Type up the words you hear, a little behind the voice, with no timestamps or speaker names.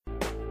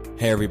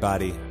Hey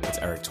everybody, it's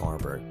Eric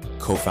Torenberg,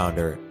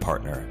 co-founder,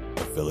 partner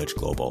of Village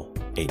Global,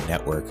 a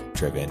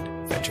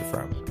network-driven venture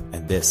firm.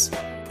 And this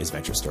is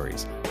Venture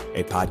Stories,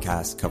 a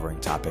podcast covering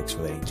topics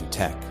relating to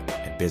tech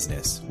and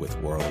business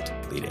with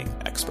world-leading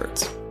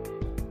experts.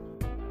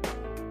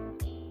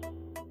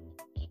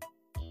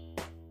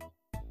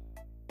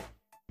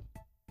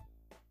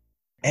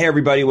 Hey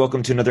everybody,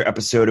 welcome to another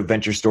episode of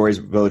Venture Stories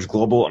with Village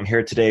Global. I'm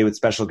here today with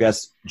special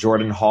guest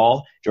Jordan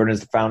Hall. Jordan is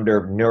the founder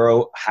of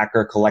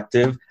Neurohacker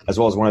Collective, as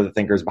well as one of the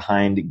thinkers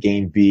behind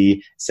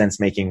GameB,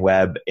 Sense-Making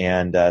Web,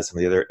 and some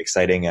of the other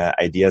exciting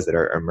ideas that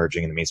are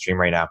emerging in the mainstream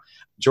right now.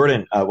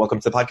 Jordan,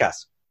 welcome to the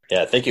podcast.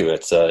 Yeah, thank you.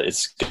 It's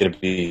going to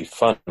be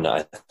fun,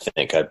 I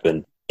think. I've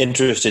been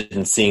interested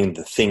in seeing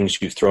the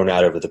things you've thrown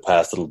out over the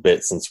past little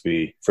bit since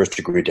we first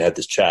agreed to have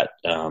this chat,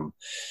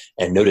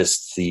 and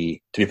noticed to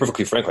be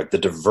perfectly frank, like the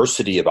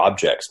diversity of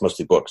objects,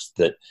 mostly books,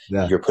 that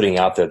you're putting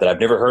out there that I've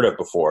never heard of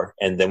before.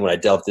 And then when I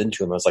delved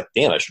into them, I was like,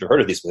 damn, I should have heard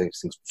of these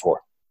things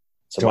before.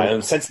 So my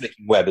own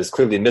sense-making web is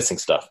clearly missing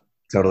stuff.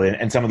 Totally.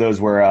 And some of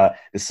those were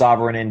the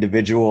sovereign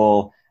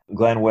individual,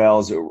 Glenn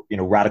Wales,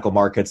 radical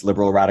markets,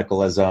 liberal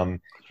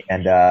radicalism,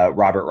 and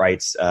Robert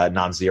Wright's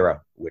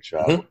non-zero, which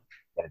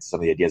and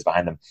some of the ideas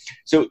behind them.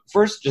 So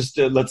first, just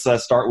let's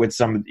start with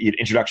some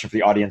introduction for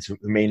the audience who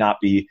may not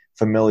be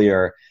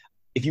familiar.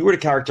 If you were to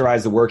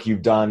characterize the work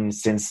you've done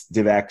since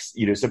DivX,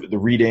 the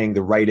reading,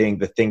 the writing,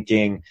 the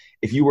thinking,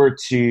 if you were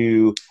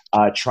to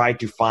try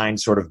to find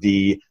sort of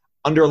the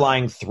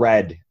underlying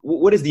thread,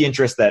 what is the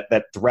interest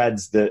that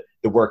threads the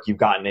work you've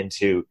gotten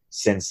into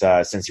since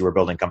you were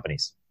building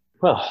companies?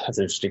 Well, that's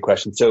an interesting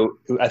question. So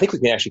I think we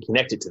can actually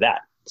connect it to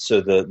that.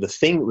 So the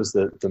thing that was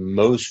the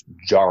most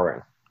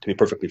jarring, to be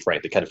perfectly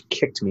frank, that kind of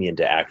kicked me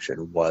into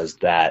action was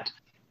that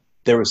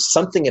there was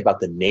something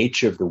about the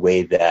nature of the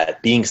way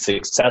that being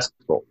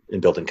successful in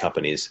building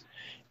companies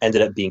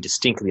ended up being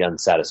distinctly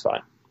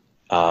unsatisfying.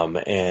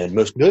 And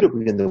most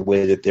notably in the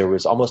way that there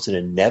was almost an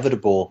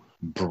inevitable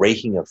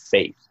breaking of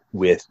faith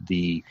with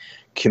the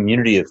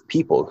community of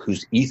people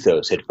whose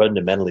ethos had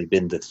fundamentally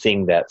been the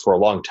thing that for a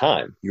long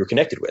time you were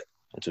connected with.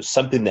 And so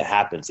something that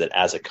happens that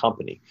as a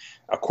company,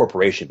 a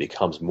corporation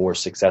becomes more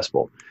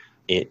successful,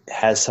 it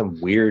has some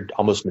weird,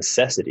 almost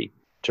necessity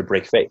to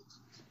break faith.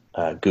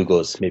 Google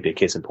is maybe a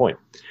case in point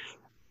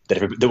that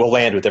will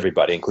land with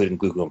everybody, including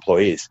Google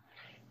employees.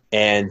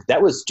 And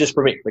that was just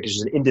for me, like it's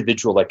just an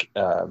individual,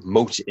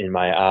 mote in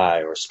my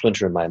eye or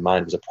splinter in my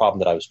mind was a problem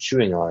that I was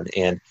chewing on.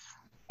 And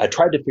I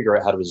tried to figure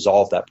out how to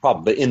resolve that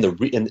problem. But in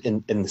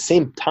the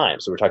same time,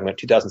 so we're talking about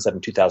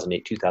 2007,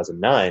 2008,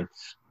 2009,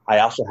 I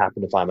also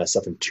happened to find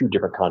myself in two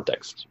different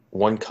contexts.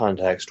 One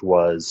context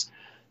was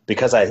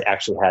because I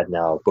actually had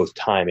now both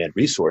time and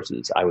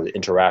resources, I was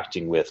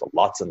interacting with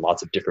lots and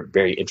lots of different,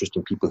 very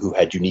interesting people who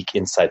had unique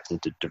insights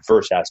into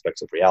diverse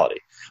aspects of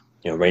reality,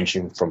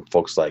 ranging from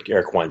folks like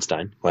Eric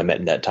Weinstein, who I met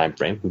in that time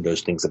frame, who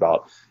knows things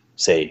about,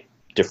 say,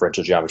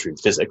 differential geometry and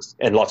physics,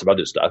 and lots of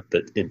other stuff,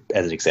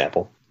 as an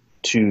example,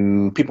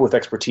 to people with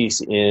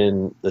expertise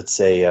in, let's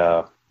say,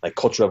 like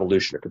cultural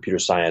evolution or computer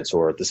science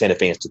or the Santa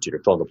Fe Institute or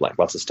fill in the blank,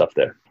 lots of stuff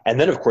there. And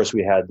then, of course,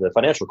 we had the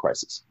financial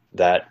crisis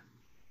that,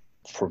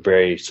 for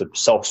very sort of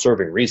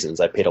self-serving reasons,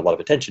 I paid a lot of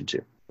attention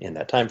to in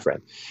that time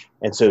frame.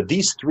 And so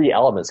these three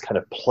elements kind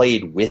of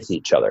played with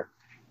each other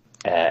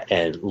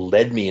and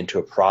led me into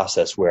a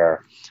process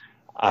where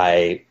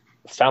I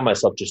found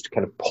myself just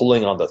kind of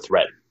pulling on the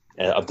thread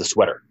of the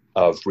sweater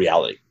of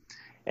reality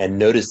and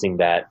noticing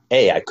that,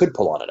 I could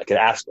pull on it. I could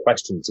ask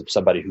questions of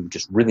somebody who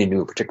just really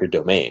knew a particular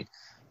domain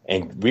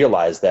and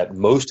realize that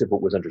most of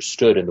what was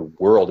understood in the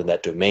world in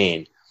that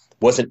domain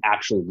wasn't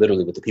actually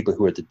literally what the people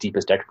who are the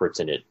deepest experts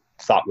in it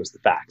thought was the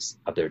facts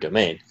of their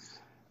domain.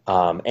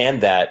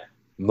 And that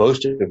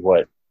most of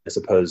what I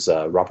suppose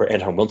Robert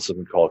Anton Wilson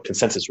would call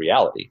consensus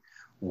reality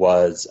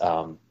was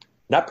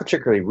not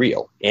particularly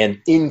real and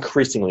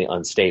increasingly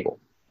unstable.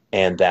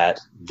 And that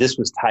this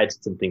was tied to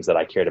some things that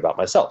I cared about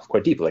myself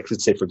quite deeply. Like,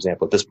 let's say, for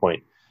example, at this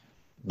point,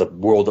 the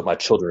world that my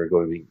children are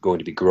going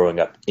to be growing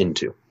up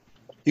into.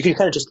 You can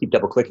kind of just keep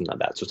double clicking on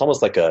that. So it's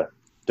almost like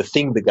the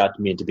thing that got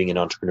me into being an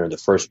entrepreneur in the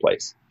first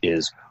place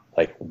is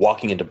like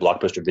walking into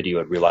Blockbuster Video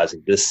and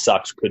realizing this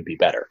sucks, could be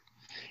better.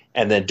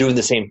 And then doing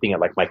the same thing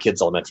at like my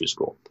kids' elementary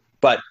school.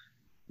 But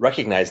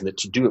recognizing that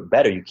to do it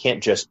better, you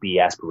can't just be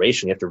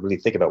aspirational. You have to really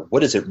think about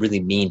what does it really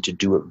mean to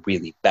do it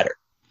really better.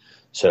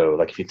 So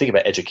like if you think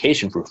about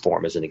education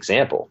reform as an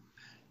example,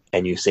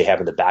 and you say have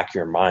in the back of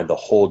your mind the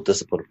whole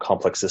discipline of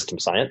complex system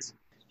science,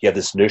 you have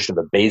this notion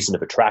of a Bayesian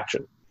of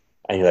attraction.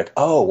 And you're like,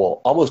 oh,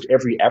 well, almost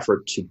every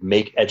effort to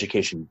make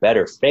education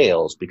better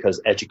fails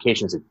because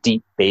education is a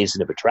deep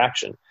Bayesian of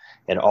attraction.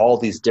 And all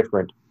these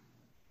different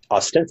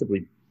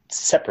ostensibly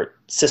separate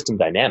system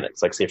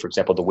dynamics, like say, for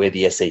example, the way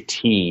the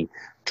SAT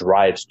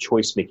drives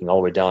choice making all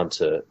the way down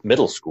to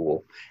middle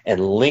school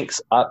and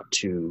links up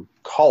to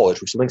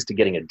college, which links to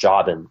getting a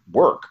job and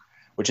work,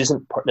 which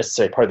isn't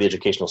necessarily part of the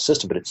educational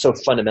system, but it's so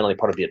fundamentally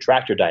part of the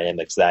attractor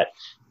dynamics that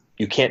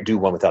you can't do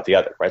one without the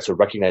other, right? So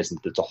recognizing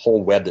that there's a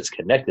whole web that's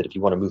connected if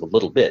you want to move a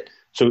little bit.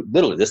 So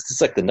literally, this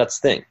is like the nuts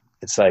thing.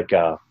 It's like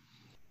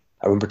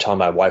I remember telling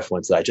my wife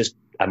once that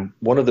I'm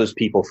one of those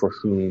people for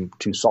whom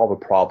to solve a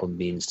problem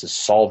means to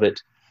solve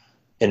it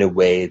in a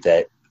way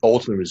that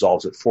ultimately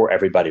resolves it for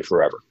everybody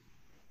forever.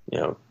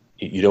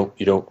 You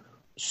don't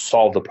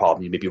solve the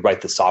problem. You maybe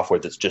write the software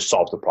that's just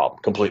solves the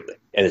problem completely,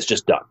 and it's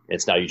just done.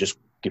 It's now you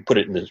put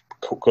it in the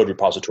code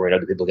repository and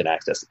other people can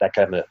access it. That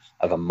kind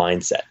of a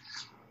mindset.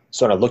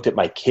 So when I looked at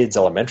my kids'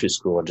 elementary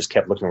school and just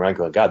kept looking around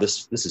going, God,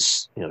 this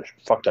is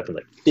fucked up in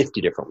like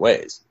 50 different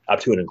ways, up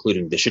to and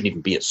including they shouldn't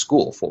even be at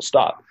school, full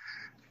stop.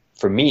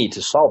 For me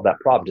to solve that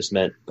problem just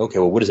meant, okay,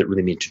 well, what does it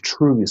really mean to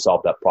truly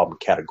solve that problem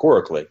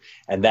categorically?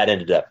 And that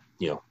ended up,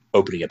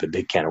 opening up a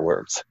big can of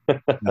worms.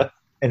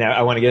 And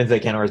I want to get into the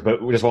can of worms,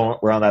 but just while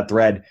we're on that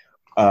thread,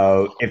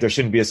 if there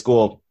shouldn't be a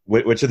school,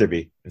 what should there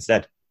be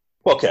instead?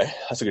 Okay,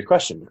 that's a good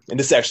question. And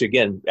this actually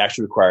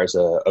requires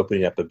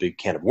opening up a big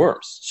can of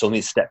worms. So let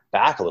me step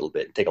back a little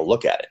bit and take a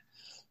look at it.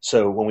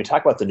 So when we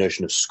talk about the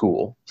notion of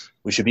school,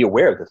 we should be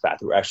aware of the fact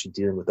that we're actually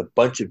dealing with a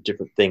bunch of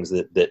different things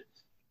that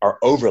are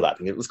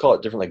overlapping. Let's call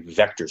it different like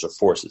vectors or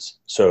forces.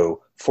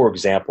 So for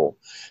example,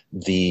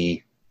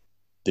 the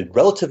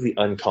relatively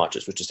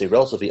unconscious, which is to say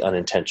relatively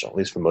unintentional, at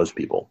least for most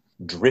people,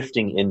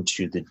 drifting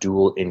into the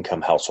dual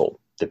income household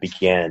that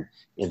began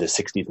in the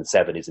 60s and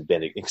 70s and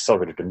been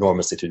accelerated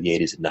enormously through the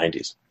 80s and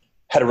 90s,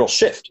 had a real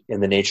shift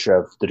in the nature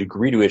of the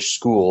degree to which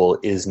school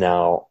is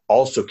now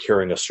also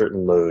carrying a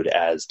certain load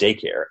as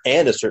daycare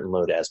and a certain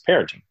load as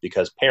parenting,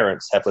 because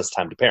parents have less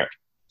time to parent,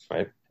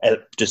 right?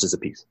 Just as a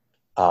piece.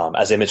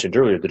 As I mentioned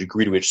earlier, the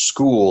degree to which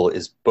school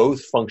is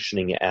both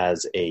functioning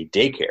as a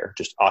daycare,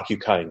 just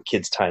occupying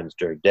kids' times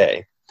during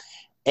day,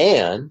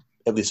 and,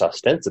 at least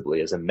ostensibly,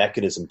 as a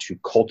mechanism to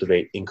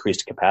cultivate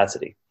increased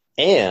capacity,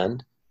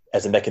 and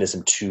as a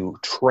mechanism to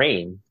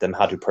train them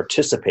how to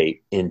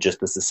participate in just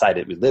the society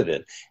that we live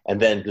in.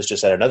 And then let's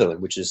just add another one,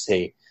 which is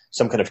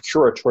some kind of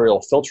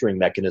curatorial filtering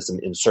mechanism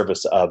in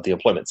service of the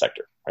employment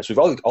sector. Right? So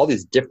we have all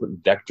these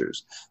different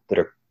vectors that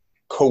are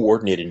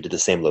coordinated into the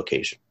same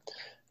location.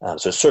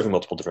 So serving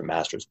multiple different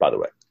masters, by the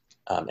way,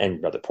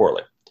 and rather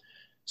poorly.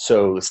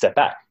 So let's step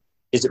back.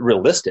 Is it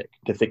realistic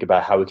to think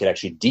about how we could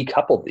actually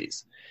decouple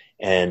these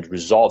and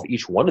resolve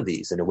each one of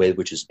these in a way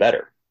which is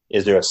better?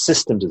 Is there a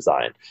system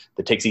design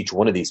that takes each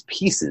one of these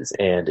pieces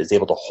and is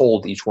able to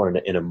hold each one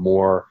in a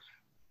more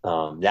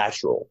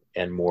natural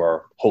and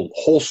more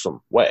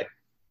wholesome way?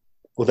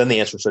 Well, then the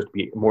answer starts to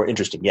be more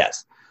interesting,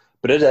 yes.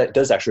 But it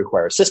does actually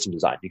require a system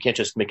design. You can't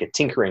just make a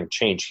tinkering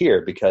change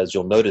here, because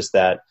you'll notice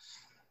that,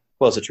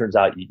 well, as it turns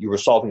out, you were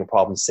solving a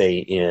problem, say,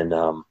 in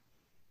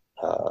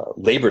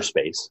labor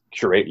space,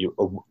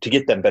 to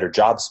get them better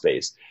job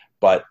space,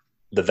 but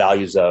the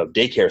values of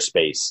daycare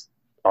space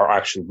are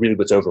actually really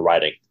what's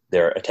overriding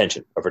their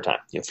attention over time,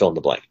 fill in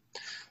the blank.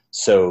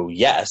 So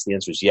yes, the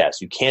answer is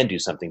yes, you can do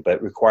something, but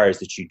it requires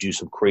that you do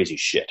some crazy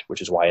shit,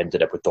 which is why I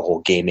ended up with the whole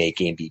game A,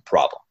 game B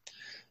problem.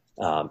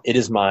 It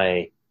is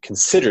my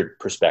considered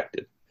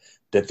perspective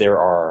that there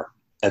are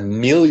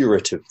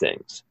ameliorative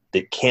things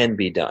that can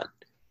be done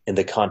in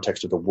the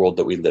context of the world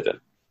that we live in.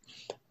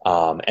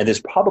 And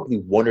there's probably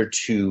one or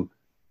two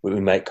what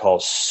we might call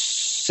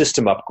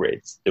system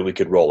upgrades that we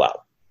could roll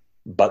out.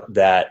 But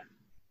I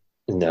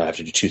have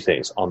to do two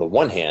things. On the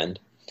one hand,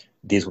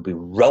 these will be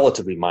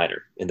relatively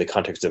minor in the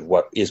context of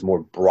what is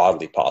more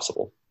broadly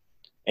possible,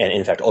 and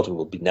in fact ultimately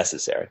will be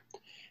necessary.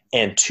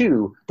 And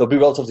two, they'll be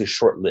relatively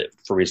short-lived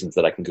for reasons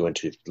that I can go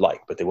into if you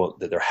like, but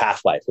their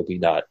half-life will be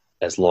not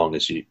as long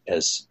as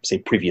say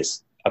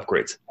previous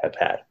upgrades have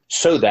had.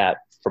 So that,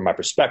 from my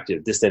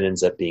perspective, this then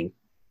ends up being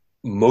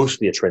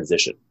mostly a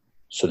transition.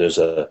 So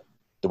the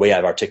way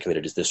I've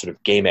articulated is this sort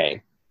of game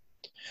A,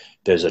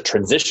 there's a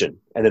transition,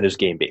 and then there's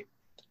game B.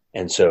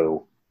 And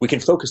so we can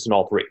focus on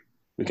all three.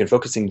 We can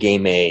focus in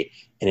game A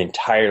and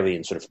entirely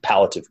in sort of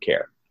palliative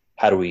care.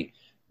 How do we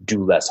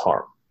do less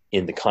harm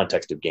in the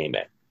context of game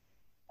A?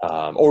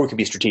 Or we can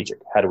be strategic.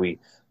 How do we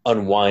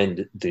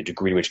unwind the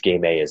degree to which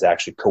game A is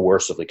actually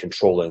coercively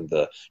controlling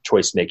the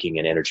choice making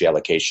and energy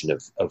allocation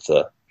of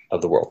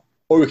the world?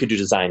 Or we could do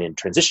design in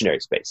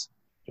transitionary space.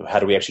 How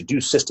do we actually do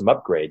system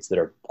upgrades that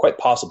are quite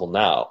possible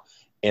now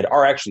and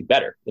are actually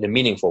better in a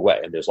meaningful way?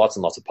 And there's lots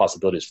and lots of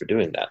possibilities for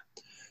doing that.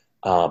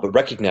 But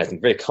recognizing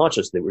very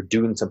consciously that we're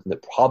doing something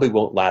that probably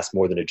won't last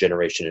more than a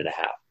generation and a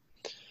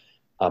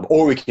half.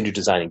 Or we can do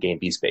design in game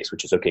B space,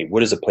 which is, okay,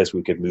 what is a place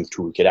we could move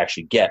to? We could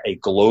actually get a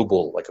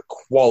global, like a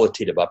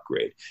qualitative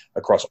upgrade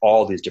across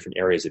all these different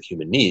areas of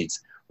human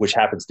needs, which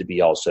happens to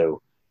be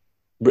also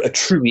a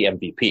truly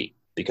MVP,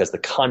 because the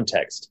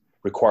context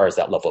requires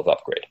that level of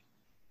upgrade.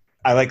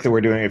 I like that we're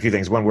doing a few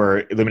things. One,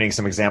 we're eliminating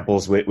some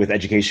examples with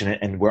education,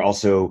 and we're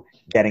also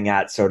getting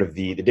at sort of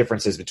the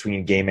differences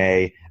between game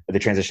A, the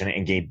transition,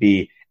 and game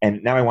B.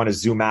 And now I want to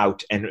zoom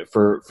out, and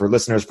for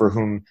listeners for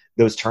whom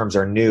those terms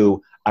are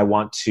new, I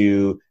want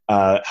to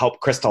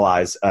help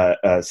crystallize,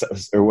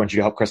 or want you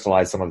to help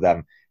crystallize some of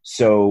them.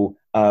 So,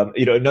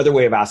 another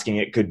way of asking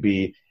it could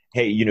be,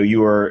 hey,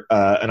 you are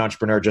an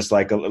entrepreneur, just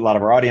like a lot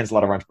of our audience, a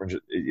lot of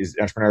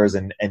entrepreneurs,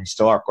 and you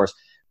still are, of course.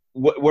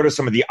 What are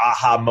some of the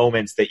aha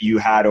moments that you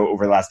had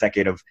over the last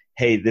decade of,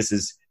 hey, this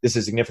is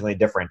significantly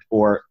different?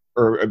 Or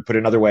or put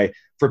another way,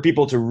 for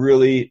people to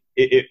really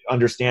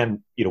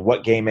understand,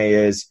 what game A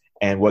is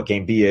and what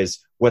game B is,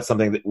 what's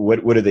something that,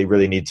 what do they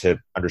really need to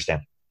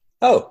understand?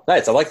 Oh,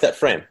 nice. I like that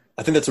frame.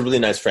 I think that's a really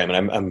nice frame.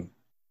 And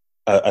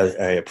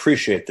I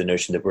appreciate the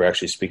notion that we're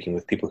actually speaking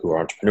with people who are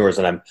entrepreneurs.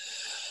 And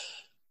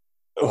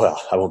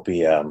I won't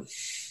be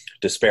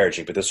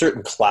disparaging, but there's a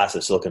certain class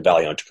of Silicon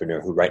Valley entrepreneur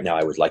who right now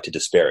I would like to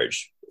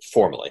disparage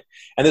formally.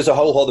 And there's a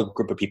whole other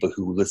group of people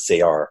who, let's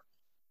say, are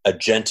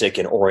agentic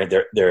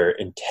and their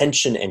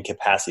intention and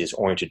capacity is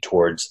oriented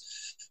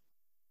towards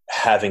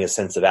having a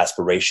sense of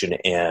aspiration.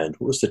 And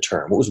what was the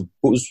term? What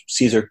was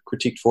Caesar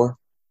critiqued for?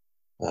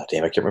 Oh,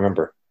 damn, I can't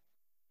remember.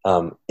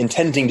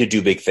 Intending to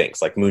do big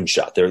things like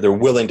moonshot. They're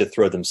willing to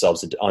throw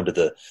themselves onto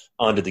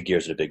the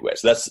gears in a big way.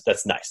 So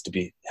that's nice to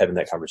be having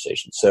that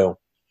conversation. So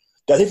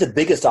I think the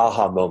biggest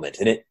aha moment,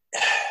 and it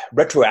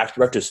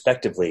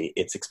retrospectively,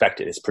 it's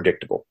expected, it's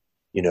predictable.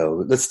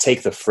 Let's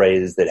take the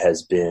phrase that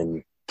has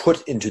been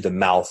put into the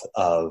mouth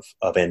of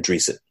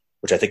Andreessen,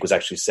 which I think was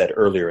actually said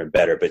earlier and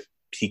better, but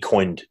he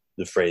coined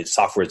the phrase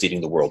 "software is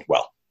eating the world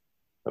well."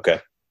 Okay,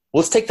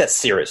 well, let's take that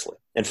seriously.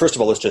 And first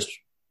of all, let's just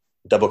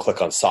double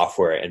click on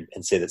software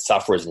and say that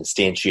software is an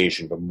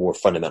instantiation of a more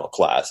fundamental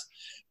class,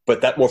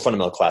 but that more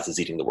fundamental class is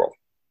eating the world.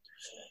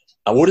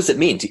 Now, what does it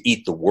mean to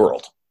eat the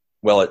world?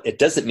 Well, it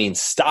doesn't mean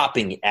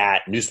stopping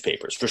at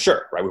newspapers, for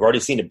sure, right? We've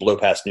already seen it blow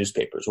past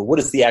newspapers. Well, what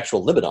is the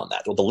actual limit on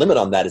that? Well, the limit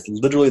on that is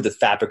literally the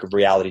fabric of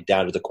reality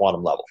down to the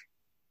quantum level.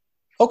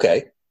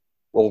 Okay,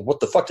 well,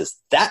 what the fuck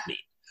does that mean?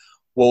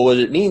 Well, what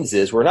it means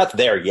is we're not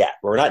there yet.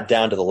 We're not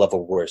down to the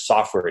level where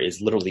software is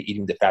literally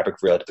eating the fabric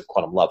of reality at the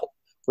quantum level.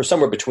 We're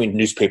somewhere between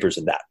newspapers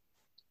and that.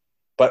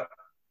 But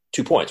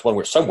 2 points. One,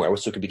 we're somewhere,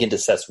 so we can begin to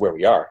assess where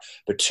we are.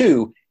 But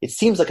two, it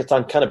seems like it's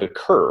on kind of a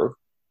curve.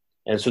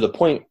 And so the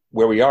point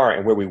where we are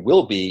and where we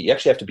will be, you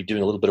actually have to be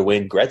doing a little bit of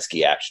Wayne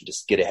Gretzky action to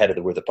get ahead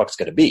of where the puck's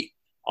going to be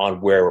on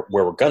where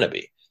we're going to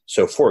be.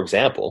 So, for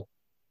example,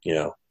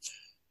 what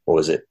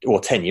was it?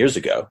 Well, 10 years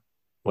ago,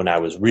 when I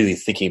was really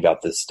thinking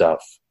about this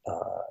stuff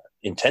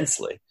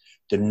intensely,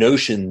 the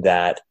notion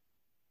that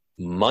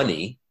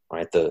money,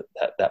 right,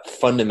 that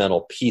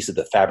fundamental piece of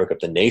the fabric of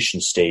the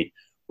nation state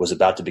was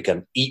about to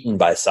become eaten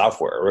by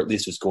software, or at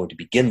least was going to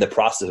begin the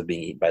process of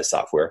being eaten by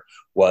software,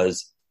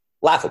 was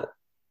laughable.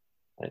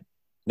 Right?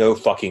 No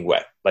fucking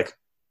way. Like,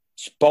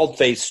 bald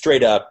face,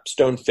 straight up,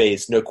 stone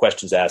face, no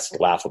questions asked,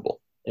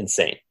 laughable,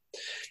 insane.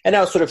 And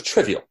now it's sort of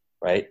trivial,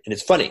 right? And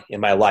it's funny in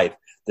my life,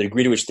 the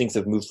degree to which things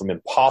have moved from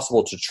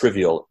impossible to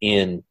trivial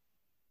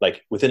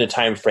within a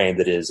time frame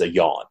that is a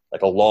yawn,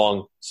 like a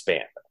long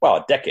span. Wow,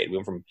 a decade. We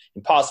went from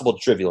impossible to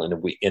trivial in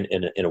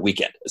a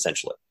weekend,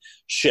 essentially.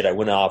 Shit, I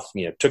went off,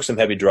 took some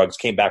heavy drugs,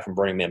 came back from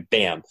Burning Man,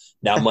 bam.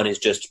 Now money's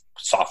just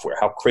software.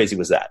 How crazy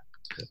was that?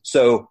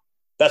 So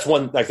that's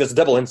one, there's a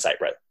double insight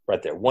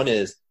right there. One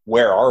is,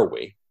 where are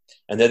we?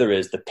 And the other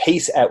is the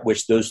pace at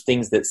which those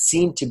things that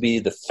seem to be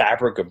the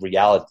fabric of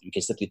reality that we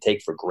can simply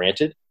take for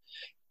granted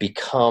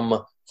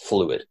become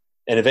fluid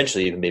and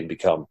eventually even maybe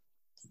become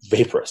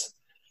vaporous.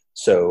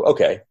 So,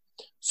 okay.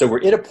 So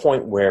we're at a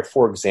point where,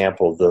 for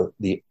example,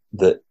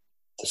 the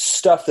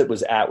stuff that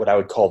was at what I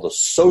would call the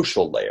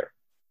social layer.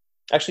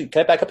 Actually,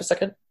 can I back up a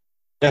second?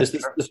 Yeah.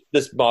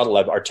 This model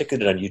I've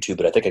articulated on YouTube,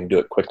 but I think I can do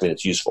it quickly and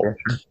it's useful.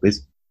 Sure,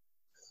 please.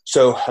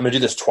 So I'm going to do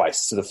this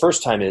twice. So the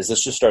first time is,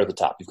 let's just start at the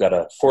top. You've got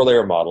a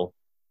 4-layer model.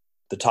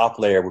 The top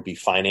layer would be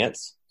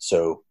finance,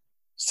 so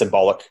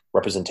symbolic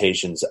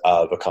representations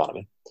of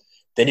economy.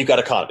 Then you've got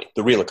economy,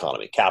 the real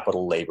economy,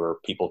 capital, labor,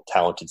 people,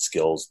 talented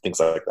skills, things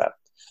like that.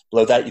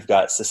 Below that, you've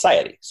got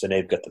society. So now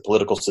you've got the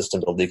political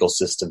system, the legal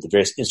system, the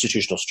various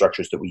institutional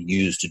structures that we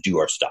use to do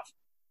our stuff.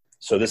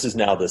 So this is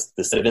now the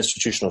set of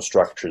institutional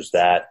structures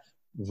that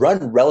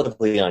run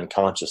relatively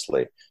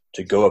unconsciously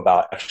to go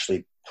about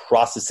actually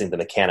processing the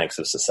mechanics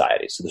of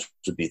society. So this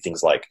would be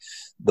things like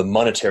the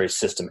monetary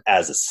system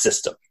as a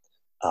system,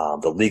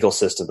 the legal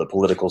system, the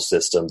political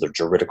system, the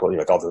juridical,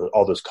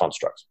 all those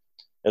constructs.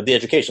 The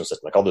educational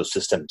system, like all those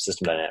system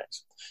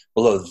dynamics.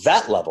 Below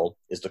that level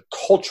is the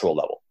cultural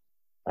level.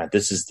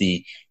 This is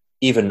the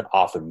even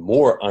often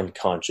more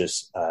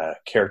unconscious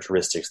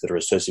characteristics that are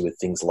associated with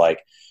things like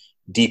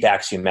deep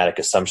axiomatic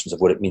assumptions of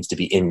what it means to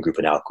be in-group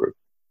and out-group.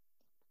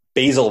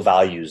 Basal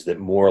values that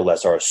more or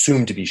less are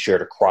assumed to be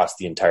shared across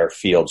the entire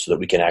field so that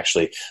we can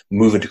actually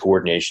move into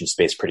coordination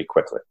space pretty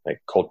quickly,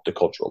 like the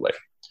cultural layer.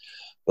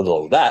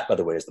 Below that, by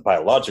the way, is the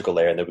biological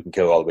layer, and then we can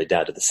go all the way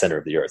down to the center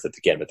of the Earth, at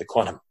the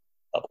quantum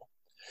level.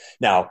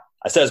 Now,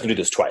 I said I was going to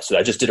do this twice, so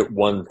I just did it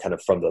one kind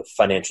of from the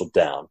financial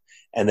down,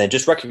 and then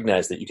just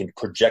recognize that you can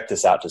project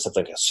this out to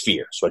something like a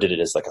sphere. So I did it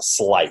as like a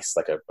slice,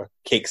 like a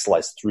cake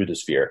slice through the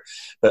sphere.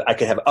 But I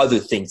could have other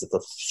things at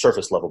the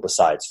surface level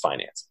besides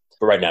finance.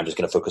 But right now I'm just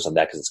going to focus on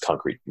that because it's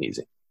concrete and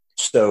easy.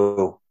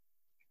 So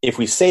if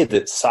we say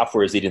that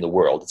software is eating the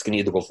world, it's going to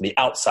eat the world from the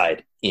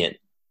outside in.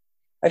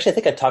 Actually, I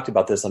think I talked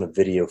about this on a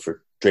video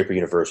for Draper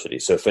University.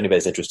 So if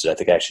anybody's interested, I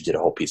think I actually did a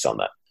whole piece on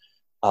that.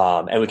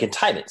 And we can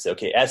time it. So,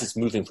 okay, as it's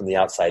moving from the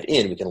outside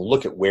in, we can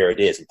look at where it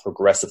is and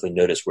progressively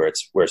notice where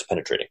it's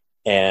penetrating.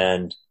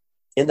 And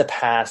in the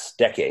past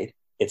decade,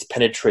 it's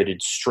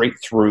penetrated straight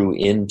through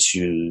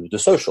into the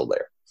social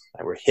layer.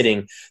 And we're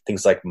hitting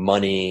things like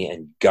money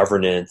and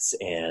governance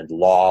and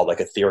law, like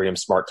Ethereum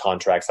smart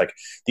contracts. Like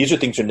these are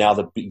things that are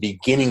now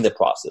beginning the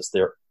process.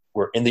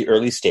 We're in the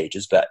early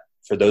stages, but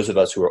for those of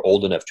us who are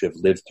old enough to have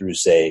lived through,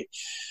 say,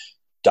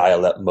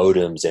 dial-up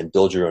modems and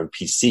build your own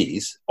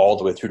PCs all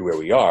the way through to where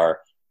we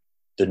are,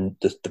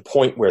 the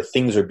point where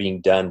things are being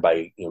done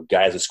by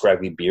guys with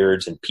scraggly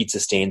beards and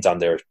pizza stains on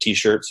their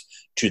T-shirts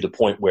to the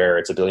point where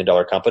it's $1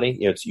 billion company,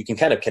 you can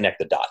kind of connect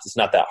the dots. It's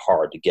not that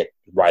hard to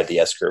ride the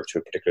S-curve to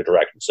a particular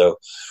direction. So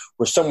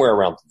we're somewhere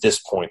around this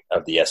point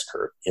of the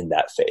S-curve in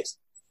that phase,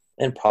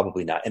 and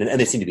probably not. And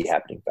they seem to be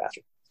happening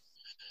faster.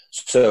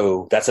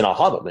 So that's an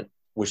aha moment,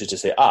 which is to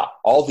say,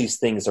 all these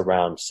things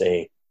around,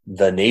 say,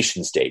 the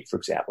nation state, for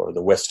example, or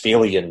the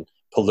Westphalian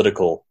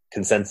political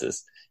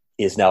consensus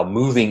is now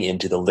moving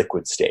into the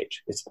liquid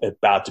stage. It's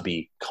about to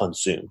be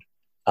consumed.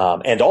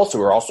 And also,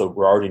 we're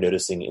already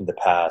noticing in the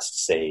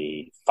past,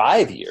 say,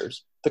 5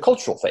 years, the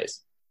cultural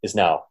phase is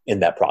now in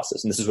that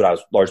process. And this is what I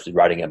was largely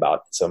writing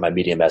about. So my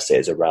Medium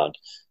essays around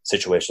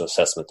situational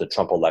assessment, the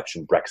Trump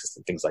election, Brexit,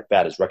 and things like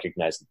that is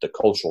recognize that the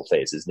cultural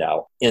phase is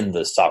now in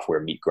the software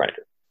meat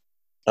grinder.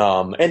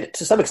 And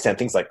to some extent,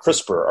 things like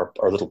CRISPR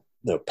are little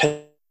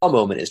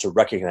moment is to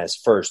recognize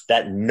first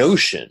that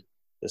notion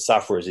that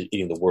software is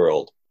eating the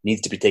world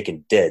needs to be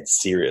taken dead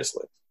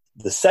seriously.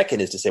 The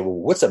second is to say, well,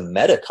 what's a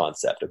meta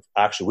concept of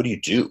actually, what do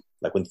you do?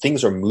 Like when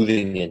things are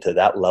moving into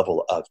that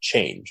level of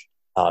change,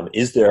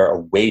 is there a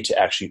way to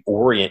actually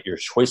orient your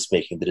choice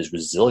making that is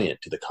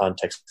resilient to the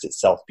context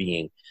itself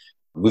being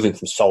moving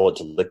from solid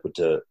to liquid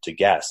to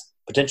gas,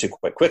 potentially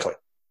quite quickly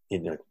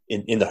in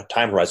the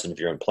time horizon of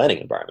your own planning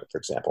environment, for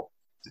example?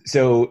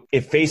 So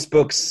if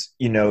Facebook's,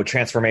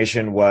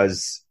 transformation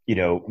was,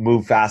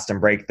 move fast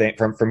and break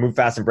from move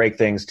fast and break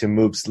things to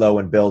move slow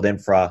and build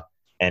infra,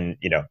 and,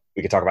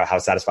 we could talk about how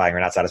satisfying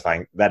or not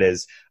satisfying that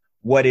is.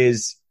 What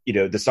is,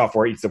 the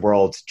software eats the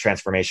world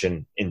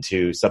transformation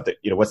into something,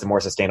 what's the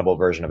more sustainable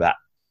version of that?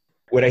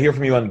 What I hear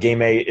from you on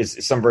Game A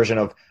is some version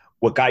of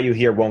what got you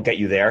here won't get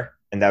you there.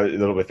 And that was a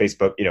little bit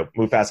Facebook,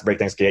 move fast and break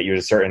things to get you to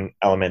a certain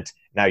element.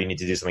 Now you need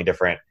to do something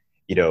different.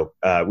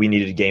 We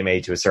needed Game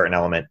A to a certain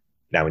element.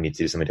 Now we need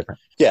to do something different.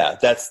 Yeah,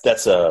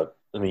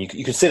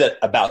 you could say that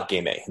about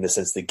Game A in the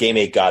sense that Game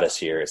A got us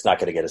here. It's not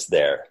going to get us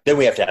there. Then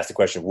we have to ask the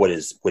question: what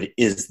is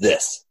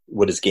this?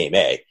 What is Game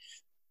A?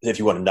 If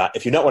you want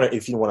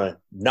to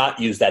not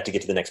use that to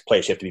get to the next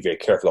place, you have to be very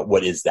careful about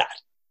what is that.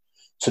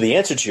 So the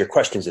answer to your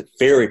question is a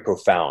very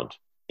profound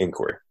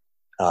inquiry,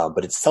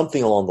 but it's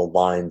something along the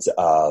lines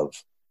of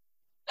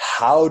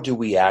how do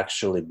we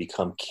actually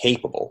become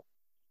capable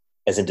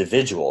as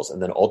individuals, and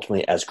then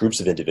ultimately as groups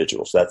of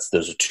individuals.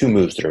 Those are two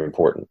moves that are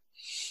important,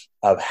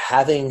 of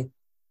having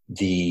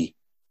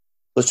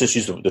let's just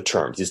use the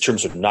terms. These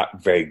terms are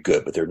not very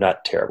good, but they're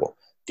not terrible.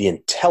 The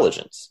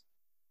intelligence,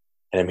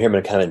 and I'm going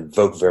to kind of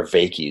invoke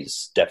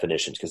Vervaeke's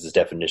definitions because his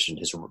definition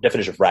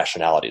of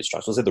rationality is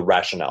strong. So let's say the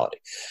rationality.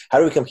 How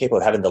do we become capable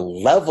of having the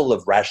level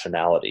of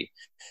rationality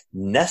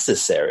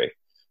necessary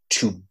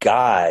to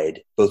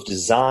guide both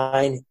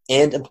design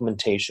and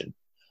implementation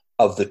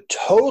of the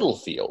total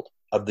field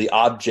of the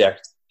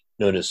object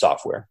known as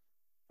software,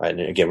 right? And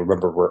again,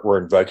 remember,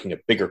 we're invoking a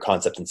bigger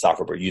concept in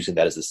software. We're using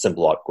that as a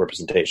symbolic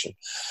representation.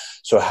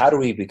 So how do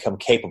we become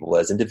capable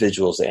as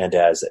individuals and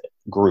as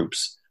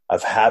groups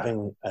of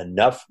having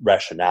enough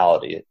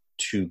rationality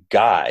to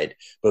guide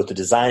both the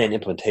design and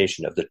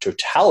implementation of the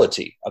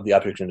totality of the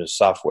object known as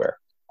software,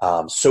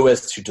 so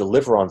as to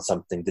deliver on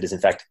something that is in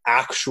fact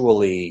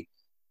actually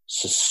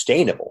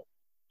sustainable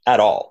at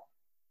all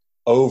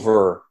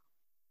over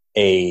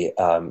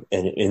and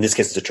in this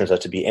case, as it turns out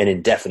to be an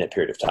indefinite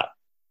period of time.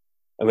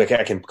 I mean,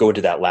 I can go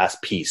into that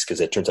last piece because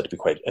it turns out to be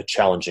quite a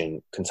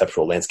challenging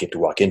conceptual landscape to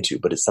walk into,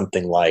 but it's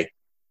something like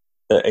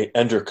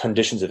under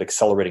conditions of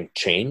accelerating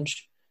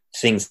change,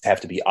 things have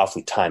to be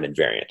awfully time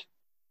invariant,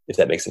 if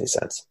that makes any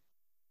sense.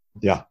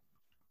 Yeah.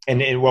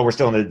 And while we're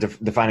still in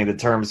defining the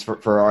terms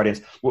for our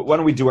audience, why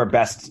don't we do our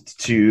best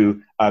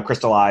to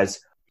crystallize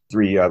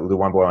the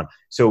one by one?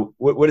 So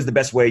what is the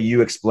best way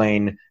you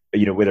explain,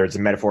 whether it's a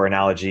metaphor,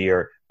 analogy,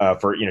 or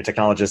for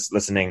technologists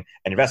listening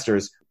and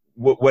investors,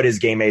 what is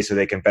Game A so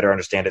they can better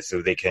understand it,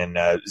 so they can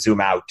zoom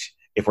out?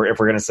 If we're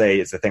going to say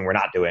it's the thing we're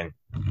not doing,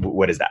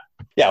 what is that?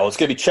 Yeah, well, it's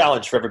going to be a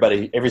challenge for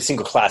everybody, every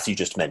single class you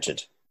just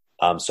mentioned.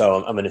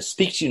 So I'm going to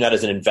speak to you not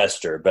as an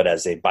investor, but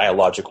as a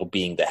biological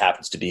being that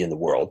happens to be in the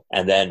world,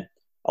 and then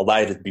allow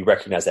you to be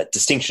recognized that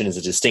distinction is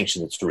a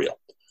distinction that's real.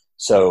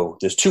 So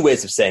there's two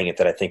ways of saying it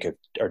that I think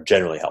are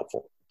generally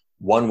helpful.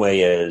 One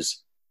way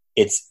is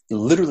it's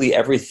literally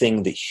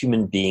everything that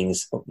human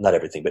beings, not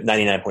everything, but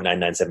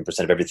 99.997%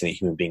 of everything that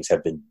human beings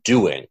have been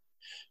doing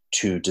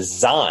to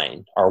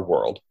design our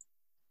world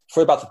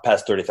for about the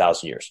past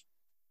 30,000 years.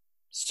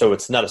 So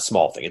it's not a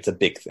small thing. It's a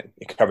big thing.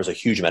 It covers a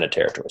huge amount of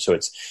territory. So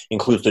it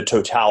includes the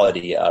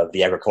totality of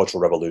the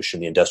agricultural revolution,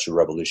 the industrial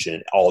revolution,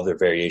 and all of their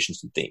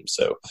variations and themes.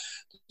 So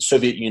the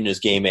Soviet Union is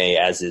Game A,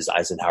 as is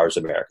Eisenhower's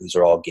America. These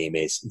are all Game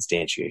A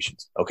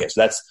instantiations. Okay, so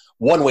that's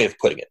one way of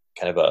putting it,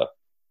 kind of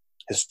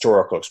a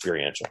historical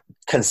experiential.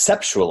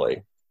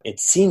 Conceptually, it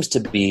seems to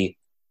be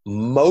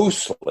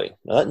mostly,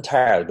 not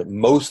entirely, but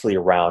mostly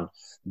around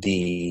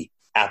the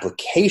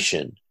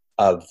application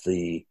of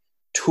the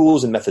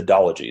tools and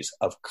methodologies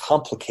of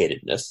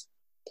complicatedness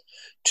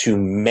to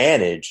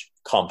manage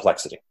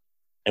complexity.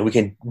 And we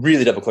can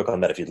really double click on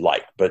that if you'd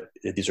like, but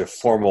these are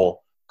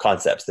formal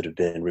concepts that have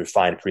been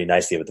refined pretty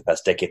nicely over the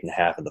past decade and a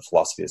half in the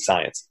philosophy of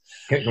science.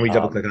 Can we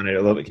double click on it a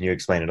little bit? Can you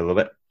explain it a little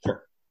bit?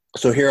 Sure.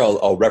 So here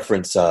I'll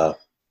reference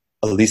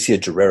Alicia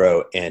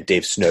Guerrero and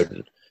Dave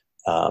Snowden.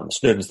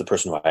 Snowden's the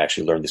person who I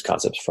actually learned these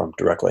concepts from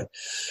directly.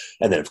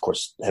 And then, of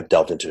course, have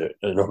delved into it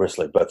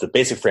enormously. But the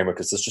basic framework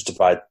is let's just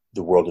divide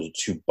the world into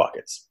two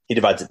buckets. He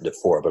divides it into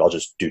four, but I'll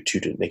just do two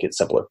to make it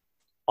simpler.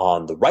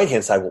 On the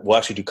right-hand side, we'll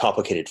actually do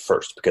complicated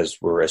first because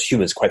we're, as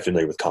humans, quite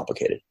familiar with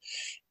complicated.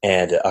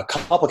 And a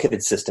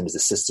complicated system is a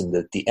system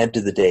that at the end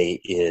of the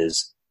day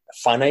is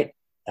finite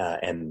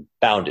and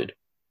bounded,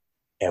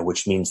 and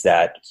which means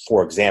that,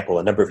 for example,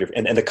 a number of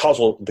different and the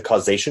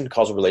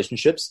causal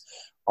relationships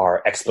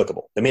are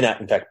explicable. They may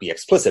not, in fact, be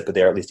explicit, but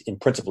they are at least in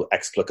principle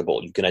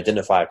explicable. You can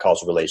identify a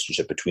causal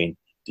relationship between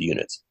the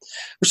units,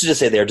 which is to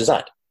say they are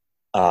designed.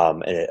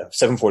 A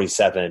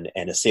 747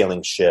 and a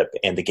sailing ship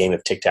and the game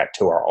of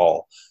tic-tac-toe are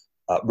all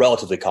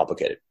relatively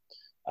complicated.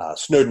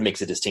 Snowden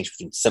makes a distinction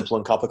between simple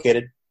and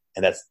complicated,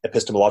 and that's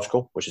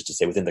epistemological, which is to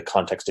say within the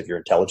context of your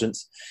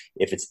intelligence.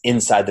 If it's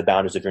inside the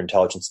boundaries of your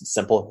intelligence, it's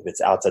simple. If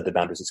it's outside the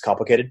boundaries, it's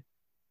complicated.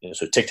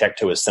 So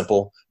tic-tac-toe is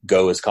simple,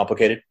 Go is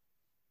complicated,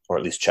 or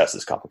at least chess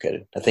is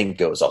complicated. I think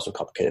Go is also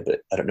complicated,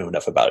 but I don't know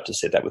enough about it to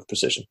say that with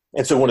precision.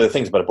 And so one of the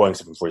things about a Boeing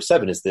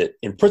 747 is that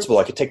in principle,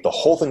 I could take the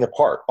whole thing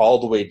apart all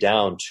the way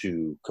down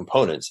to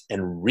components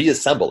and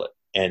reassemble it.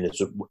 And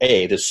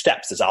there's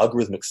steps, there's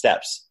algorithmic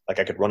steps. Like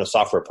I could run a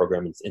software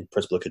program and in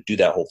principle, it could do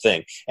that whole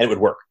thing and it would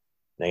work.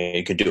 And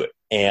you could do it.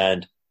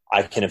 And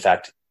I can, in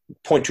fact,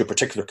 point to a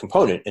particular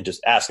component and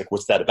just ask, like,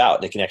 what's that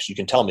about? And you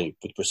can tell me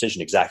with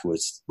precision exactly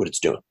what it's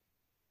doing.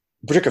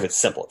 Particularly if it's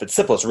simple. If it's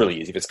simple, it's really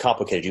easy. If it's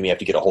complicated, you may have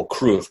to get a whole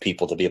crew of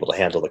people to be able to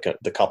handle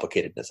the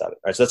complicatedness of it.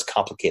 Right? So that's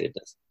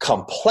complicatedness.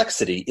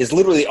 Complexity is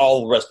literally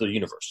all the rest of the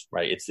universe,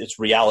 right? It's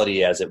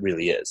reality as it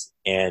really is.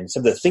 And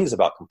some of the things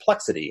about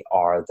complexity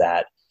are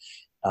that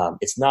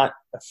it's not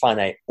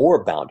finite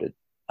or bounded,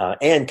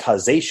 and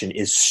causation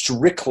is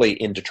strictly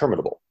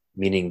indeterminable,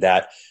 meaning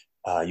that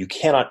you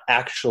cannot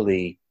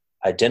actually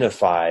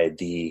identify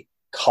the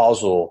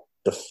causal,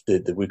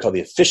 we call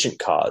the efficient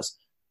cause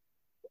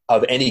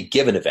of any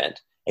given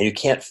event, and you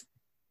can't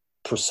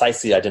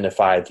precisely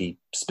identify the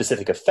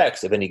specific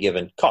effects of any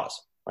given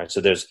cause, right? So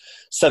there's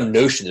some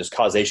notion, there's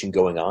causation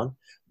going on,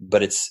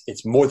 but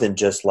it's more than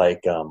just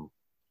like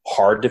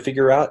hard to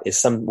figure out.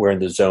 It's somewhere in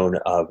the zone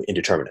of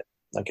indeterminate.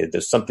 Like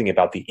there's something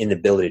about the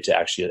inability to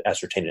actually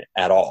ascertain it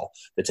at all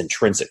that's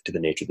intrinsic to the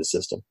nature of the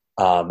system,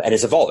 and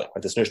it's evolving.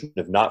 Right? This notion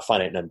of not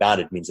finite and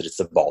unbounded means that it's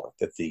evolving.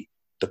 That the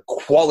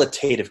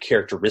qualitative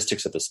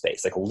characteristics of the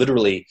space, like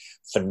literally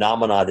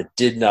phenomena that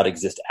did not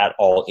exist at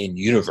all in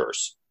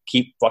universe,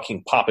 keep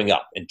fucking popping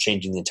up and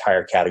changing the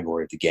entire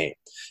category of the game.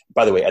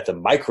 By the way, at the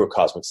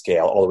microcosmic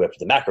scale, all the way up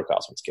to the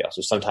macrocosmic scale.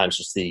 So sometimes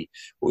just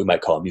what we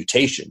might call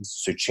mutations,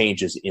 so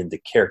changes in the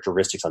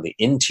characteristics on the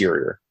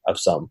interior of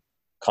some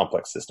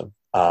complex system.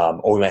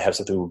 Or we might have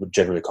something we would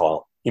generally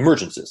call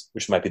emergences,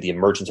 which might be the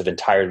emergence of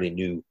entirely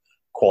new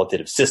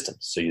qualitative systems.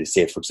 So you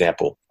say, for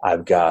example,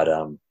 I've got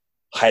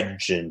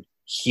hydrogen,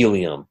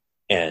 helium,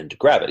 and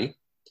gravity,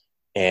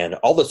 and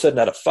all of a sudden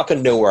out of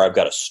fucking nowhere I've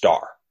got a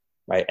star,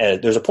 right?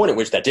 And there's a point at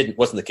which that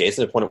wasn't the case,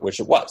 and a point at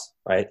which it was,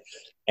 right?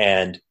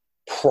 And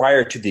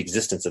prior to the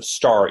existence of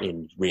star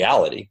in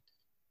reality,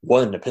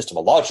 one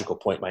epistemological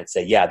point might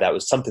say, yeah, that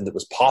was something that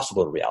was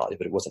possible in reality,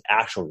 but it wasn't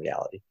actual in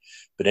reality.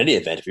 But in any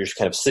event, if you're just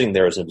kind of sitting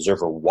there as an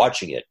observer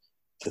watching it,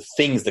 the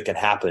things that can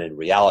happen in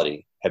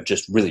reality have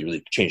just really,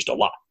 really changed a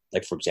lot.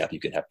 Like, for example,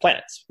 you can have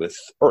planets with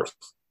Earth.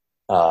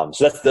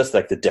 So that's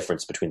like the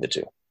difference between the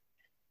two.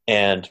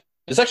 And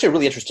there's actually a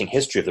really interesting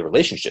history of the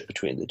relationship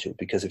between the two,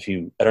 because I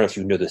don't know if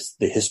you know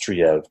the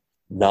history of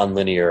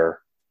nonlinear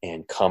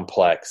and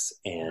complex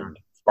and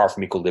far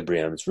from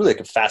equilibrium. It's really like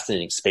a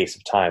fascinating space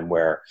of time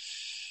where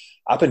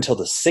up until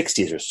the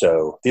 60s or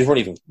so, these weren't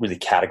even really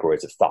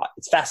categories of thought.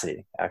 It's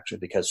fascinating, actually,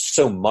 because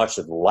so much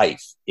of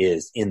life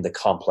is in the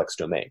complex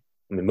domain.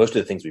 I mean, most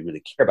of the things we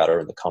really care about are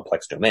in the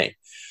complex domain.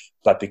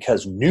 But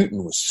because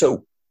Newton was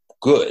so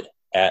good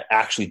at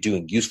actually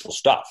doing useful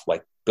stuff,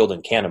 like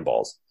building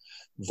cannonballs,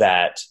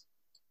 that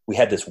we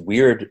had this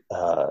weird,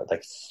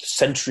 like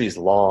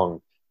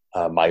centuries-long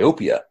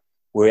myopia,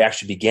 where we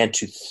actually began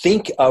to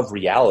think of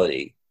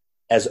reality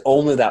as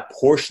only that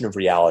portion of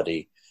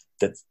reality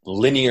that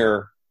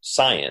linear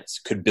science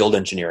could build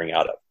engineering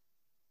out of.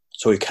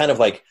 So we kind of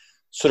like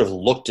sort of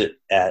looked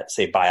at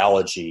say,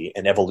 biology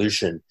and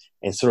evolution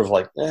and sort of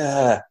like,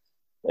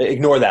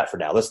 ignore that for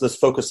now. Let's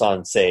focus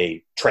on,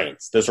 say,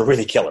 trains. Those are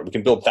really killer. We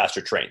can build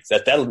faster trains.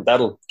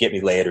 That'll get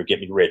me laid or get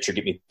me rich or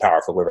get me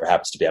powerful, whatever it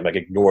happens to be. I'm going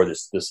to ignore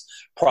this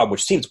problem,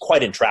 which seems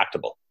quite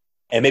intractable,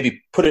 and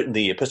maybe put it in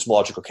the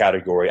epistemological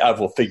category of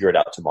we'll figure it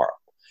out tomorrow.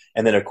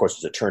 And then, of course,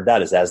 as it turned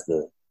out, is as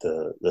the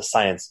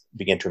science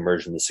began to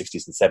emerge in the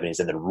 60s and 70s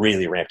and then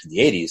really ramped in the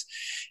 80s,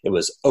 it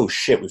was, oh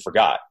shit, we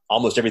forgot.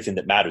 Almost everything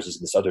that matters is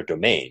in this other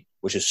domain,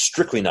 which is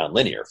strictly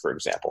nonlinear, for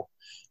example.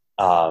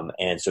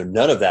 And so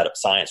none of that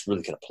science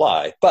really can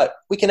apply, but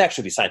we can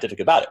actually be scientific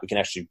about it. We can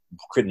actually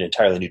create an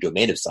entirely new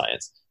domain of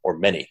science, or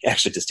many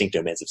actually distinct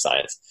domains of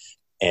science,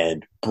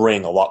 and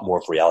bring a lot more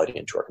of reality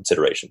into our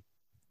consideration.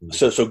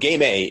 Mm-hmm. So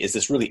game A is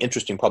this really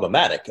interesting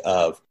problematic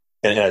of,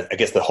 and I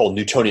guess the whole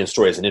Newtonian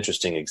story is an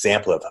interesting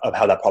example of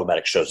how that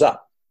problematic shows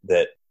up,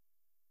 that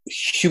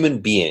human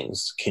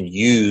beings can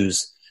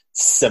use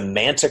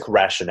semantic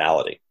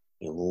rationality,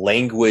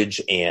 language,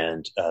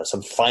 and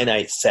some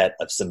finite set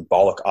of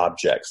symbolic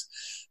objects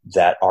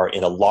that are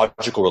in a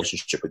logical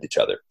relationship with each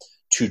other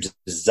to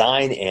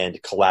design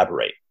and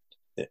collaborate.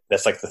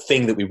 That's like the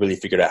thing that we really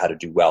figured out how to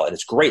do well. And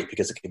it's great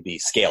because it can be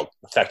scaled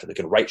effectively. It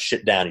can write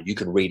shit down and you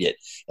can read it.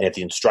 And if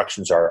the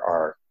instructions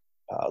are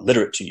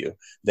literate to you,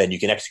 then you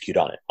can execute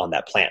on it, on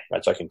that plan,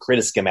 right? So I can create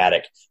a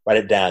schematic, write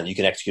it down, you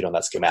can execute on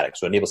that schematic.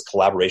 So it enables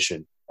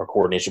collaboration or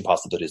coordination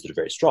possibilities that are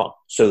very strong.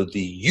 So the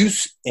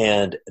use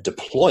and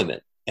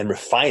deployment and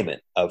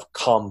refinement of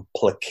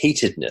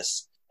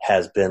complicatedness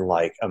has been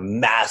like a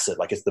massive,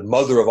 like it's the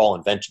mother of all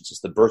inventions.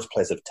 It's the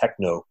birthplace of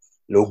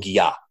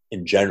technologia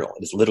in general.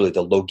 It is literally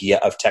the logia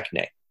of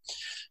techne.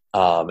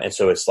 And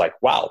so it's like,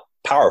 wow,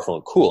 powerful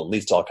and cool and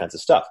leads to all kinds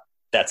of stuff.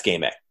 That's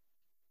game A.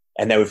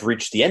 And now we've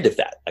reached the end of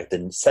that. Like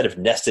the set of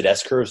nested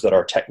S-curves that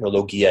are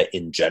technologia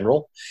in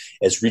general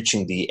is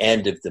reaching the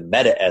end of the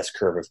meta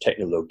S-curve of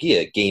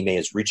technologia. Game A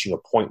is reaching a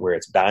point where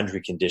its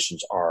boundary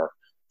conditions are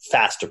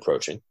fast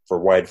approaching for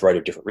a wide variety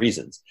of different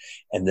reasons.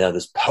 And now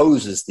this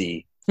poses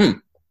the,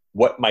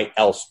 what might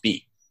else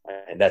be?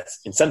 And that's,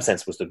 in some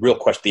sense, was the real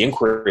question. The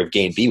inquiry of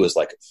game B was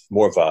like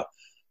more of a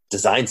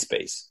design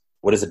space.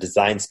 What is a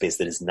design space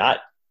that is not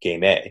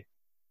game A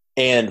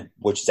and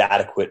which is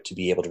adequate to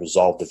be able to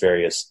resolve the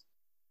various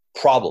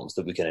problems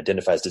that we can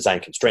identify as design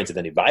constraints of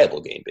any viable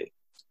game B,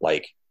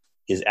 like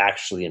is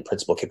actually in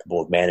principle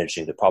capable of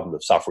managing the problem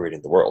of software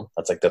reading the world.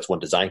 That's one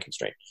design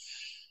constraint.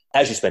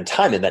 As you spend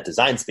time in that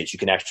design space, you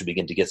can actually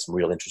begin to get some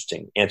real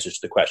interesting answers to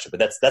the question. But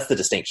that's the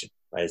distinction,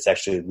 right? It's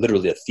actually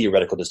literally a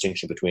theoretical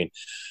distinction between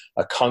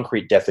a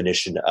concrete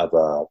definition of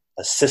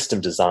a system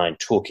design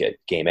toolkit,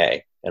 game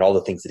A, and all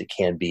the things that it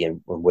can be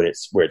and where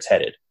it's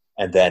headed,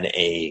 and then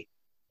a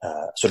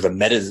sort of a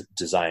meta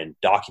design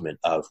document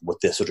of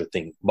what this sort of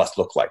thing must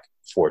look like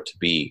for it to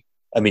be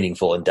a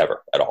meaningful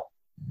endeavor at all.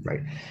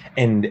 Right.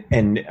 And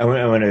I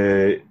want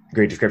a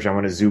great description. I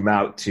want to zoom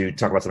out to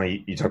talk about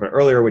something you talked about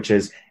earlier, which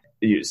is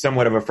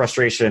somewhat of a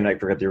frustration, I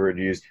forget the word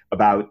you used,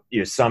 about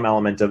some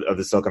element of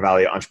the Silicon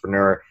Valley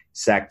entrepreneur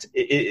sect.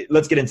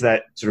 Let's get into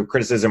that sort of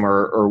criticism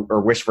or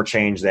wish for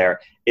change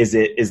there. Is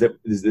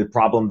the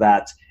problem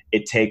that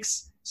it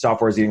takes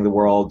software is eating the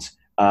world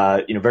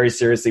very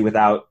seriously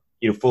without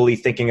fully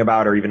thinking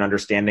about or even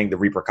understanding the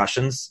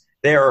repercussions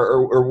there,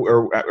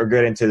 or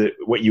get into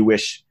what you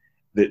wish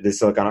the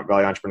Silicon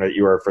Valley entrepreneur that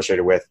you were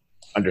frustrated with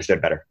understood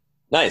better?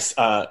 Nice.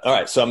 All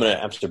right. So I'm going to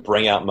have to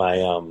bring out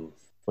my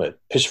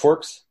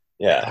pitchforks.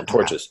 Yeah,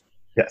 torches.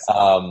 Yes.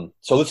 So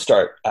let's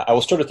start. I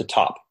will start at the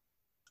top.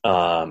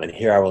 And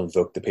here I will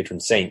invoke the patron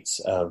saints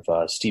of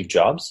Steve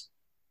Jobs,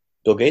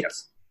 Bill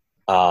Gates.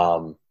 Yep.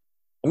 I'm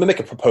going to make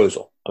a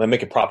proposal. I'm going to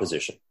make a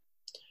proposition.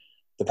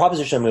 The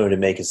proposition I'm going to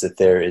make is that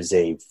there is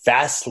a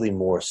vastly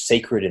more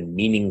sacred and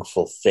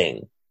meaningful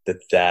thing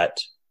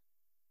that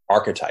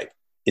archetype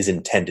is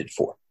intended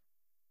for.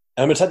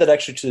 And I'm going to tie that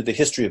actually to the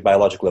history of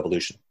biological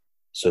evolution.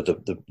 So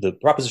the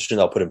proposition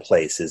I'll put in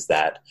place is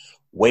that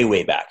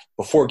way back,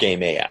 before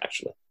game A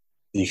actually,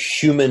 the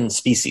human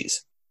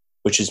species,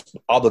 which is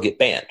obligate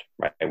band,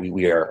 right?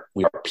 We are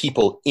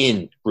people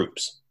in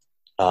groups,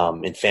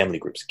 in family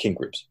groups, kin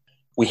groups.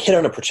 We hit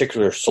on a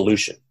particular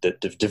solution. The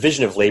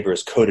division of labor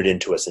is coded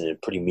into us in a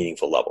pretty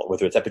meaningful level.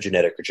 Whether it's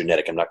epigenetic or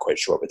genetic, I'm not quite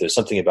sure, but there's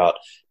something about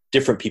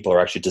different people are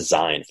actually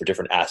designed for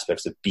different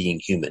aspects of being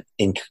human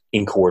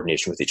in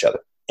coordination with each other.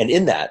 And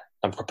in that,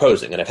 I'm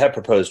proposing, and I've had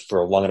proposed for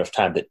a long enough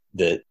time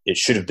that it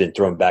should have been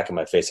thrown back in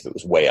my face if it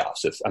was way off.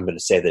 So I'm going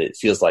to say that it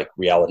feels like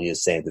reality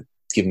is saying that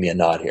it's giving me a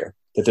nod here,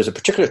 that there's a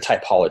particular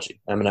typology.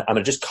 I'm going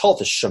to just call it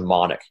the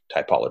shamanic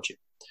typology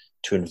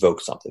to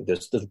invoke something.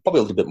 There's probably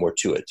a little bit more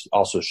to it. It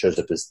also shows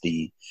up as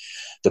the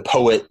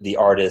poet, the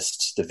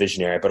artist, the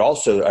visionary, but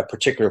also a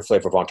particular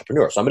flavor of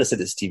entrepreneur. So I'm going to say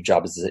that Steve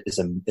Jobs is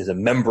a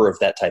member of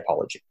that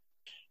typology.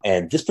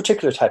 And this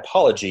particular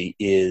typology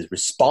is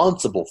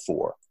responsible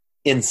for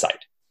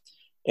insight,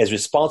 is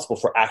responsible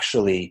for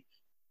actually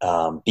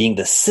being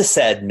the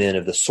sysadmin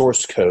of the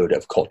source code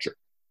of culture.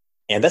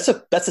 And that's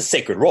a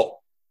sacred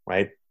role,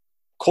 right?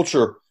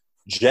 Culture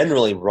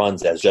generally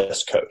runs as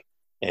just code,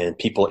 and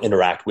people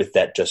interact with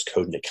that just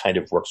code, and it kind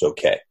of works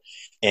okay.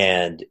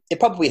 And it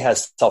probably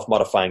has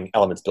self-modifying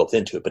elements built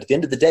into it. But at the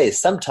end of the day,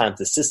 sometimes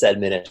the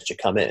sysadmin has to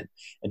come in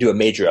and do a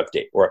major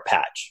update or a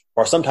patch,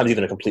 or sometimes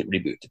even a complete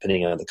reboot,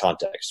 depending on the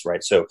context,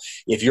 right? So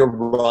if you're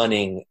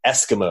running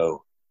Eskimo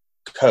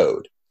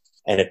code,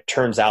 and it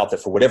turns out that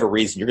for whatever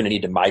reason, you're going to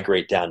need to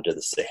migrate down to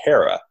the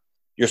Sahara,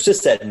 your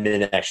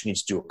sysadmin actually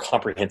needs to do a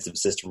comprehensive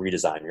system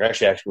redesign. You're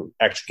actually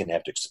going to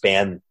have to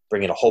expand,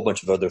 bring in a whole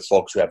bunch of other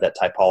folks who have that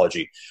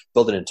typology,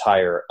 build an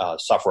entire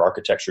software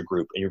architecture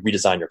group, and you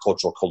redesign your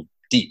cultural code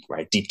deep,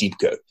 right? Deep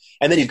code.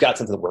 And then you've got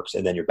something that works,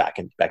 and then you're back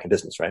in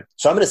business, right?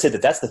 So I'm going to say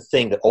that that's the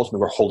thing that ultimately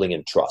we're holding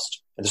in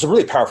trust. And there's some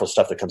really powerful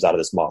stuff that comes out of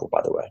this model,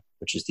 by the way,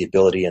 which is the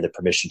ability and the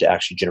permission to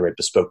actually generate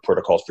bespoke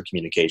protocols for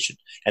communication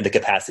and the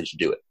capacity to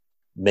do it.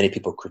 Many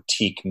people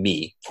critique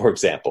me, for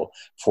example,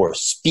 for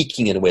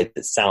speaking in a way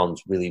that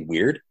sounds really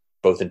weird,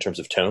 both in terms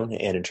of tone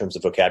and in terms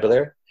of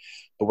vocabulary.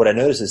 But what I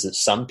notice is that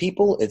some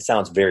people, it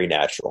sounds very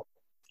natural,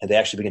 and they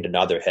actually begin to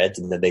nod their heads,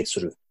 and then they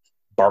sort of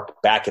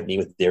bark back at me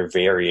with their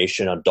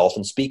variation on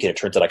dolphin speak, and it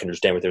turns out I can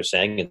understand what they're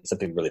saying, and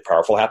something really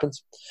powerful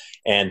happens.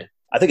 And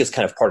I think it's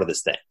kind of part of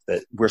this thing,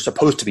 that we're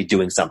supposed to be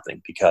doing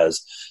something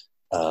because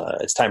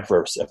it's time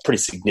for a pretty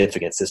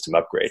significant system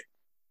upgrade.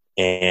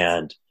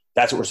 And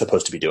that's what we're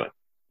supposed to be doing.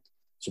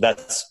 So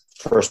that's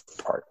the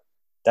first part.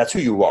 That's who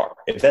you are.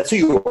 If that's who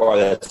you are,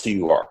 that's who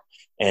you are.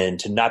 And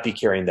to not be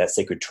carrying that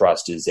sacred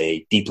trust is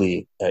a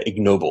deeply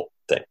ignoble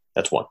thing.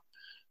 That's one.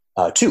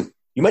 Two,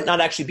 you might not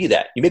actually be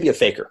that. You may be a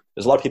faker.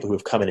 There's a lot of people who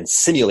have come in and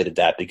simulated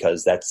that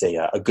because that's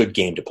a good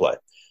game to play.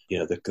 You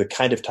know, the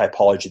kind of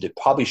typology that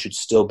probably should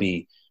still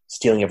be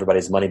stealing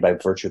everybody's money by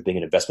virtue of being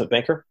an investment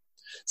banker.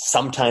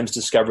 Sometimes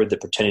discovered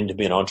that pretending to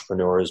be an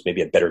entrepreneur is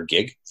maybe a better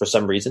gig for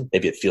some reason.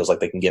 Maybe it feels like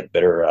they can get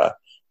better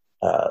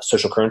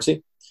social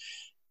currency.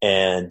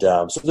 And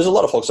so there's a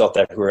lot of folks out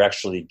there who are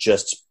actually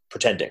just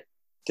pretending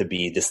to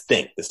be this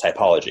thing, this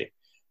typology.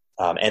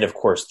 And of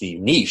course, the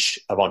niche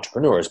of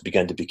entrepreneurs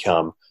began to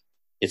become,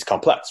 it's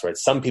complex, right?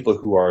 Some people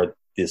who are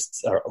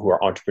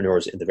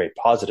entrepreneurs in the very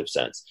positive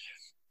sense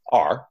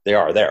they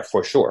are there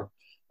for sure.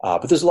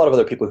 But there's a lot of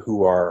other people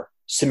who are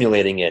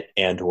simulating it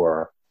and who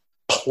are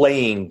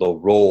playing the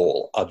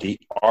role of the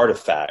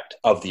artifact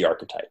of the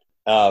archetype.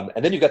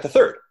 And then you've got the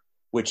third,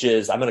 which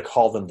is, I'm going to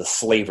call them the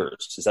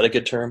slavers. Is that a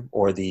good term?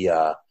 Or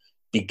the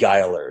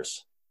beguilers,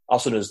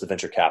 also known as the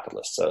venture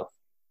capitalists. So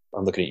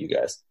I'm looking at you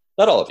guys.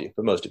 Not all of you,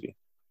 but most of you.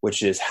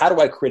 Which is, how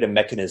do I create a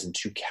mechanism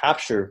to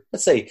capture,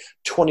 let's say,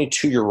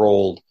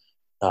 22-year-old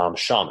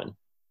shaman?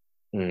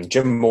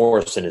 Jim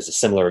Morrison is a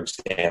similar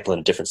example in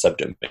a different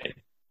subdomain.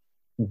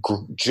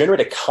 Generate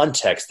a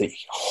context that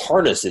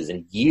harnesses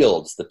and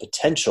yields the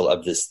potential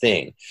of this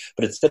thing,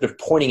 but instead of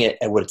pointing it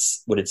at what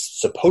it's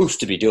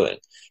supposed to be doing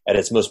at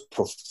its most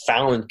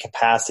profound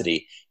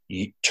capacity,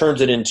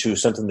 turns it into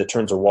something that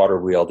turns a water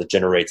wheel that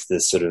generates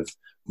this sort of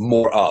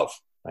more of,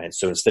 right?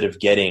 So instead of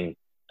getting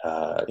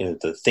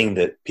the thing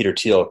that Peter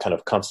Thiel kind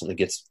of constantly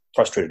gets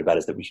frustrated about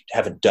is that we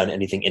haven't done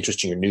anything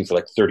interesting or new for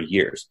like 30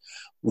 years.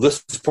 Well,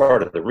 this is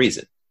part of the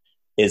reason,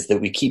 is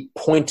that we keep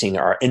pointing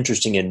our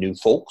interesting and new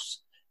folks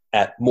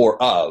at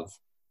more of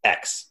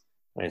X,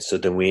 right? So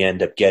then we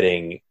end up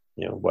getting,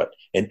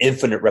 an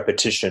infinite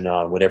repetition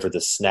on whatever the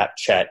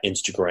Snapchat,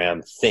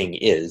 Instagram thing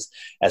is,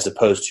 as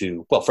opposed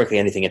to, well, frankly,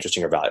 anything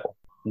interesting or valuable.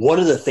 One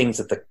of the things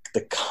that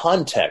the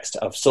context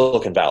of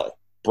Silicon Valley,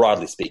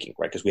 broadly speaking,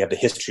 right, because we have the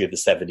history of the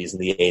 70s and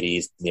the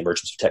 80s, and the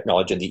emergence of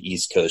technology on the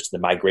East Coast,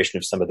 and the migration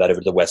of some of that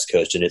over to the West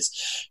Coast, and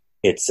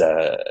its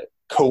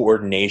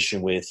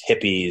coordination with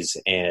hippies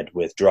and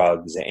with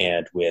drugs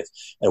and with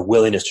a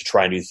willingness to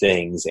try new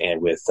things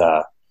and with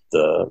the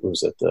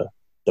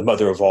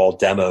mother of all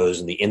demos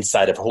and the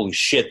insight of, holy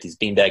shit, these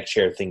beanbag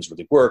chair things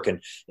really work,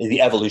 and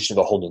the evolution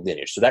of a whole new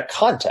lineage. So that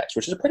context,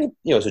 which is a pretty,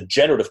 it's a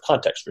generative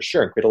context for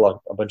sure, and create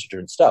a bunch of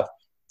different stuff.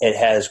 It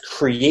has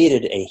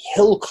created a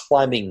hill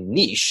climbing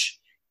niche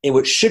in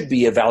which should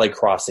be a valley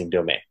crossing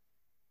domain.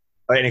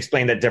 And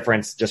explain that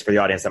difference just for the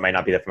audience that might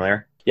not be that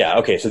familiar. Yeah,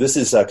 okay. So this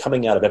is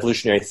coming out of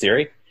evolutionary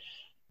theory.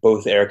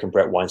 Both Eric and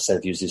Brett Weinstein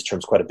have used these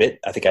terms quite a bit.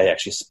 I think I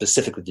actually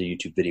specifically did a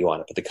YouTube video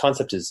on it. But the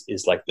concept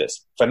is like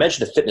this. If I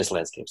imagine a fitness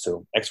landscape,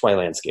 so XY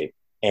landscape,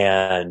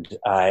 and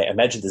I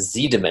imagine the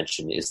Z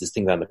dimension is this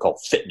thing that I'm going to call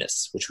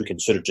fitness, which we can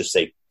sort of just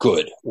say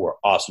good or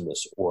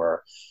awesomeness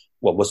or,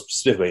 well, most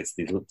specifically, it's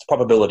the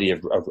probability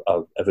of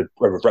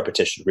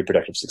repetition,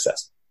 reproductive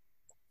success.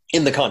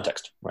 In the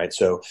context, right?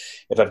 So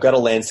if I've got a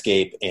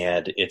landscape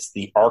and it's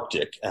the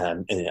Arctic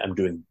and I'm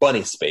doing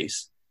bunny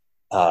space,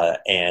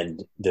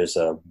 and there's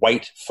a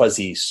white,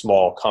 fuzzy,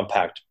 small,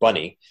 compact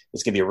bunny,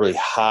 it's going to be a really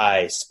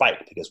high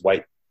spike because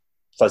white,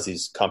 fuzzy,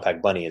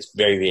 compact bunny is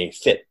very, very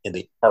fit in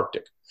the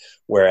Arctic.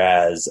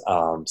 Whereas,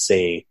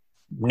 say,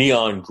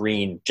 neon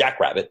green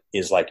jackrabbit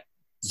is like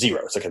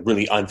zero. It's like a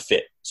really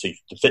unfit. So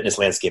the fitness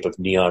landscape of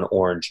neon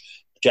orange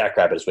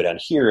jackrabbit is way down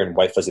here and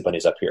white fuzzy bunny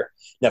is up here.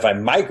 Now, if I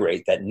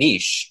migrate that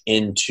niche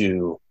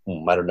into,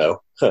 I don't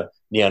know,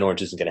 neon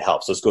orange isn't going to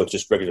help. So let's go with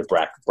just regular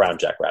brown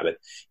jackrabbit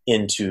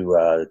into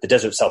the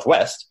desert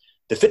Southwest.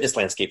 The fitness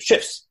landscape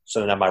shifts.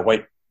 So now my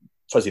white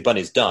fuzzy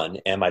bunny is done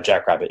and my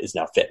jackrabbit is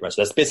now fit. Right?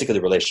 So that's basically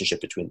the relationship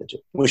between the two.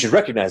 We should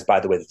recognize, by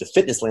the way, that the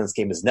fitness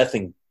landscape is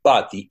nothing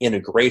but the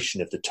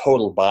integration of the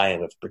total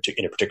biome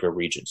in a particular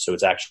region. So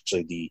it's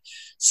actually the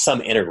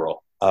sum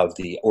integral of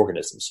the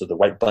organism. So the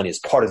white bunny is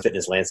part of the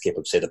fitness landscape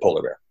of, say, the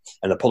polar bear.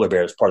 And the polar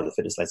bear is part of the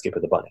fitness landscape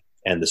of the bunny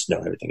and the snow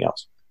and everything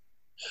else.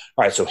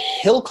 All right, so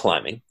hill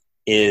climbing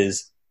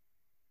is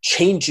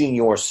changing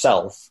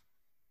yourself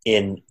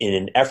in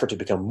an effort to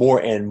become more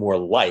and more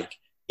like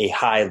a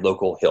high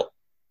local hill.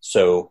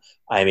 So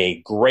I'm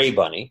a gray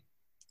bunny,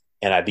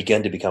 and I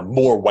begin to become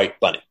more white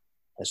bunny.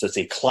 And so it's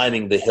a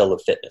climbing the hill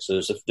of fitness.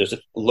 So there's a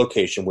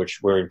location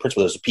where in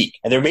principle there's a peak,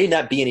 and there may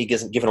not be any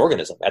given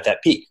organism at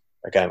that peak.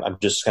 Like I'm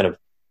just kind of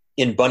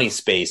in bunny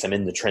space. I'm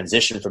in the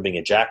transition from being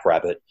a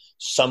jackrabbit.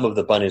 Some of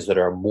the bunnies that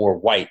are more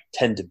white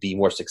tend to be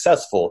more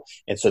successful,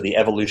 and so the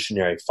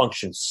evolutionary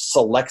function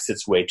selects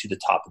its way to the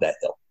top of that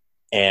hill.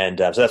 And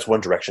so that's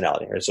one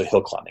directionality, right? So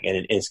hill climbing,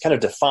 and it's kind of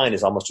defined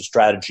as almost a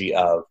strategy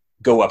of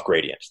go up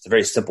gradient. It's a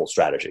very simple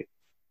strategy.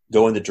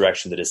 Go in the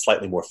direction that is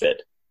slightly more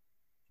fit.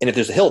 And if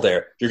there's a hill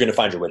there, you're going to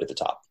find your way to the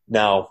top.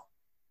 Now,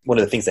 one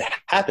of the things that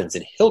happens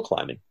in hill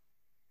climbing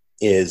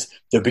is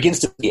there begins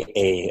to be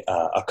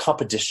a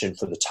competition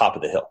for the top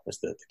of the hill, as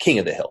the king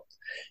of the hill.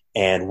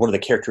 And one of the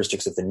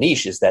characteristics of the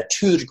niche is that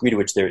to the degree to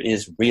which there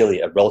is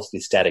really a relatively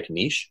static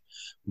niche,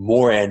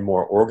 more and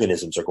more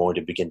organisms are going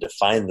to begin to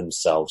find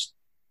themselves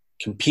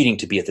competing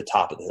to be at the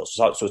top of the hill.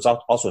 So it's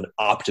also an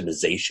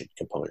optimization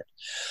component.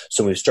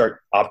 So when we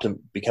start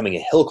becoming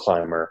a hill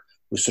climber,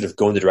 we sort of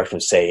go in the direction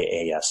of,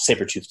 say, a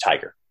saber-toothed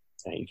tiger.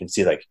 And you can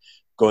see like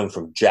going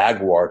from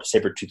jaguar to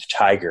saber-toothed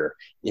tiger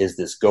is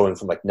this going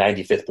from like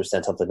 95th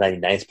percentile to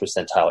 99th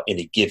percentile in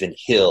a given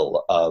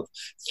hill of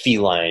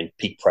feline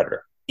peak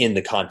predator in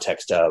the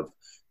context of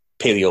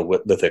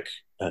Paleolithic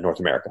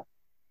North America.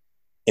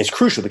 It's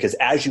crucial because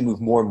as you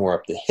move more and more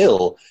up the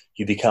hill,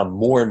 you become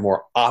more and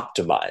more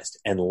optimized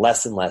and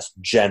less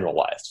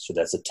generalized. So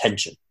that's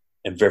attention.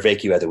 And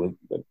Vervaeke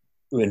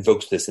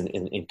invokes this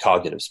in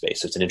cognitive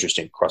space. So it's an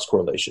interesting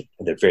cross-correlation,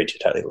 and they're very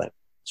tightly linked.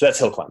 So that's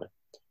hill climbing.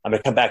 I'm going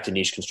to come back to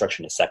niche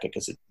construction in a second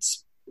because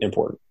it's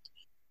important.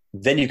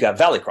 Then you've got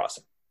valley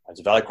crossing.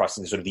 So valley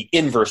crossing is sort of the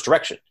inverse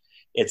direction.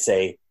 It's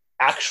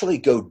actually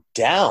go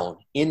down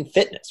in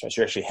fitness. Right?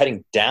 So you're actually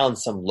heading down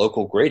some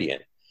local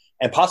gradient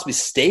and possibly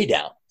stay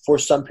down for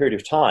some period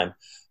of time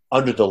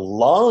under the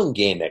long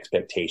game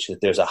expectation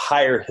that there's a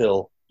higher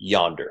hill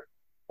yonder,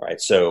 right?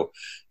 So,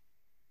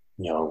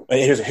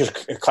 here's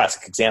a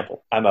classic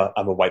example. I'm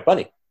a white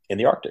bunny in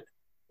the Arctic,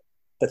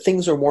 but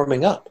things are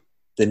warming up.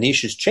 The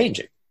niche is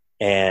changing.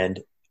 And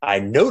I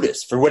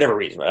notice, for whatever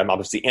reason, right, I'm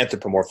obviously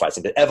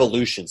anthropomorphizing, but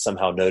evolution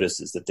somehow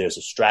notices that there's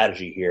a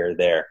strategy here or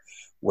there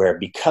where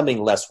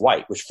becoming less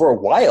white, which for a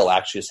while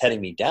actually is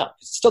heading me down,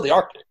 because it's still the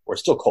Arctic, where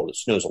it's still cold, it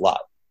snows a lot,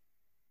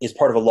 is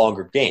part of a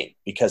longer game.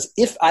 Because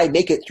if I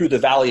make it through the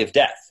Valley of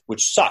Death,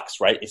 which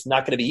sucks, right? It's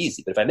not going to be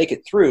easy. But if I make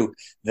it through,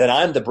 then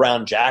I'm the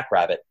brown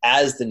jackrabbit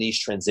as the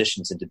niche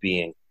transitions into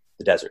being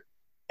the desert.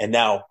 And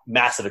now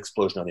massive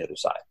explosion on the other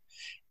side.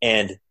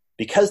 And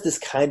because this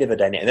kind of a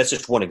dynamic, and that's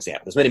just one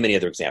example. There's many, many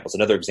other examples.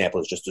 Another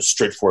example is just a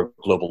straightforward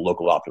global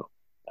local optimum,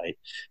 right?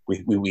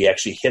 We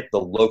actually hit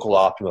the local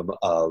optimum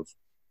of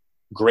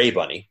gray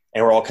bunny,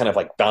 and we're all kind of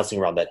like bouncing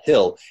around that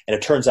hill. And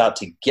it turns out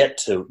to get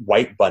to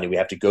white bunny, we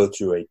have to go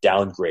through a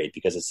downgrade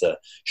because it's a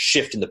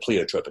shift in the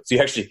pleiotropic. So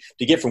you actually,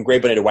 to get from gray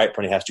bunny to white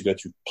bunny, has to go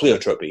through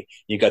pleiotropy.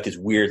 You've got these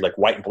weird like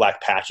white and black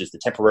patches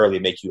that temporarily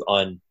make you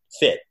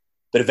unfit,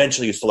 but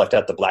eventually you select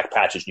out the black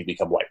patches and you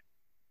become white.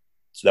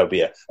 So that would be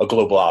a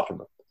global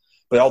optimum.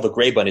 But all the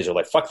gray bunnies are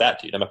like, fuck that,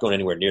 dude. I'm not going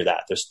anywhere near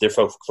that. They're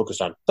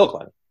focused on hill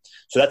climbing.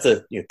 So that's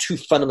two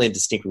fundamentally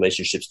distinct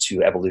relationships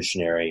to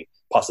evolutionary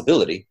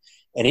possibility,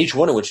 and each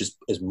one of which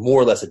is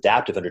more or less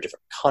adaptive under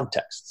different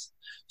contexts.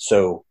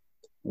 So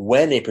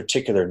when a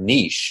particular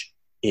niche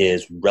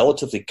is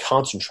relatively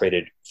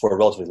concentrated for a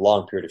relatively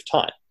long period of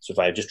time, so if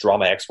I just draw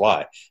my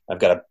XY, I've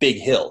got a big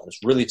hill, it's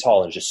really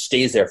tall, and it just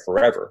stays there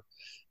forever,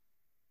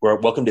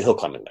 welcome to hill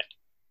climbing land.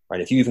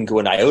 Right? If you even go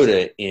an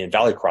iota in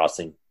valley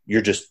crossing,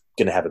 you're just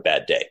going to have a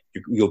bad day.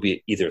 You'll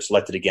be either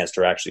selected against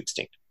or actually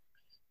extinct.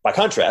 By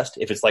contrast,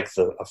 if it's like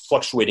a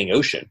fluctuating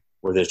ocean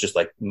where there's just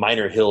like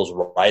minor hills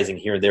rising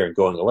here and there and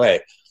going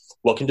away,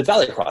 welcome to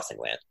valley crossing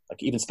land.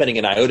 Like even spending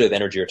an iota of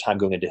energy or time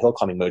going into hill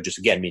climbing mode just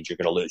again means you're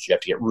going to lose. You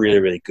have to get really,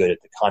 really good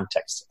at the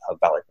context of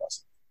valley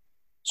crossing.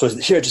 So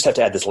here I just have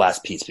to add this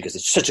last piece because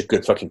it's such a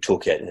good fucking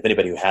toolkit. And if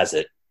anybody who has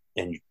it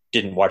and you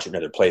didn't watch it in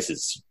other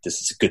places,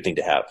 this is a good thing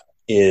to have,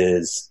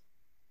 is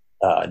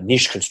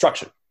niche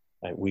construction.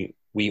 Right?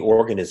 We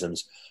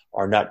organisms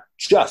are not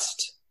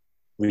just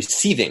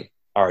receiving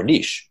our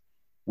niche.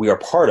 We are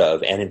part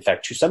of, and in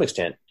fact, to some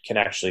extent, can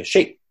actually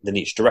shape the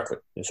niche directly.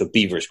 And so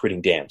beavers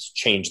creating dams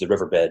change the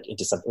riverbed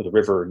into something, or the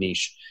river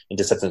niche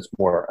into something that's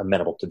more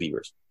amenable to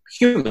beavers.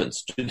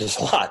 Humans do this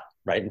a lot,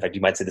 right? In fact, you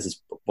might say this is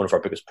one of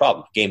our biggest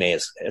problems. Game A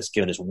has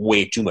given us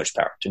way too much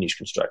power to niche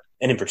construct.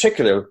 And in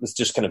particular, let's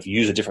just kind of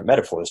use a different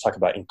metaphor. Let's talk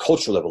about in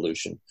cultural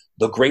evolution,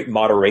 the great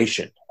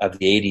moderation of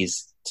the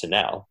 80s to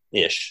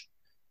now-ish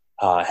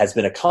has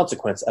been a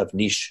consequence of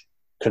niche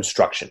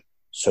construction,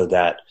 so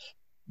that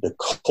the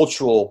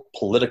cultural,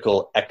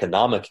 political,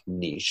 economic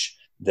niche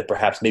that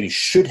perhaps maybe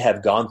should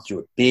have gone through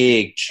a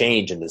big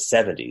change in the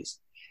 70s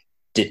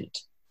didn't.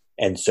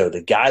 And so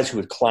the guys who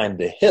had climbed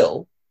the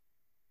hill,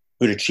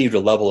 who'd achieved a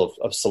level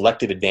of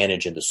selective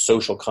advantage in the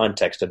social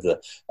context of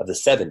the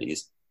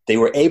 70s, they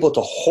were able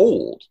to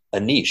hold a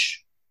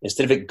niche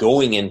instead of it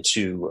going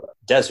into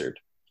desert,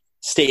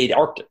 stayed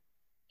Arctic.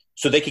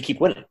 So they could keep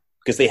winning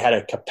because they had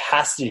a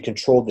capacity to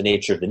control the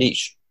nature of the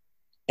niche.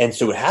 And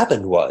so what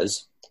happened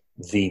was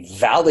the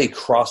valley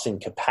crossing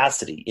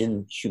capacity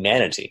in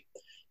humanity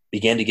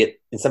began to get,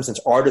 in some sense,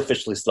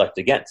 artificially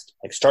selected against.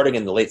 Like starting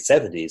in the late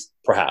 70s,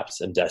 perhaps,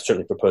 and I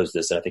certainly proposed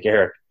this, and I think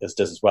Eric does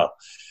as well.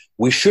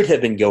 We should have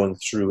been going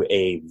through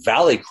a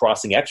valley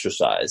crossing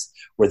exercise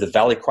where the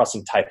valley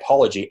crossing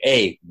typology,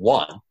 A,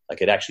 won,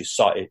 like it actually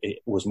saw it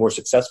was more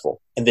successful,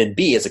 and then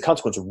B, as a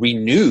consequence,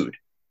 renewed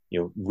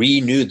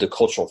the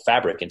cultural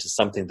fabric into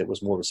something that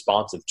was more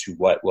responsive to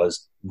what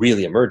was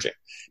really emerging.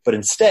 But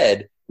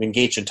instead, we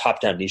engaged in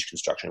top-down niche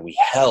construction. We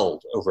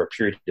held over a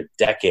period of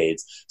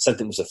decades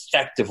something that was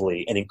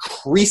effectively and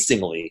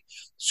increasingly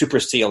super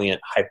salient,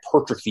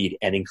 hypertrophied,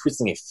 and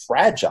increasingly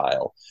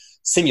fragile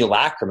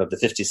simulacrum of the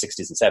 50s,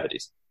 60s, and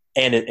 70s.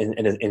 And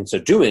in so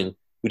doing,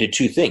 we did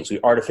two things. We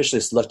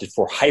artificially selected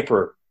for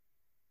hyper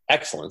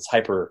excellence,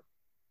 hyper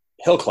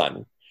hill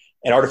climbing,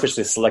 and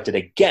artificially selected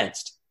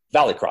against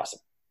valley crossing.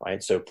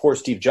 Right? So poor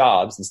Steve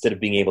Jobs, instead of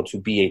being able to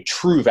be a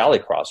true valley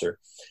crosser,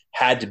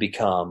 had to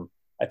become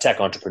a tech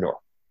entrepreneur,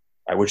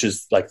 right? Which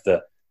is like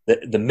the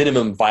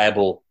minimum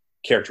viable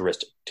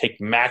characteristic.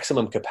 Take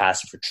maximum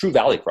capacity for true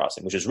valley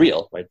crossing, which is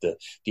real, right? The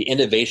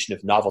innovation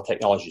of novel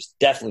technology is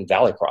definitely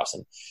valley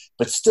crossing,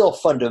 but still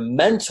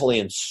fundamentally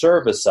in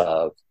service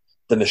of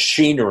the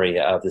machinery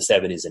of the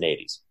 70s and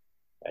 80s,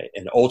 right?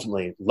 And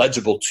ultimately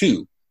legible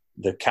to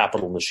the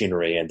capital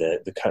machinery and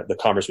the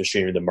commerce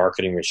machinery, the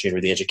marketing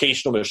machinery, the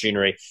educational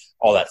machinery,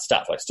 all that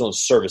stuff, like still in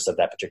service of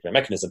that particular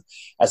mechanism,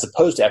 as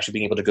opposed to actually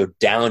being able to go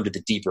down to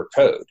the deeper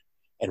code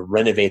and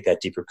renovate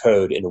that deeper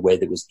code in a way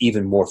that was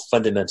even more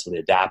fundamentally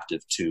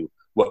adaptive to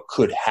what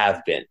could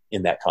have been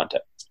in that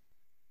context.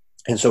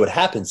 And so what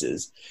happens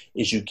is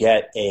you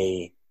get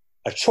a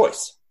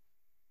choice.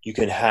 You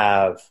can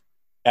have,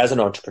 as an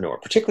entrepreneur,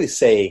 particularly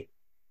say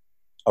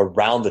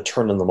around the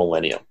turn of the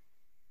millennium,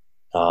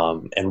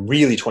 and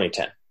really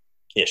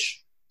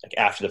 2010-ish, like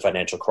after the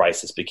financial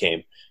crisis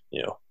became,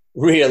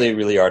 really,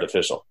 really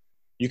artificial.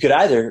 You could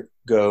either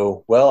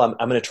go, well,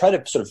 I'm going to try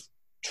to sort of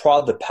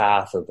trod the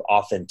path of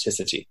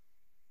authenticity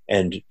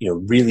and,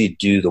 really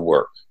do the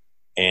work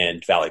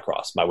and valley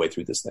cross my way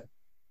through this thing.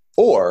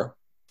 Or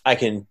I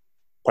can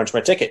punch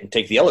my ticket and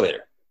take the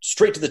elevator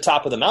straight to the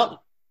top of the mountain.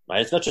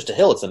 Right? It's not just a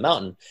hill, it's a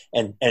mountain.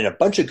 And a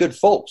bunch of good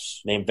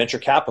folks named venture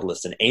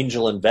capitalists and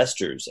angel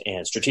investors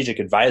and strategic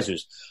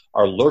advisors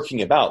are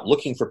lurking about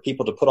looking for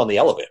people to put on the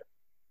elevator.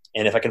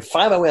 And if I can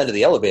find my way onto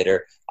the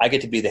elevator, I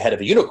get to be the head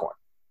of a unicorn.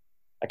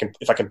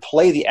 If I can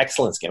play the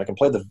excellence game, I can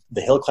play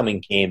the hill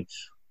climbing game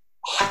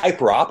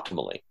hyper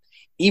optimally,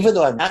 even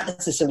though I'm not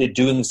necessarily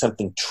doing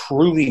something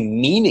truly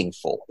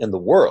meaningful in the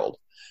world.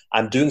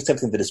 I'm doing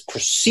something that is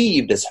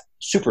perceived as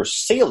super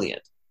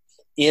salient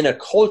in a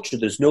culture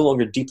that's no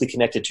longer deeply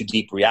connected to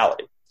deep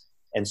reality.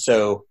 And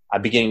so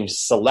I'm beginning to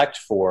select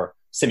for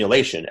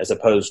simulation as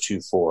opposed to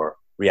for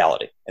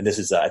reality. And this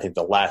is, I think,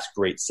 the last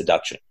great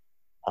seduction,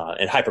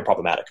 and hyper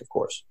problematic, of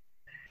course.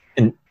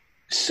 And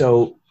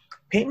so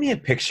paint me a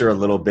picture a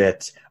little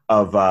bit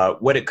of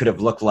what it could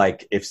have looked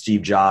like if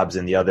Steve Jobs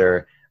and the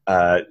other,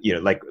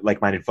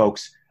 like-minded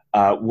folks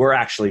were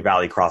actually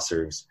valley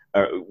crossers.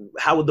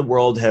 How would the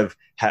world have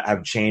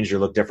changed or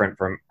looked different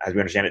from as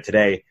we understand it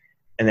today?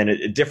 And then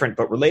a different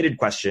but related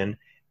question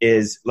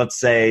is, let's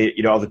say,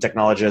 all the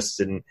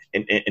technologists and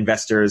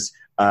investors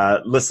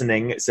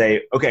listening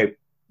say, okay,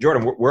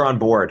 Jordan, we're on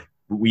board.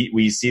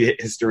 We see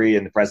history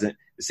and the present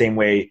the same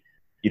way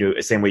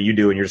you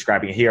do, and you're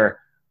describing it here.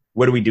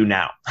 What do we do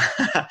now?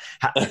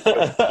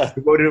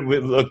 What would it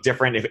look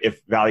different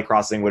if valley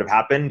crossing would have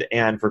happened?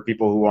 And for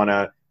people who want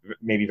to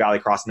maybe valley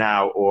cross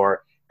now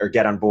or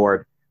get on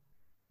board,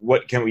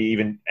 what can we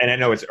even, and I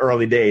know it's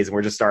early days and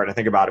we're just starting to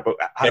think about it, but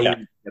how do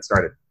we get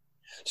started?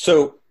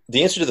 So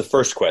the answer to the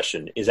first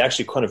question is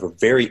actually kind of a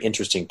very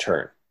interesting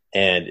turn.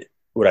 And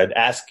what I'd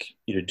ask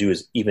you to do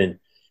is even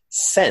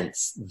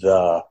sense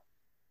the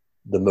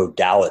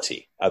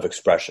modality of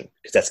expression,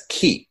 because that's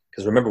key.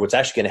 Because remember, what's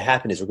actually going to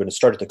happen is we're going to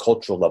start at the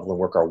cultural level and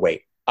work our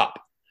way up.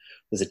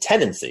 There's a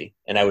tendency,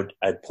 and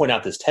I'd point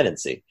out this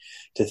tendency,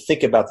 to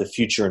think about the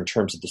future in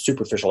terms of the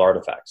superficial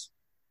artifacts.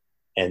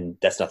 And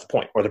that's not the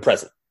point, or the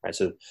present. Right?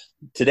 So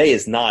today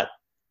is not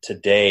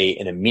today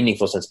in a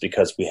meaningful sense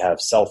because we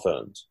have cell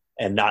phones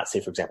and not, say,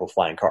 for example,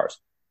 flying cars.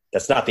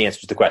 That's not the answer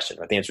to the question.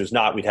 Right? The answer is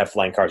not we'd have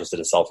flying cars instead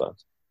of cell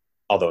phones.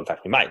 Although, in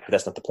fact, we might, but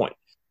that's not the point.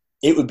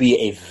 It would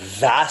be a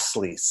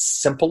vastly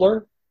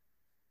simpler,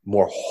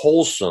 more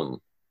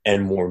wholesome,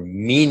 and more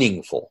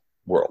meaningful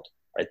world.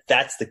 Right?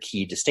 That's the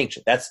key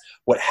distinction. That's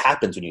what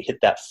happens when you hit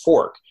that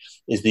fork,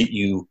 is that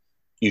you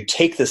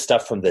take the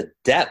stuff from the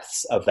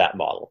depths of that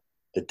model,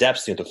 the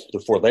depths,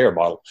 the four-layer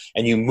model,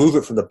 and you move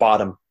it from the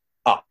bottom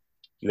up.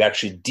 You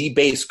actually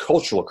debase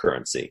cultural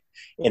currency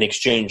in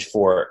exchange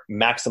for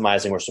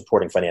maximizing or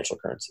supporting financial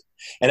currency.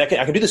 And I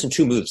can do this in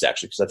two moves,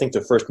 actually, because I think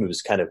the first move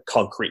is kind of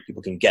concrete.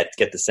 People can get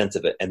the sense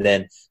of it, and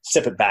then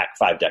step it back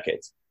 5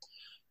 decades.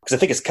 Because I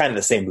think it's kind of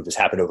the same move that's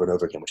happened over and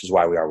over again, which is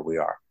why we are where we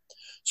are.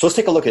 So let's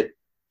take a look at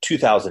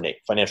 2008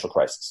 financial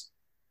crisis.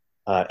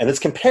 And let's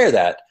compare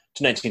that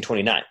to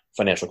 1929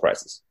 financial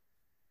crisis,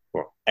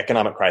 or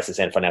economic crisis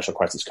and financial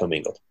crisis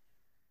commingled.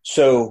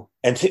 So,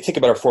 and think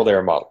about our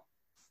four-layer model.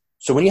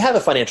 So when you have a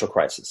financial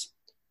crisis,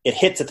 it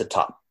hits at the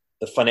top.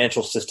 The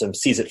financial system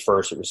sees it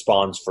first. It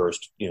responds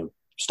first.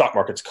 Stock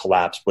markets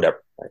collapse,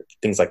 whatever, right?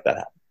 Things like that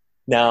happen.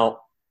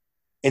 Now,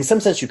 in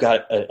some sense, you've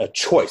got a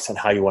choice on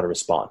how you want to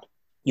respond.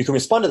 You can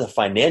respond to the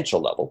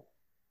financial level,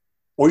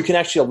 or you can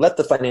actually let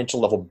the financial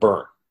level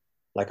burn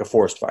like a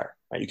forest fire.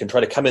 Right? You can try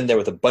to come in there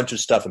with a bunch of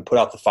stuff and put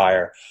out the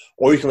fire,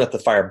 or you can let the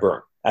fire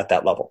burn at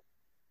that level.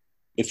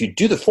 If you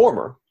do the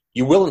former,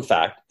 you will, in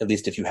fact, at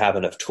least if you have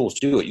enough tools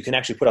to do it, you can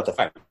actually put out the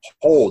fire,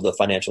 hold the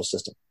financial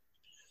system.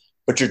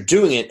 But you're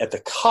doing it at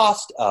the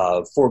cost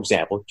of, for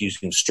example,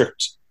 using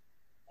strict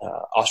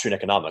Austrian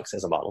economics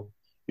as a model,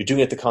 you're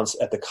doing it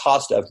at the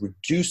cost of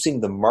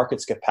reducing the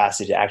market's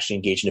capacity to actually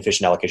engage in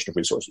efficient allocation of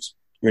resources.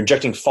 You're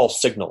injecting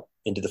false signal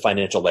into the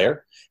financial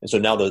layer, and so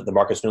now the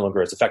market's no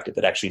longer as effective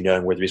at actually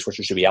knowing where the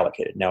resources should be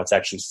allocated. Now it's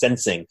actually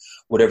sensing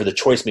whatever the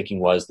choice making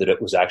was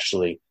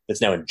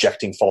that's now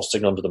injecting false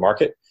signal into the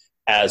market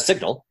as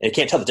signal, and it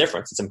can't tell the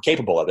difference. It's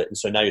incapable of it. And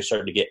so now you're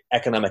starting to get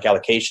economic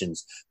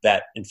allocations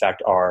that, in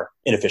fact, are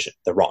inefficient.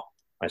 They're wrong.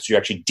 Right? So you're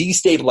actually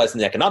destabilizing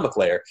the economic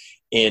layer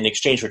in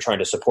exchange for trying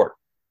to support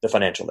the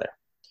financial layer.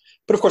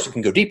 But, of course, it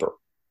can go deeper.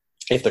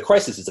 If the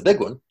crisis is a big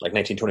one, like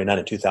 1929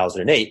 and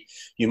 2008,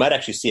 you might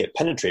actually see it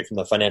penetrate from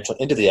the financial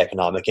into the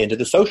economic, into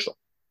the social.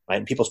 Right?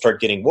 And people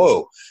start getting,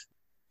 whoa,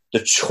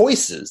 the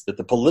choices that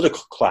the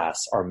political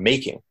class are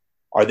making,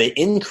 are they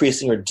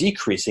increasing or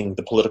decreasing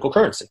the political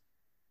currency?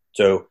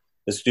 So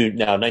let's do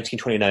now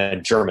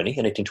 1929 Germany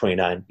and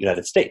 1829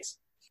 United States.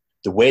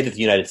 The way that the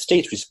United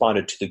States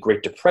responded to the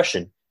Great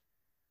Depression,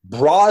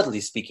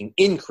 broadly speaking,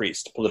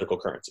 increased political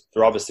currency.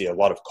 There are obviously a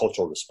lot of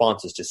cultural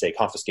responses to, say,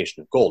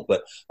 confiscation of gold,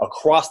 but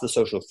across the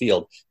social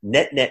field,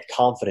 net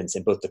confidence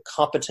in both the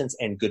competence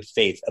and good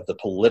faith of the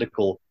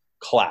political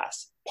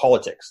class,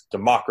 politics,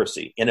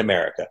 democracy in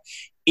America,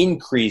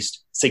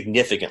 increased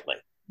significantly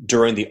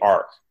during the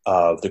arc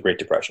of the Great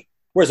Depression.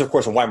 Whereas, of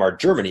course, in Weimar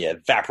Germany,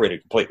 it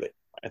evaporated completely.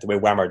 The way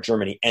Weimar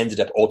Germany ended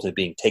up ultimately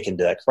being taken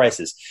to that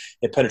crisis,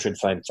 it penetrated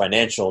from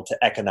financial to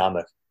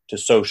economic to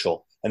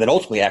social, and then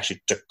ultimately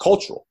actually to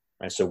cultural.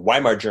 Right? So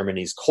Weimar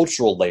Germany's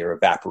cultural layer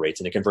evaporates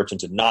and it converts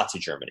into Nazi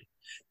Germany.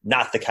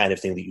 Not the kind of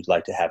thing that you'd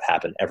like to have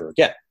happen ever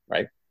again.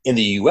 Right? In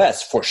the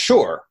U.S., for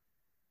sure,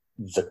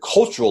 the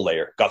cultural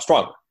layer got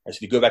stronger. Right? So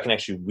if you go back and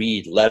actually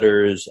read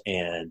letters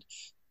and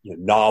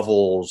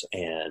novels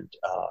and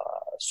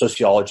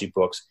sociology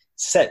books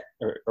set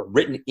or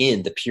written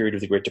in the period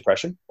of the Great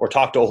Depression, or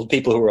talk to old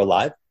people who were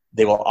alive,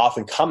 they will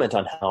often comment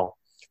on how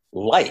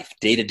life,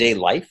 day-to-day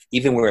life,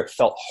 even where it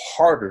felt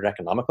harder at an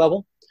economic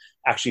level,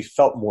 actually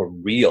felt more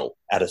real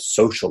at a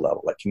social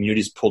level. Like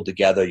communities pulled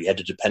together, you had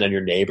to depend on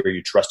your neighbor,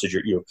 you trusted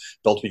you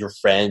built with your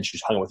friends, you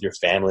hung out with your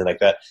family like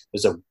that.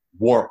 There's a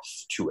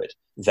warmth to it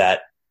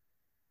that,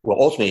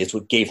 well, ultimately is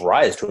what gave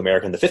rise to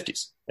America in the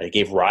 50s. And it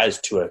gave rise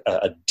to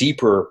a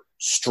deeper,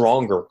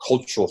 stronger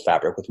cultural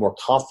fabric with more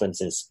confidence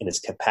in its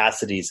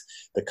capacities,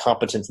 the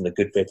competence and the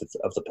good faith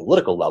of the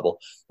political level,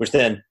 which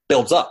then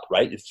builds up,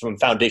 right? It's from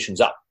foundations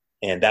up,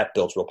 and that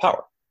builds real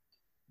power.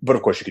 But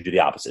of course, you could do the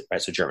opposite,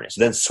 right? So Germany. So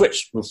then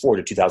move forward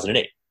to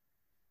 2008.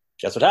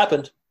 Guess what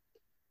happened?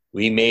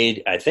 We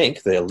made, I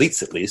think, the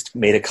elites at least,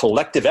 made a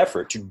collective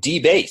effort to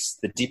debase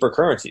the deeper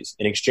currencies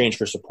in exchange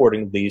for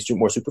supporting these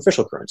more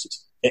superficial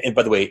currencies. And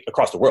by the way,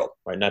 across the world,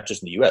 right? Not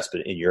just in the US,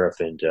 but in Europe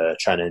and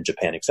China and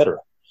Japan, et cetera.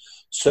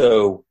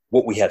 So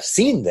what we have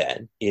seen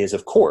then is,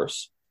 of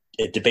course,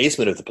 a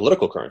debasement of the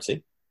political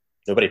currency.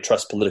 Nobody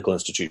trusts political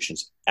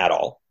institutions at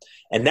all.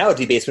 And now a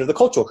debasement of the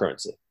cultural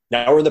currency.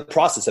 Now we're in the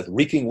process of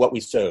reaping what we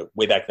sowed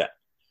way back then.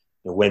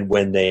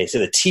 When they say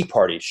the Tea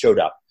Party showed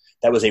up,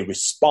 that was a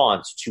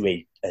response to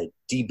a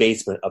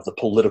debasement of the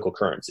political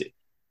currency.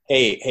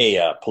 Hey,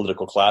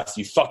 political class,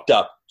 you fucked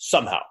up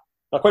somehow.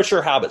 Not quite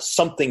sure how, but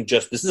something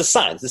this is a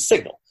sign, this is a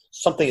signal.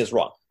 Something is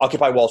wrong.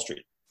 Occupy Wall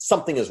Street.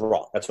 Something is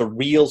wrong. That's a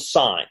real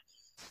sign.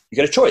 You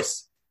got a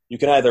choice. You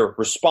can either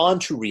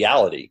respond to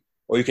reality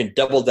or you can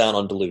double down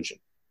on delusion.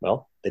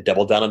 Well, they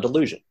doubled down on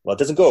delusion. Well, it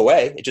doesn't go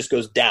away. It just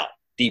goes down,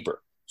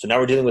 deeper. So now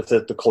we're dealing with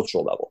the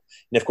cultural level.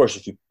 And of course,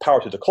 if you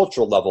power through the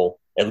cultural level,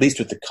 at least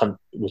with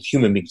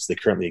human beings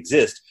that currently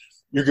exist,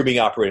 you're going to be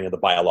operating on the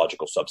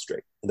biological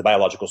substrate. And the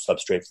biological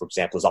substrate, for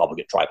example, is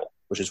obligate tribal,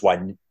 which is why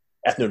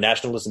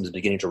ethno-nationalism is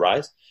beginning to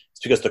rise.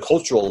 It's because the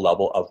cultural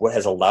level of what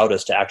has allowed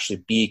us to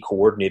actually be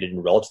coordinated in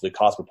relatively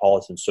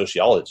cosmopolitan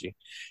sociology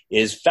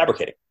is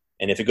fabricating.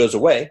 And if it goes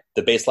away,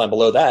 the baseline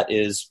below that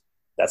is,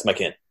 that's my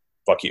kin.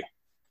 Fuck you.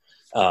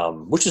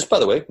 Which is, by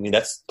the way, I mean,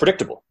 that's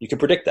predictable. You can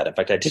predict that. In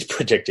fact, I did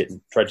predict it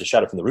and tried to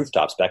shout it from the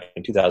rooftops back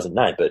in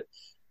 2009, but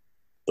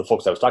the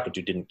folks I was talking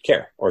to didn't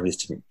care, or at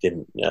least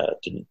didn't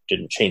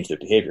change their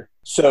behavior.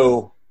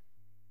 So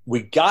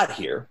we got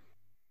here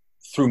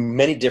through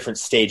many different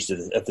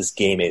stages of this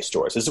game A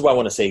story. So this is why I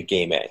want to say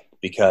game A,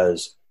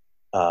 because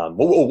what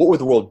would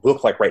the world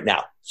look like right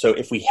now So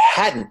if we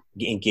hadn't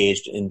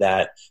engaged in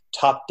that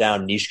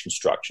top-down niche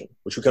construction,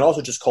 which we can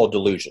also just call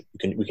delusion,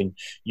 we can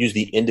use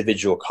the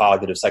individual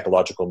cognitive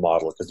psychological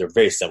model because they're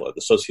very similar.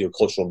 The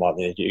socio-cultural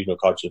model and the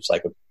cognitive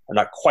psycho are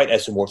not quite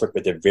isomorphic,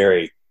 but they're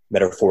very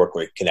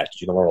metaphorically connected.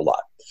 You can learn a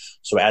lot.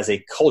 So as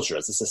a culture,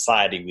 as a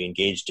society, we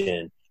engaged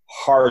in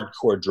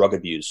hardcore drug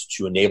abuse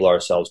to enable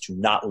ourselves to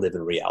not live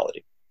in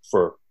reality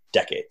for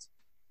decades,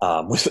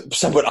 with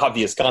somewhat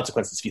obvious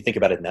consequences if you think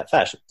about it in that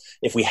fashion.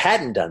 If we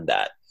hadn't done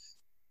that,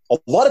 a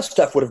lot of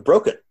stuff would have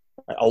broken.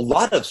 A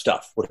lot of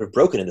stuff would have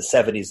broken in the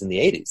 70s and the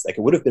 80s. Like,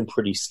 it would have been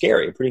pretty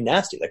scary, pretty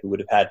nasty. Like, we would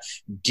have had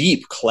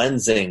deep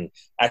cleansing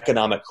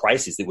economic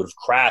crises that would have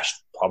crashed.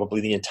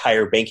 Probably the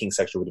entire banking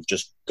sector would have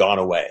just gone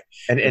away.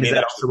 And is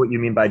that also what you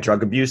mean by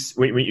drug abuse?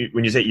 When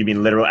you say, you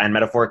mean literal and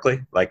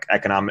metaphorically? Like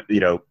economic,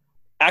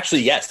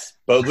 Actually, yes,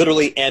 both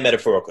literally and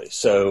metaphorically.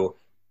 So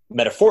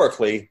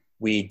metaphorically,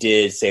 we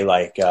did say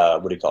what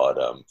do you call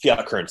it?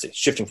 Fiat currency,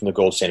 shifting from the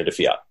gold standard to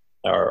fiat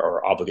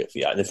or obligate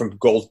fiat. And then from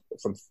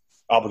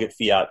obligate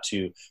fiat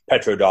to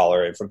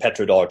petrodollar, and from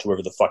petrodollar to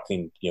whatever the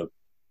fucking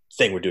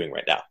thing we're doing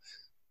right now.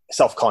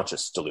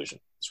 Self-conscious delusion.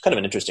 It's kind of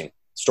an interesting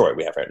story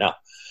we have right now.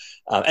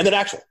 And then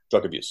actual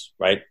drug abuse,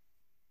 right?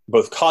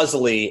 Both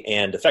causally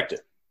and effective.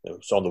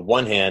 So on the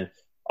one hand,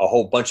 a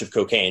whole bunch of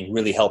cocaine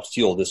really helped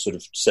fuel this sort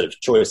of set of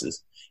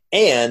choices.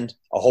 And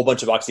a whole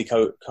bunch of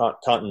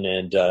OxyContin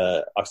and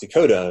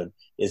oxycodone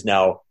is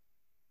now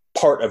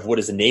part of what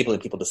is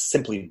enabling people to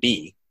simply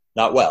be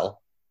not well,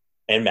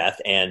 and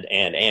meth, and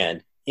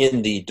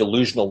in the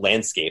delusional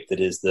landscape that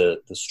is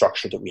the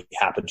structure that we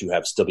happen to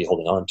have still be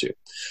holding on to.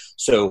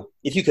 So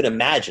if you could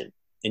imagine,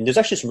 and there's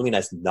actually some really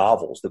nice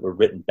novels that were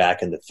written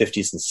back in the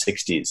 50s and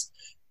 60s,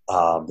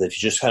 that if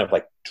you just kind of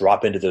like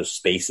drop into those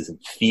spaces and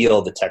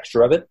feel the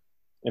texture of it.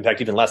 In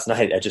fact, even last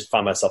night, I just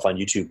found myself on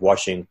YouTube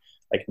watching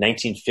like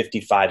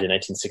 1955 to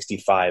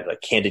 1965,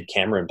 like candid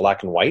camera in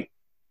black and white.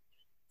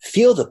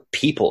 Feel the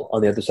people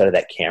on the other side of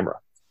that camera.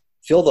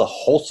 Feel the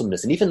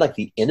wholesomeness and even like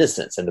the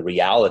innocence and the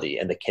reality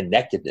and the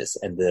connectedness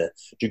and the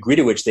degree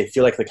to which they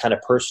feel like the kind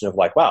of person of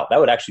like, wow, that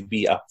would actually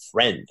be a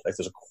friend. Like,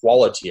 there's a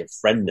quality of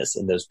friendness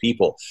in those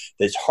people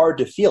that's hard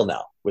to feel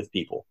now with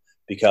people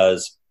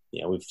because,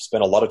 we've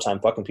spent a lot of time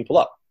fucking people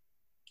up.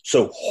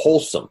 So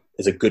wholesome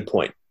is a good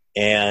point,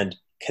 and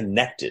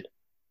connected.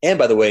 And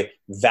by the way,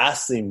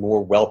 vastly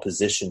more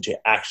well-positioned to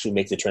actually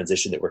make the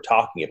transition that we're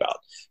talking about,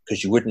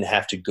 because you wouldn't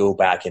have to go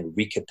back and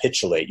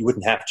recapitulate. You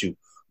wouldn't have to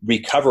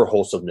recover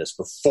wholesomeness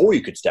before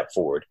you could step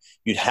forward.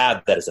 You'd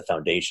have that as a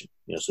foundation.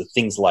 So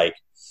things like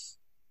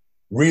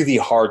really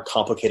hard,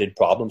 complicated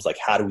problems, like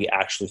how do we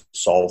actually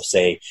solve,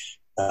 say,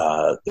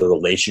 the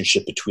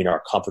relationship between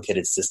our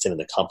complicated system and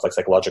the complex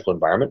ecological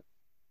environment?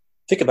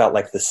 Think about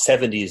like the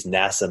 70s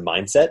NASA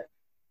mindset,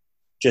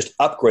 just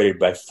upgraded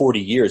by 40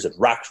 years of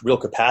racked real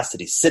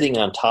capacity, sitting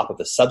on top of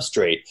a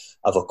substrate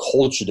of a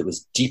culture that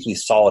was deeply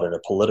solid in a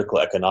political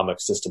economic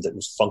system that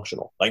was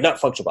functional. Like, not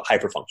functional, but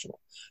hyper-functional.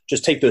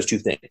 Just take those two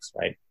things,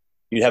 right?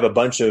 You'd have a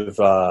bunch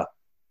of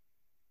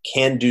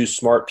can-do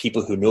smart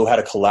people who know how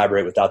to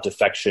collaborate without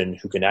defection,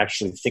 who can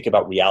actually think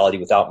about reality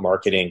without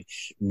marketing,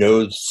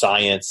 know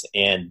science,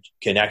 and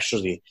can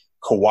actually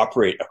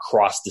cooperate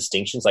across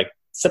distinctions. Like,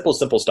 simple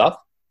stuff,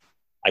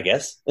 I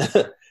guess.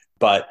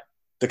 But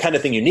the kind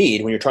of thing you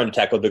need when you're trying to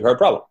tackle a big, hard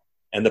problem.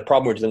 And the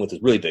problem we're dealing with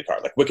is really big,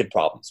 hard. Like, wicked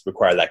problems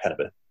require that kind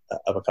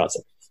of a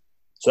concept.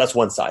 So that's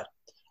one side.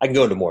 I can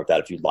go into more of that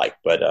if you'd like,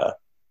 but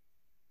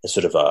it's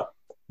sort of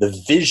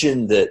the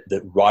vision that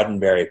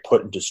Roddenberry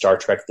put into Star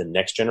Trek: The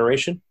Next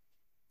Generation,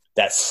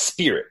 that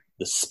spirit,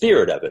 the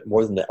spirit of it,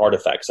 more than the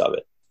artifacts of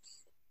it,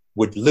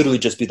 would literally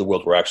just be the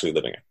world we're actually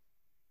living in,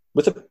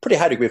 with a pretty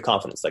high degree of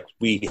confidence. Like,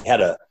 we had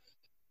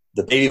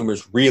the baby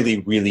boomers really,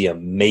 really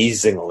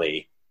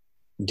amazingly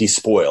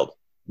despoiled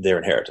their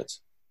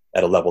inheritance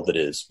at a level that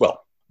is,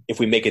 well, if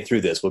we make it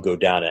through this, we'll go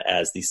down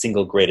as the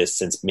single greatest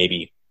since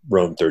maybe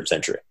Rome 3rd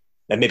century,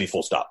 and maybe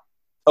full stop.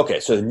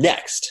 Okay, so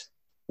next,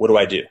 what do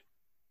I do?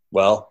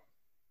 Well,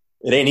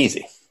 it ain't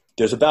easy.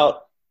 There's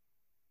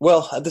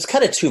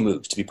kind of two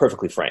moves, to be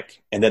perfectly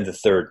frank, and then the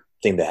third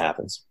thing that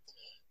happens.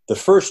 The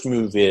first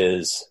move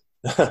is,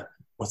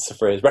 what's the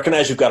phrase?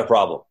 Recognize you've got a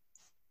problem.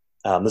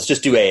 Let's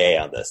just do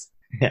AA on this.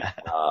 Yeah.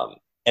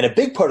 And a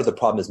big part of the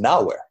problem is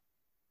malware.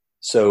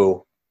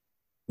 So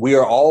we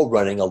are all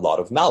running a lot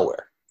of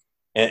malware.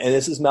 And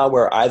this is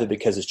malware either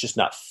because it's just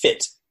not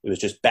fit. It was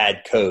just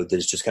bad code that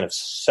is just kind of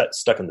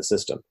stuck in the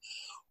system.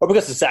 Or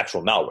because it's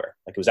actual malware.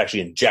 Like, it was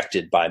actually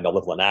injected by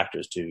malevolent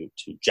actors to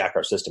jack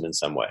our system in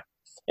some way.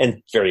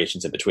 And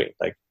variations in between.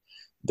 Like,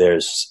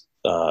 there's,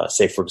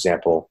 say, for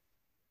example,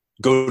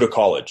 go to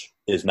college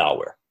is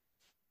malware.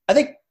 I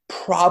think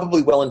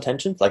probably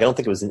well-intentioned. Like, I don't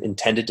think it was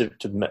intended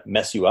to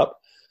mess you up.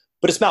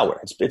 But it's malware.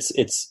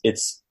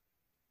 It's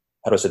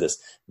how do I say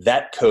this?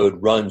 That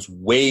code runs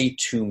way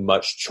too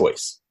much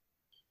choice.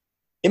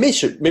 It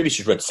maybe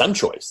should run some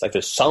choice. Like,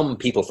 there's some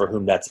people for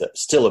whom that's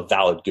still a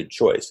valid, good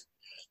choice,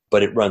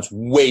 but it runs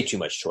way too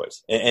much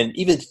choice. And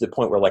even to the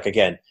point where, like,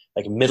 again,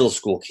 like middle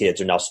school kids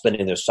are now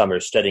spending their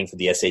summers studying for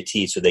the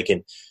SAT so they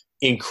can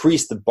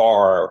increase the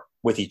bar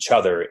with each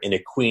other in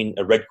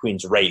a red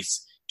queen's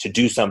race to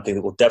do something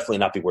that will definitely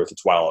not be worth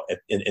its while at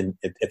the end,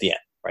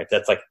 right?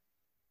 That's like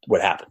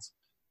what happens.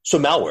 So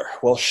malware,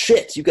 well,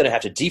 shit, you're going to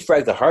have to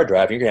defrag the hard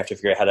drive. You're going to have to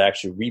figure out how to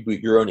actually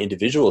reboot your own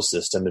individual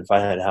system and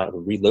find out how to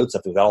reload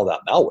something with all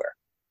that malware.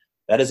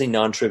 That is a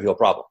non-trivial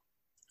problem.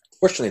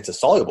 Fortunately, it's a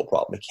soluble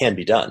problem. It can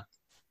be done,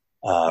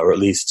 or at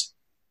least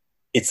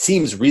it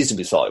seems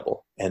reasonably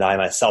soluble. And I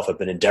myself have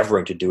been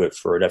endeavoring to do it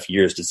for enough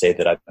years to say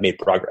that I've made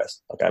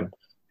progress.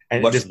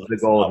 And this is the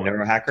goal of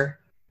NeuroHacker?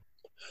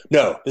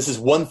 No, this is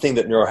one thing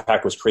that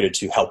NeuroHacker was created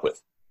to help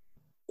with.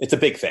 It's a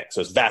big thing,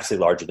 so it's vastly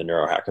larger than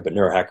NeuroHacker, but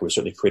NeuroHacker was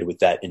certainly created with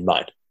that in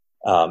mind.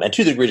 And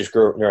to the degree that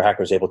NeuroHacker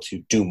was able to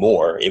do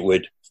more, it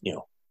would,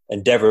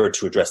 endeavor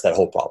to address that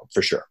whole problem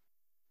for sure.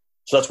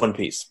 So that's one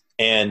piece.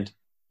 And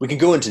we can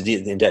go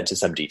into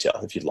some detail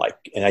if you'd like.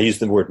 And I use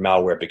the word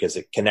malware because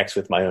it connects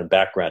with my own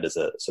background as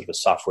a sort of a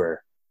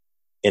software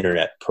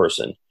internet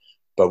person.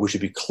 But we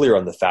should be clear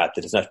on the fact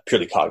that it's not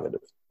purely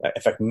cognitive.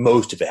 In fact,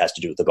 most of it has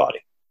to do with the body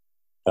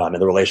and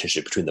the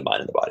relationship between the mind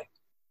and the body.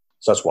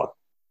 So that's one.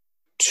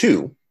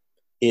 Two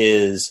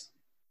is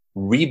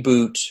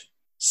reboot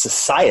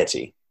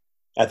society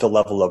at the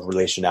level of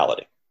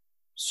relationality.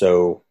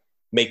 So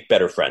make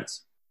better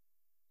friends.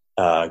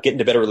 Get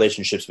into better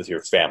relationships with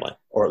your family,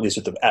 or at least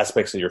with the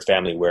aspects of your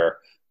family where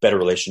better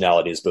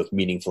relationality is both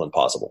meaningful and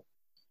possible.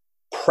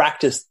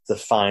 Practice the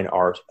fine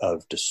art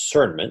of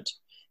discernment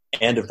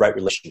and of right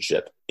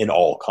relationship in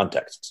all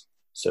contexts.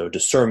 So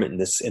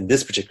discernment in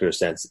this particular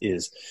sense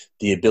is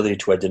the ability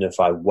to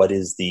identify what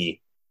is the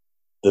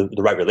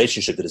right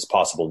relationship that is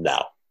possible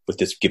now with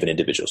this given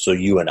individual. So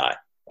you and I,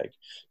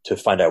 to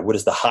find out what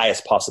is the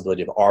highest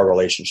possibility of our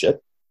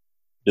relationship.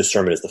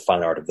 Discernment is the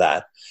fine art of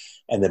that.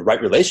 And then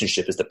right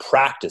relationship is the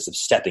practice of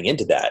stepping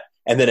into that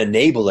and then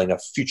enabling a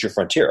future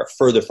frontier, a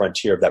further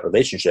frontier of that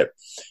relationship.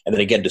 And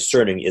then again,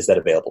 discerning, is that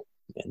available?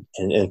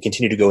 And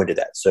continue to go into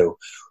that. So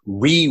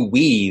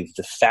reweave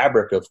the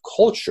fabric of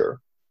culture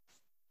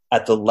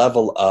at the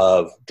level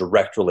of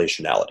direct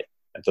relationality,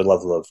 at the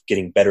level of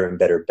getting better and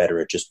better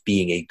at just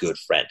being a good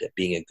friend, at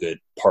being a good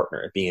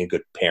partner, at being a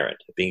good parent,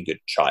 at being a good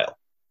child.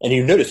 And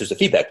you notice there's a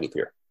feedback loop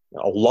here.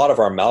 A lot of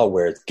our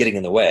malware is getting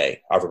in the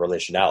way of our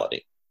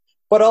relationality,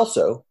 but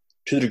also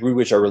to the degree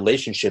which our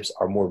relationships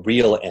are more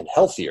real and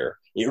healthier,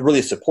 it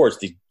really supports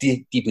the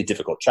deeply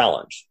difficult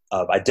challenge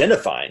of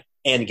identifying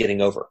and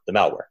getting over the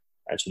malware.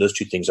 Right? So those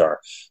two things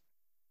are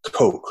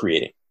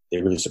co-creating.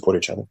 They really support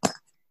each other.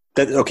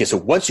 So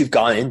once you've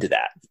gone into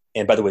that,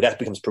 and by the way, that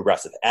becomes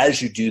progressive.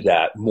 As you do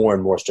that, more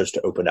and more starts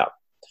to open up.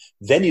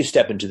 Then you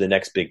step into the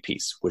next big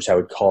piece, which I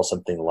would call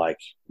something like,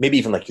 maybe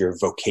even like your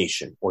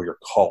vocation or your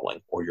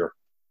calling or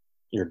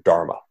your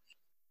dharma.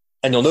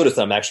 And you'll notice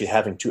that I'm actually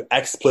having to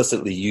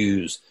explicitly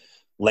use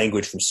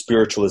language from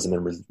spiritualism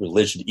and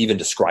religion to even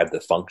describe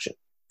the function.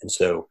 And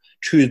so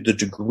to the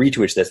degree to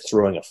which that's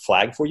throwing a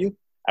flag for you,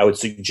 I would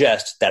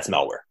suggest that's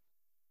malware.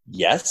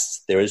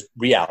 Yes, there is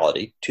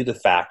reality to the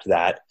fact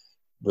that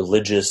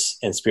religious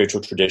and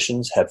spiritual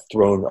traditions have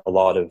thrown a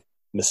lot of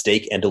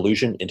mistake and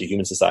delusion into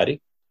human society.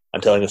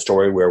 I'm telling a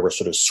story where we're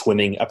sort of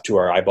swimming up to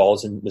our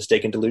eyeballs in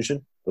mistake and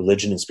delusion.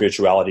 Religion and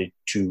spirituality,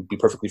 to be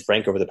perfectly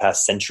frank, over the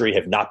past century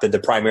have not been the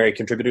primary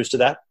contributors to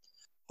that.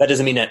 That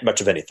doesn't mean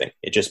much of anything.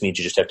 It just means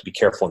you just have to be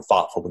careful and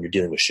thoughtful when you're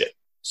dealing with shit.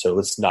 So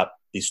let's not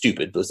be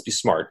stupid, but let's be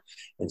smart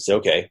and say,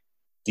 okay,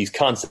 these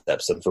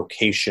concepts of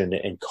vocation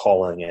and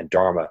calling and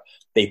dharma,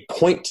 they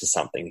point to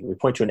something. We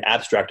point to an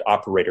abstract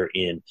operator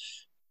in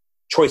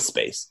choice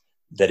space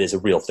that is a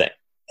real thing.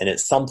 And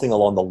it's something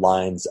along the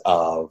lines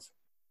of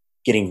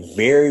getting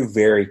very,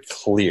 very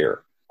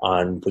clear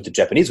on what the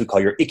Japanese would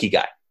call your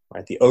ikigai,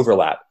 right? The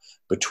overlap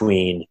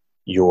between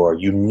your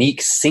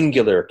unique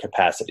singular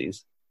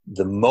capacities,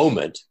 the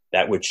moment,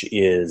 that which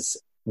is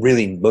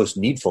really most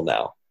needful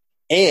now,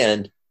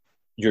 and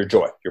your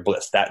joy, your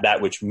bliss,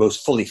 that which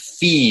most fully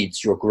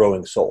feeds your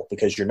growing soul,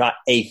 because you're not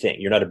a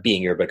thing, you're not a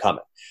being, you're a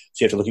becoming.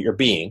 So you have to look at your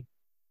being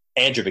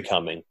and your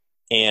becoming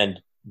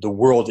and the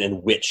world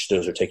in which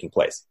those are taking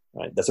place,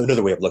 right? That's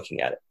another way of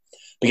looking at it.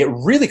 But get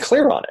really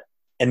clear on it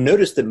and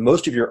notice that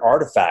most of your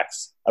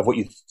artifacts of what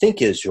you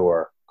think is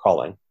your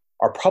calling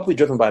are probably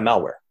driven by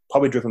malware,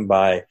 probably driven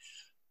by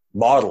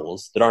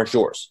models that aren't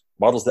yours,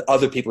 models that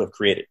other people have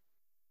created.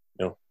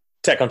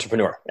 Tech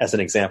entrepreneur, as an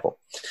example.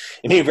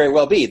 It may very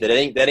well be that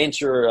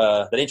ain't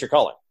your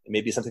calling. It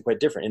may be something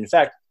quite different. And in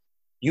fact,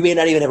 you may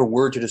not even have a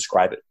word to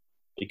describe it,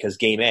 because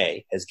Game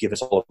A has given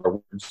us all of our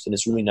words, and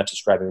it's really not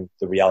describing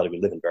the reality we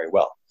live in very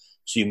well.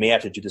 So you may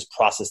have to do this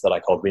process that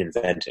I call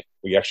reinventing,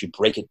 where you actually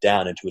break it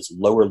down into its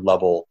lower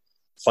level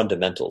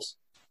fundamentals,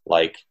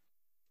 like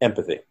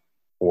empathy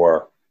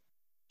or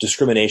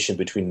discrimination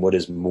between what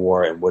is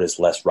more and what is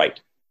less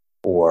right,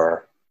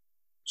 or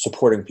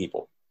supporting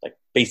people, like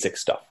basic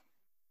stuff.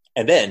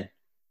 And then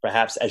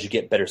perhaps as you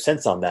get better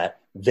sense on that,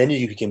 then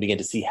you can begin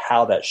to see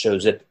how that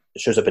shows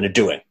up in a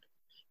doing,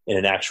 in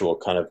an actual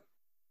kind of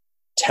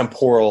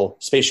temporal,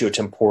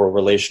 spatiotemporal,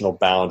 relational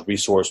bound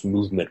resource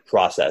movement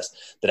process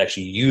that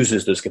actually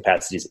uses those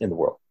capacities in the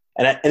world.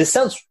 And it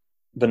sounds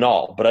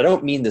banal, but I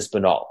don't mean this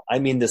banal. I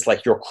mean this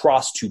like your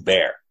cross to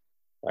bear,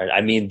 right?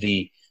 I mean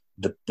the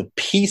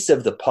piece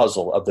of the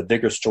puzzle of the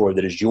bigger story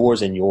that is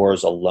yours and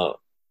yours alone,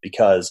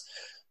 because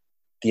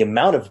the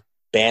amount of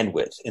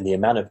bandwidth and the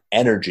amount of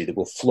energy that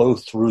will flow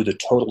through the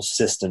total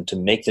system to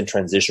make the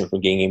transition from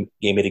game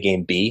A to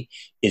game B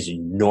is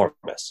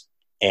enormous.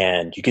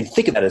 And you can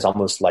think of that as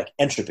almost like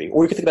entropy,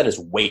 or you can think of that as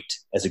weight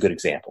as a good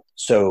example.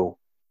 So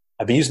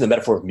I've been using the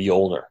metaphor of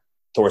Mjolnir,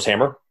 Thor's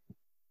hammer.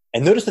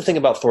 And notice the thing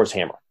about Thor's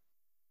hammer.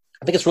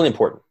 I think it's really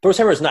important. Thor's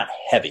hammer is not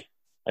heavy.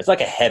 It's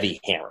like a heavy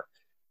hammer.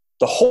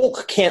 The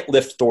Hulk can't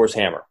lift Thor's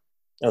hammer.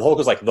 And the Hulk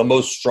is like the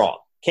most strong.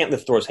 Can't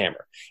lift Thor's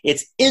hammer.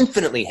 It's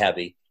infinitely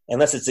heavy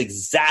unless it's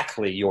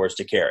exactly yours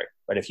to carry.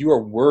 Right? If you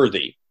are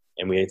worthy,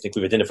 and I think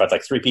we've identified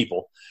like 3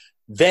 people,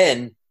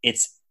 then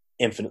it's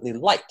infinitely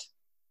light.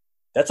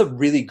 That's a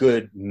really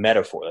good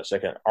metaphor. That's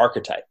like an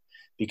archetype.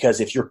 Because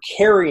if you're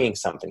carrying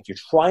something, if you're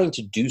trying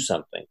to do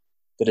something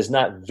that is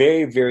not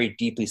very, very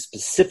deeply,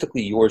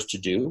 specifically yours to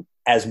do,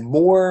 as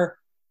more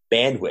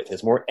bandwidth,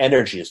 as more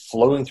energy is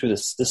flowing through the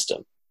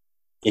system,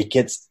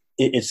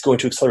 it's going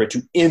to accelerate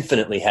to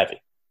infinitely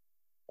heavy.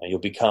 And you'll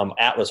become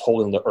Atlas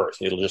holding the earth.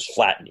 It'll just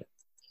flatten you.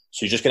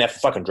 So you're just going to have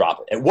to fucking drop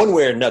it. And one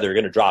way or another, you're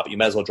going to drop it. You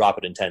might as well drop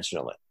it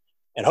intentionally.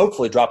 And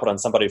hopefully drop it on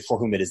somebody for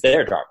whom it is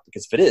their dharma.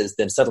 Because if it is,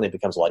 then suddenly it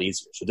becomes a lot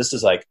easier. So this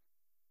is like,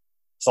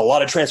 it's a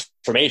lot of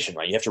transformation,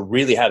 right? You have to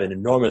really have an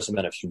enormous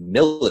amount of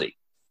humility.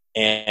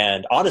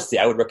 And honestly,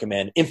 I would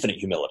recommend infinite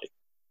humility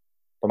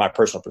from my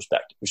personal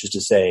perspective, which is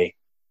to say,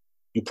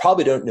 you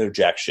probably don't know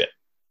jack shit.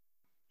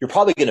 You're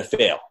probably going to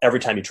fail every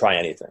time you try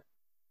anything.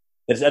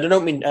 I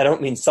don't mean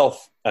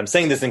I'm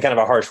saying this in kind of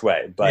a harsh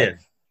way, but yeah.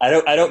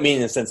 I don't mean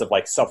in the sense of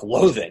like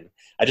self-loathing.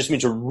 I just mean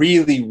to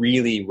really,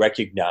 really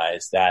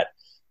recognize that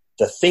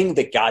the thing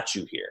that got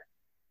you here,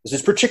 this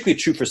is particularly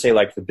true for, say,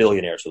 like the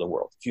billionaires of the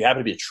world. If you happen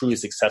to be a truly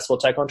successful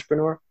tech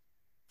entrepreneur,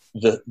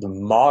 the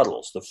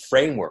models, the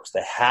frameworks,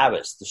 the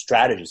habits, the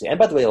strategies, and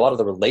by the way, a lot of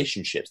the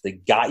relationships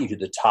that got you to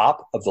the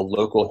top of the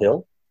local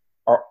hill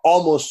are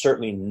almost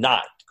certainly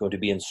not going to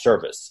be in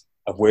service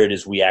of where it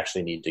is we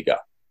actually need to go.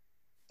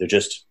 They're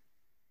just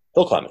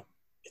hill climbing.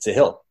 It's a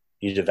hill.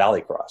 You need a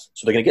valley cross.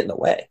 So they're going to get in the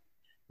way. And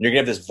you're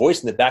going to have this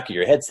voice in the back of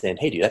your head saying,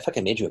 hey, dude, I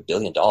fucking made you $1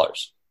 billion.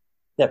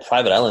 That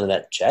private island and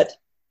that jet,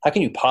 how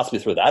can you possibly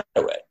throw that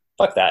away?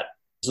 Fuck that.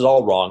 This is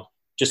all wrong.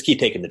 Just keep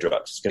taking the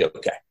drugs. It's going to be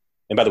okay.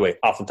 And by the way,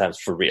 oftentimes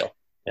for real.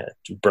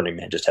 Burning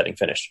Man just having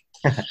finished.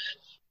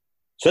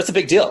 So that's a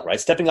big deal, right?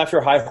 Stepping off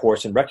your high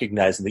horse and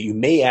recognizing that you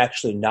may have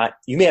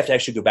to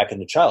actually go back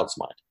into child's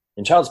mind.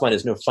 And child's mind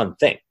is no fun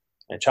thing.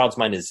 And child's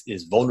mind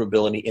is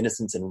vulnerability,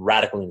 innocence, and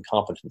radical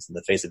incompetence in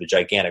the face of a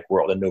gigantic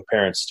world and no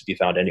parents to be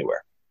found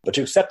anywhere. But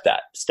to accept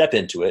that, step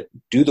into it,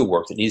 do the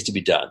work that needs to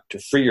be done to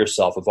free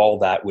yourself of all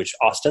that which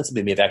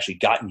ostensibly may have actually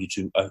gotten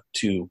you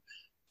to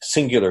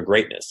singular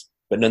greatness,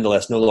 but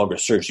nonetheless no longer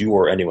serves you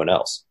or anyone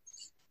else.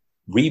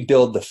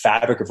 Rebuild the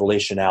fabric of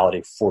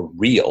relationality for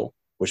real,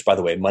 which, by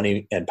the way,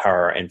 money and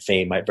power and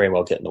fame might very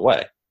well get in the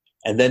way.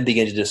 And then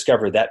begin to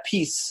discover that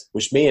piece,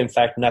 which may in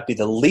fact not be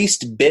the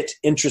least bit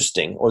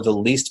interesting or the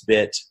least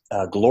bit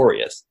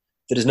glorious,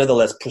 that is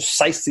nonetheless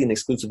precisely and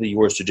exclusively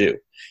yours to do.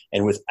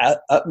 And with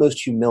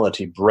utmost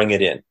humility, bring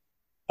it in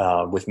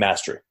with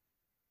mastery.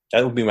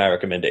 That would be my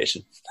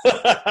recommendation.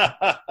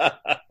 I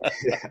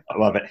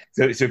love it.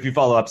 So if you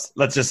follow up,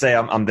 let's just say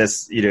I'm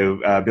this,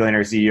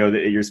 billionaire CEO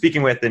that you're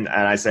speaking with, and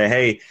I say,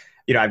 hey,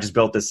 I've just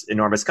built this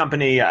enormous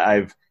company.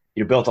 I've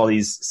built all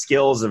these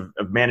skills of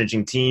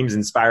managing teams,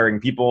 inspiring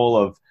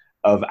people,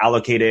 of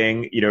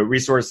allocating,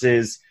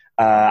 resources.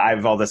 I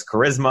have all this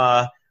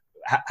charisma.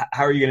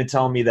 How are you going to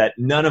tell me that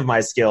none of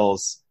my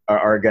skills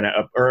are going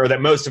to, or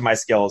that most of my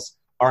skills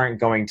aren't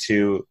going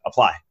to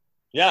apply?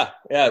 Yeah.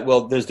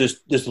 Well, there's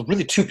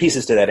really 2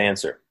 pieces to that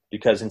answer,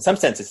 because in some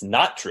sense it's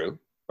not true,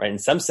 right? In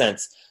some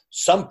sense,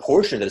 some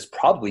portion of that is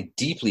probably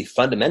deeply,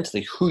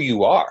 fundamentally who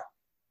you are,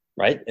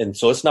 right? And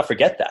so let's not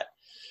forget that.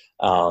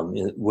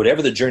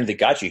 Whatever the journey that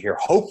got you here,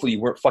 hopefully you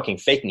weren't fucking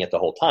faking it the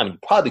whole time. You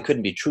probably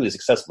couldn't be truly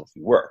successful if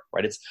you were,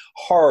 right? It's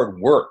hard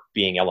work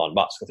being Elon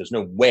Musk. There's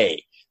no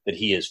way that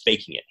he is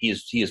faking it. He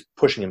is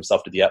pushing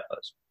himself to the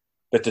utmost.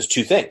 But there's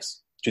two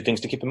things to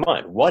keep in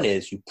mind. One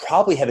is you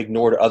probably have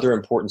ignored other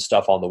important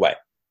stuff on the way,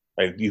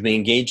 right? You've been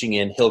engaging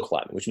in hill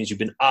climbing, which means you've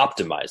been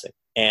optimizing.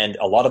 And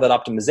a lot of that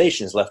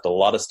optimization has left a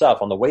lot of stuff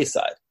on the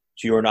wayside.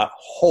 So you are not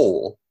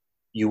whole.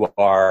 You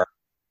are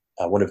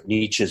one of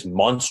Nietzsche's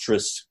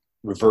monstrous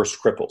reverse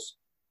cripples,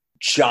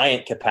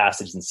 giant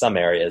capacities in some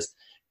areas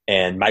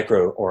and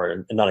micro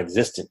or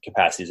non-existent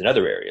capacities in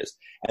other areas.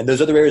 And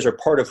those other areas are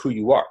part of who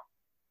you are,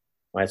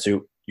 right?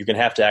 So you're going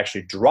to have to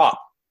actually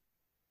drop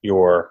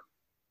your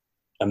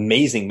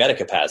amazing meta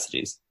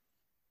capacities,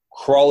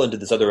 crawl into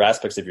these other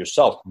aspects of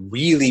yourself,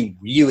 really,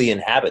 really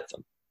inhabit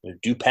them.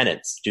 Do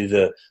penance, do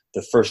the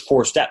first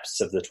 4 steps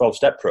of the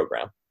 12-step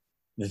program.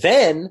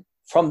 Then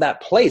from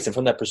that place and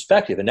from that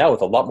perspective, and now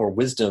with a lot more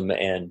wisdom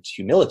and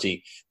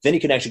humility, then you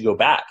can actually go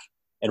back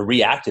and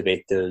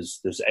reactivate those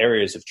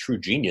areas of true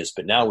genius,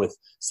 but now with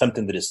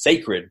something that is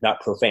sacred,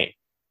 not profane.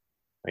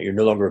 Right? You're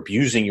no longer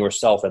abusing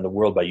yourself and the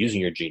world by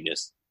using your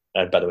genius.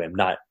 By the way, I'm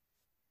not.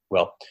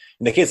 Well,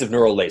 in the case of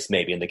neural lace,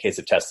 maybe. In the case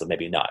of Tesla,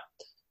 maybe not.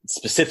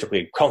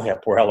 Specifically, calling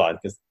out poor Elon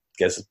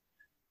because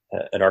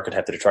an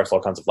archetype that attracts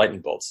all kinds of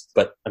lightning bolts.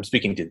 But I'm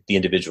speaking to the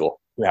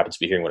individual who happens to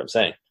be hearing what I'm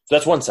saying. So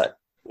that's one side.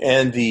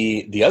 And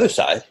the other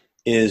side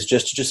is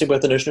just to think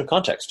about the notion of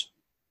context.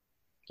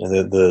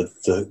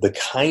 The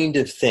kind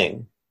of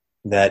thing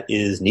that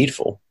is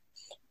needful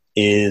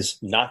is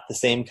not the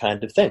same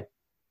kind of thing.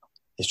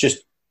 It's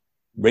just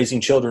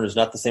raising children is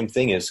not the same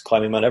thing as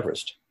climbing Mount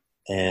Everest.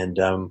 And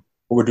what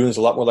we're doing is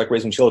a lot more like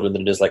raising children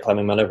than it is like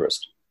climbing Mount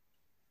Everest.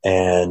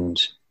 And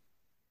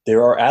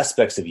there are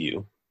aspects of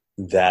you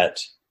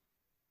that,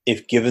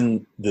 if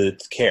given the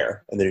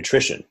care and the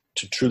nutrition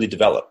to truly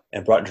develop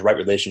and brought into right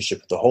relationship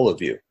with the whole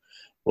of you,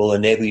 will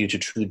enable you to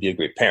truly be a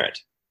great parent,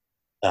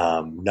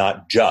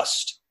 not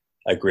just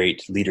a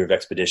great leader of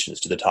expeditions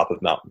to the top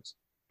of mountains.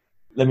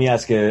 Let me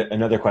ask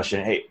another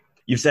question. Hey,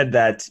 you've said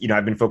that,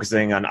 I've been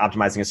focusing on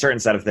optimizing a certain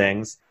set of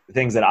things. The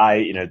things that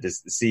I,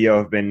 this CEO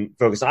have been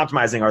focused on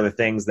optimizing are the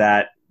things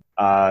that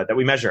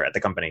we measure at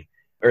the company,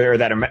 or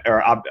that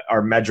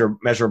are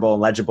measurable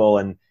and legible.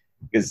 And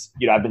because,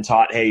 I've been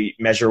taught, hey,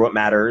 measure what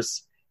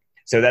matters.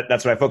 So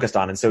that's what I focused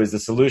on. And so is the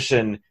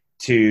solution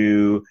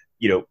to,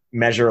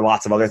 measure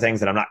lots of other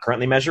things that I'm not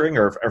currently measuring,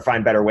 or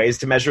find better ways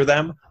to measure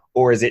them?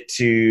 Or is it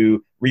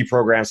to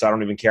reprogram so I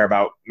don't even care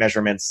about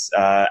measurements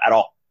at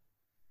all?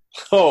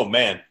 Oh,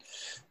 man.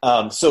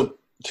 So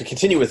to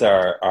continue with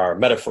our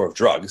metaphor of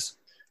drugs,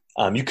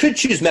 you could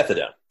choose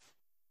methadone,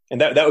 and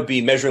that would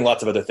be measuring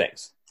lots of other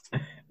things.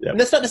 Yep. And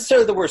that's not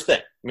necessarily the worst thing.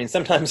 I mean,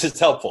 sometimes it's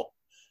helpful.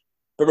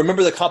 But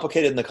remember the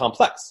complicated and the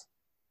complex.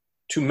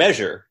 To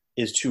measure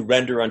is to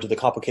render unto the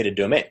complicated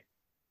domain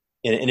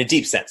in a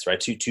deep sense, right?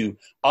 To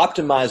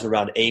optimize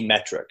around a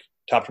metric,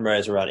 to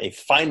optimize around a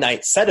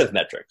finite set of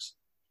metrics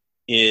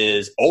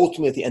is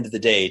ultimately, at the end of the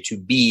day, to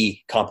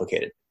be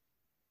complicated.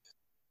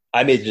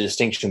 I made the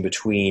distinction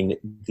between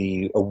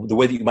the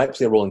way that you might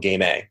play a role in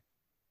game A,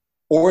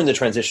 or in the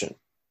transition,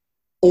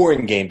 or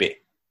in game B.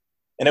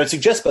 And I would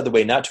suggest, by the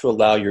way, not to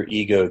allow your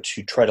ego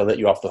to try to let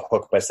you off the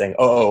hook by saying,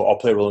 I'll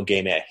play a role in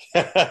game A.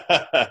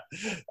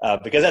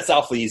 Because that's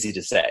awfully easy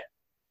to say.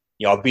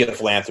 I'll be a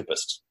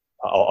philanthropist.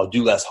 I'll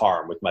do less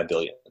harm with my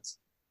billions.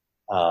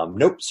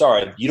 Nope,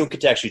 sorry, you don't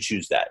get to actually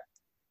choose that.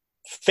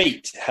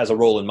 Fate has a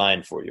role in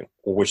mind for you,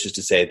 which is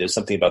to say there's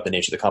something about the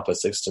nature of the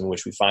complex system in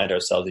which we find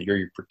ourselves that your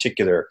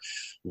particular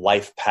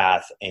life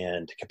path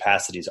and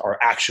capacities are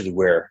actually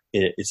where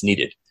it's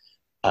needed.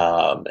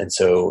 And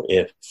so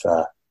if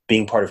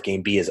being part of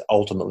game B is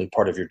ultimately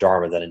part of your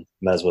dharma, then you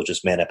might as well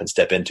just man up and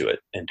step into it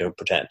and don't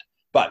pretend.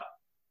 But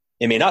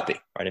it may not be,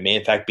 right? It may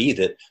in fact be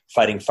that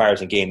fighting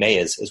fires in game A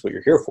is what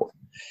you're here for.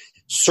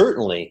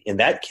 Certainly, in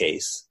that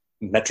case,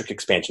 metric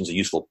expansion is a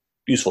useful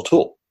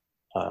tool.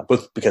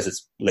 Both because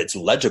it's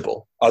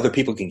legible. Other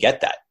people can get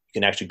that. You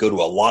can actually go to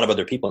a lot of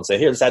other people and say,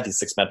 here, let's add these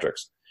 6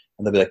 metrics.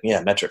 And they'll be like,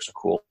 yeah, metrics are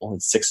cool.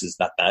 And 6 is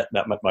not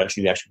much.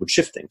 You actually would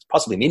shift things,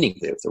 possibly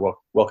meaningfully if they're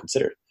well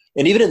considered.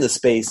 And even in the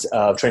space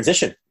of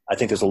transition, I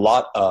think there's a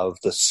lot of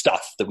the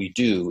stuff that we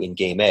do in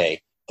game A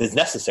that's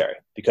necessary.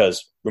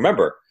 Because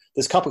remember,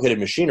 this complicated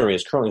machinery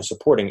is currently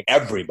supporting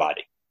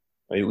everybody.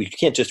 I mean, we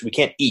can't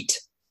eat.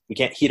 We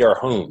can't heat our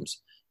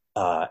homes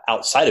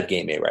outside of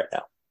game A right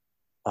now.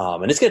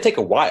 And it's going to take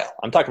a while.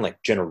 I'm talking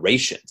like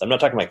generations. I'm not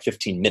talking like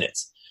 15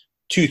 minutes,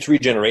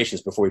 2-3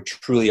 generations before we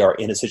truly are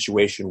in a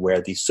situation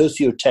where the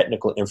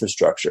socio-technical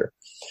infrastructure,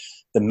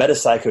 the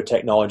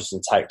metapsychotechnologies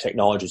and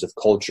technologies of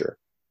culture,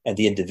 and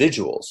the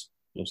individuals,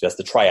 that's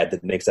the triad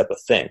that makes up a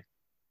thing,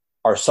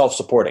 are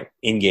self-supporting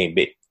in game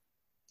B.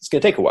 It's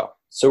going to take a while.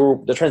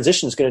 So the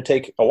transition is going to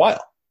take a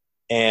while.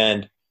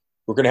 And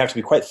we're going to have to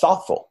be quite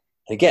thoughtful.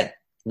 Again,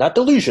 not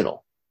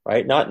delusional,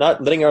 right? Not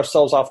letting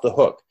ourselves off the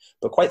hook,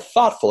 but quite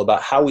thoughtful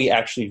about how we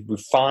actually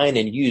refine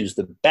and use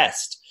the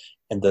best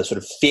and the sort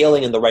of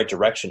failing in the right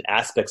direction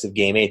aspects of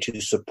game A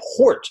to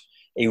support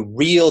a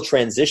real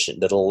transition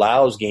that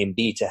allows game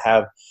B to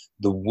have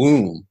the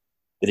womb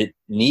that it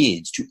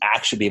needs to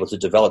actually be able to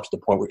develop to the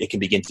point where it can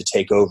begin to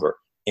take over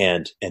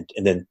and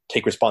then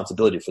take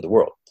responsibility for the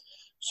world.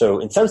 So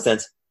in some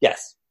sense,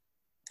 yes.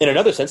 In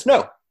another sense,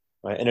 no.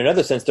 Right? In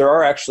another sense, there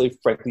are actually,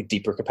 frankly,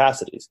 deeper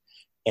capacities.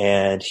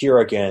 And here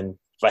again,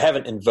 if I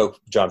haven't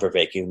invoked John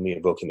Vervaeke, let me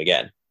invoke him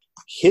again.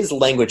 His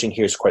language in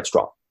here is quite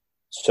strong.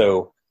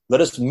 So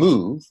let us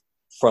move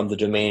from the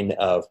domain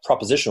of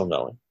propositional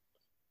knowing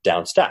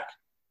down stack.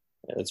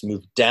 Let's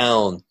move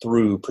down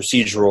through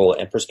procedural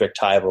and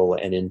perspectival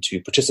and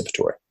into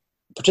participatory.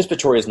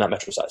 Participatory is not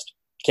metricized.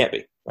 It can't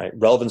be, right?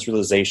 Relevance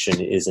realization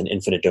is an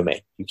infinite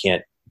domain. You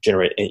can't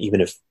generate, even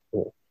if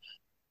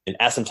an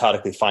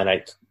asymptotically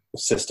finite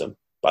system,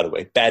 by the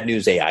way, bad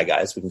news AI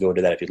guys, we can go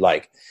into that if you'd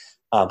like,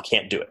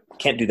 can't do it.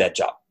 Can't do that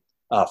job.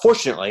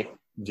 Fortunately,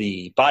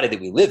 the body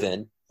that we live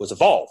in was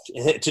evolved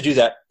to do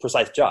that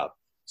precise job.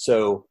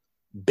 So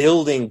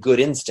building good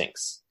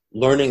instincts,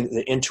 learning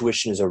that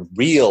intuition is a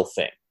real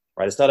thing,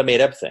 right? It's not a made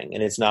up thing,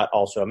 and it's not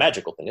also a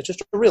magical thing. It's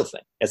just a real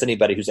thing, as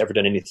anybody who's ever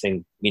done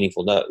anything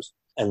meaningful knows.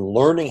 And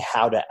learning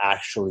how to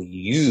actually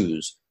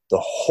use the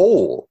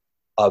whole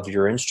of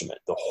your instrument,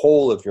 the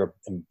whole of your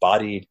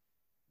embodied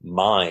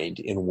mind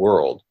in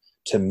world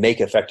to make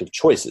effective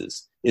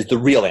choices is the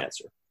real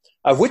answer.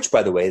 Of which,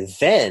 by the way,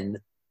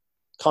 then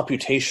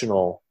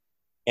computational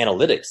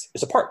analytics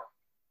is a part.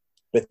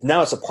 But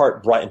now it's a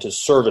part brought into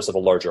service of a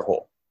larger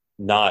whole,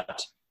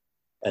 not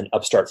an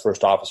upstart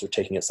first officer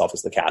taking itself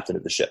as the captain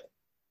of the ship.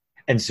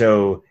 And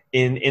so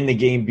in the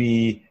Game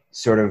B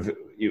sort of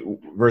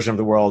version of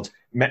the world,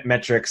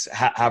 metrics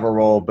have a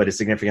role, but a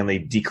significantly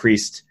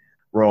decreased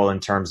role in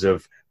terms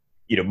of,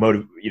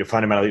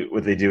 fundamentally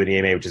what they do in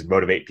EMA, which is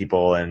motivate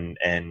people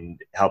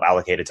and help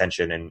allocate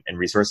attention and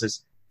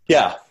resources.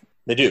 Yeah,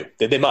 they do.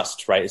 They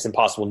must, right? It's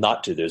impossible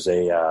not to. There's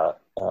a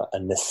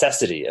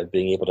necessity of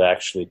being able to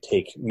actually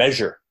take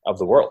measure of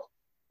the world.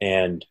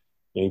 And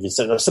even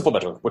a simple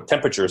measure, what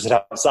temperature is it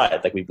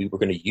outside? Like we're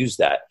going to use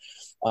that.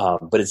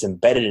 But it's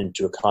embedded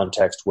into a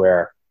context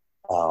where,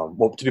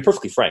 to be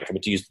perfectly frank,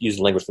 to use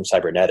the language from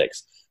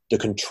cybernetics, the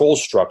control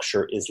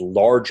structure is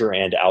larger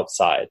and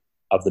outside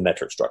of the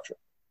metric structure.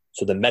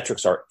 So the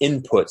metrics are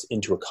inputs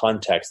into a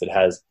context that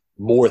has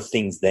more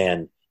things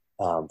than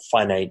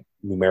finite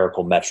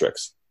numerical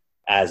metrics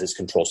as its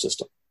control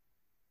system.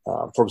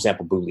 For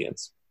example,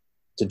 Booleans,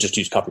 to just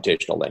use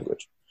computational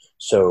language.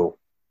 So,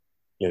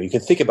 you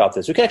can think about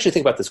this. We can actually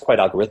think about this quite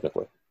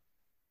algorithmically.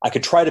 I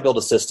could try to build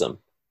a system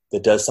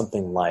that does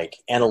something like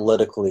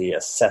analytically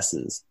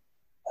assesses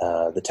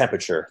the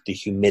temperature, the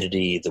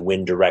humidity, the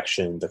wind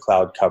direction, the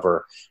cloud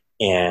cover,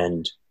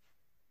 and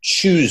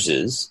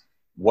chooses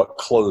what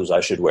clothes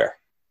I should wear,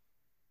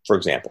 for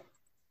example.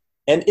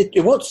 And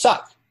it won't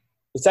suck.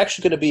 It's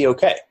actually going to be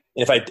okay.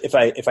 And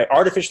if I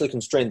artificially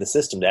constrain the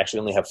system to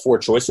actually only have 4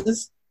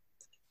 choices,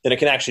 then it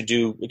can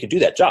do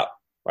that job,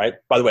 right?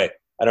 By the way,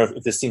 I don't know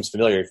if this seems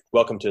familiar.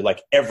 Welcome to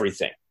like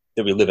everything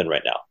that we live in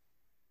right now.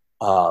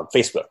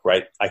 Facebook,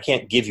 right? I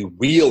can't give you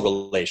real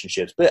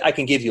relationships, but I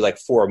can give you like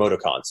 4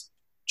 emoticons.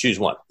 Choose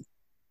one.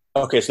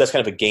 Okay, so that's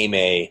kind of a game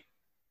A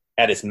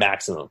at its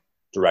maximum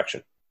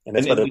direction. And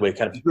that's, by the way,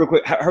 kind of... Real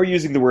quick, how are you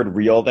using the word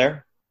real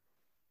there?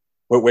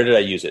 Where did I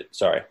use it?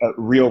 Sorry.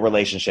 Real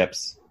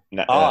relationships.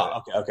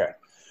 Okay.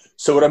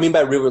 So what I mean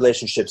by real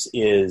relationships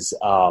is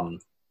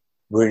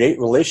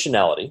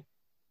relationality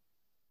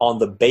on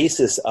the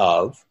basis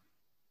of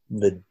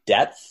the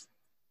depth,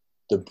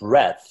 the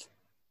breadth,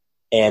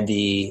 and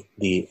the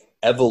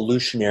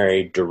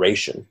evolutionary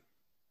duration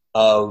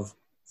of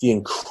the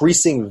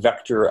increasing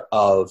vector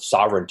of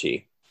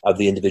sovereignty of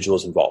the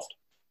individuals involved,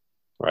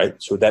 right?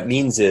 So what that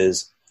means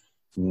is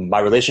my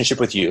relationship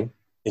with you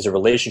is a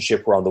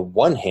relationship where on the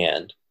one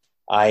hand,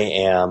 I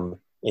am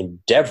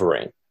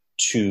endeavoring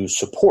to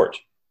support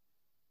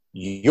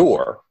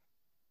your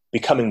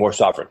becoming more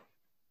sovereign.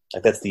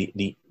 Like that's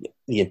the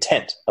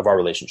intent of our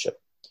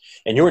relationship.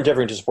 And you're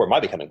endeavoring to support my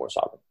becoming more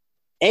sovereign.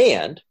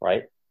 And,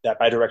 right,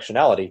 that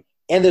bidirectionality.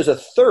 And there's a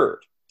third.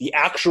 The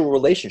actual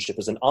relationship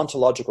is an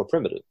ontological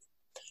primitive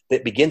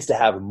that begins to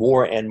have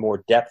more and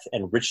more depth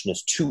and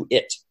richness to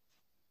it.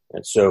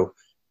 And so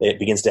we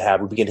begin to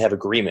have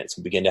agreements.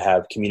 We begin to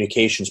have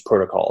communications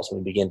protocols. And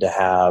we begin to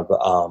have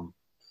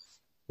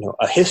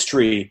a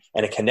history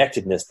and a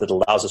connectedness that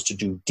allows us to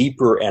do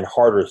deeper and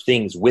harder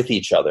things with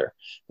each other.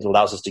 It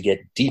allows us to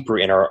get deeper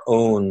in our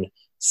own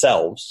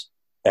selves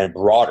and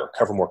broader,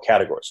 cover more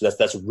categories. So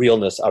that's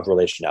realness of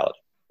relationality.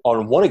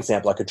 On one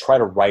example, I could try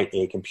to write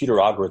a computer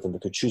algorithm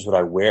that could choose what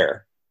I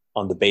wear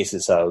on the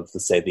basis of,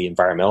 let's say, the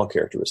environmental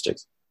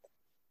characteristics.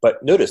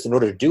 But notice, in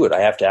order to do it,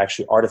 I have to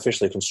actually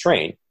artificially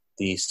constrain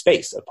the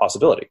space of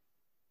possibility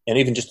and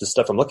even just the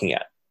stuff I'm looking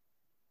at.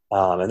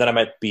 And then I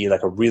might be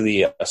like a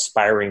really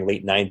aspiring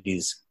late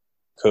 90s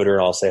coder,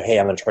 and I'll say, hey,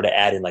 I'm going to try to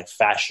add in like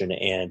fashion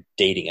and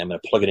dating. I'm going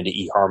to plug it into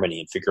eHarmony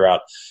and figure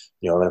out,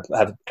 I'm going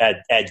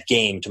to add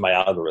game to my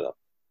algorithm.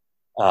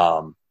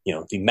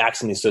 The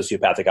maximally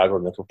sociopathic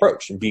algorithmic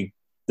approach, and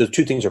those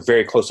two things are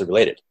very closely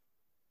related.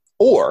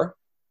 Or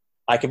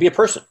I can be a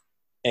person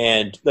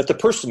and let the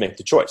person make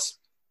the choice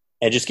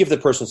and just give the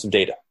person some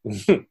data.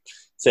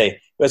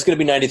 Say, well, it's going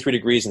to be 93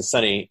 degrees and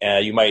sunny.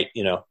 You might,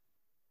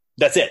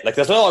 that's it. Like,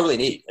 that's not all I really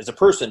need. As a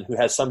person who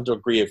has some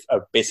degree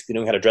of basically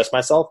knowing how to dress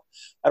myself,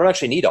 I don't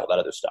actually need all that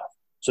other stuff.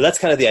 So that's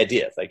kind of the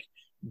idea. It's like,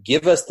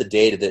 give us the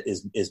data that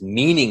is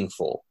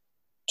meaningful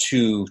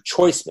to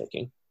choice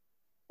making,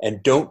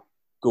 and don't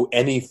go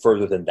any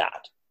further than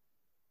that.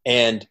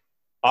 And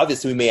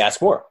obviously we may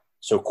ask more.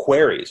 So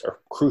queries are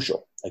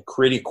crucial. Like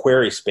create a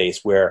query space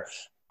where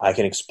I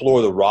can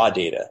explore the raw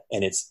data,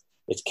 and it's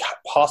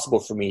possible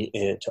for me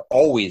to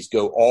always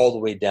go all the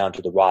way down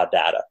to the raw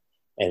data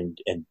and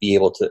be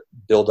able to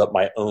build up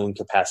my own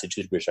capacity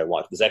to the degree I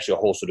want. There's actually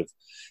a whole sort of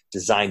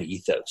design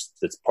ethos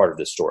that's part of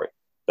this story.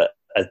 But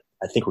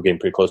I think we're getting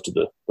pretty close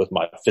to both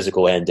my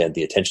physical end and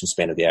the attention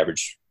span of the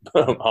average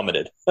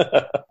hominid.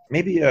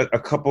 Maybe a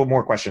couple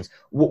more questions.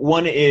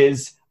 One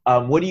is,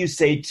 what do you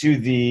say to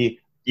the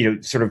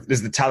sort of, this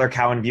is the Tyler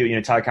Cowen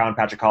view. Tyler Cowen,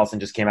 Patrick Collison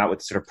just came out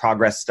with sort of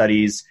progress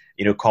studies,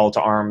 call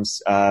to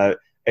arms.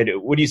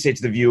 And what do you say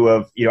to the view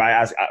of, when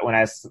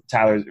I asked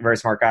Tyler, a very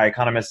smart guy,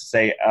 economist, to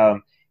say,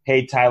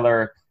 hey,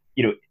 Tyler,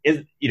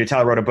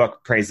 Tyler wrote a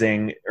book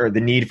praising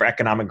the need for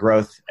economic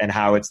growth and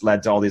how it's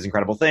led to all these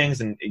incredible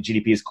things. And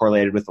GDP is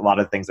correlated with a lot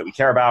of things that we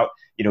care about,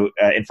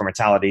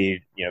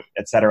 informality,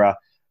 et cetera.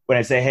 When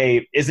I say,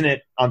 hey, isn't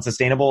it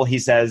unsustainable? He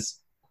says,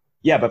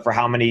 yeah, but for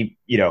how many,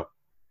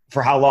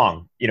 for how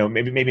long?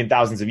 Maybe in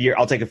thousands of years.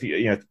 I'll take a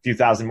few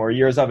thousand more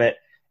years of it.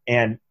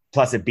 And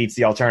plus it beats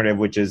the alternative,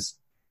 which is,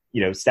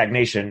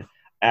 stagnation.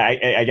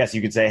 I guess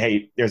you could say,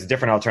 hey, there's a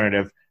different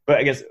alternative. But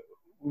I guess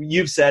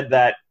you've said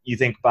that you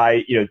think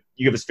by, you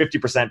give us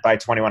 50% by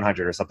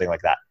 2100 or something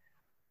like that.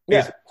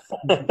 Yeah.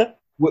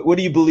 What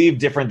do you believe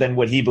different than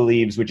what he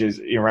believes, which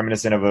is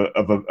reminiscent of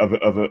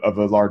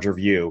a larger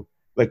view?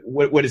 Like,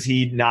 what does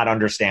he not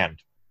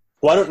understand?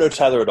 Well, I don't know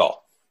Tyler at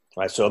all.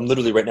 Right, so I'm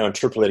literally right now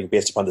interpolating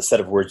based upon the set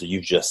of words that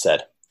you've just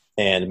said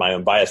and my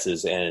own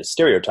biases and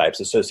stereotypes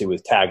associated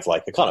with tags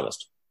like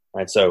economist.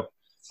 Right, so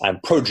I'm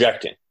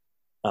projecting.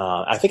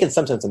 I think in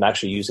some sense I'm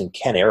actually using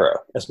Ken Arrow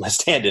as my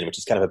stand-in, which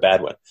is kind of a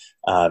bad one.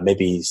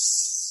 Maybe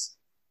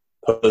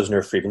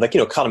Posner, Friedman,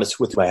 economists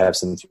with whom I have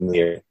some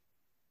familiarity.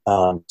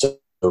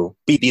 So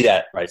be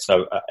that, right?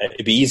 So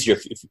it'd be easier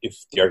if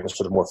the argument was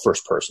sort of more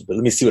first person, but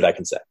let me see what I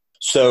can say.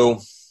 So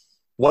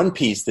one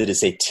piece that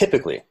is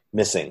atypically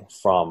missing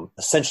from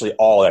essentially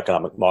all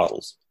economic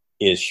models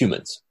is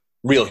humans,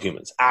 real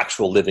humans,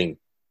 actual living,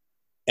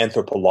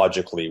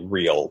 anthropologically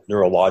real,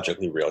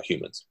 neurologically real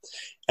humans,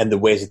 and the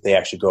ways that they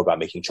actually go about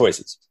making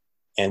choices.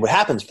 And what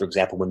happens, for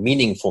example, when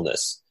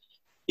meaningfulness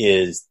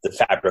is the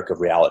fabric of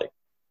reality.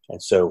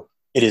 And so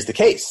it is the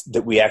case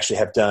that we actually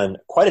have done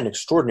quite an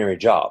extraordinary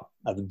job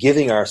of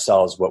giving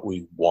ourselves what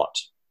we want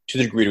to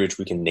the degree to which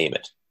we can name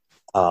it.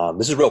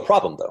 This is a real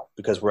problem, though,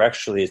 because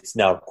it's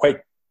now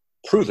quite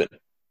proven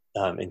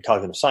in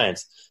cognitive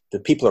science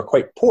that people are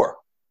quite poor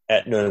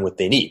at knowing what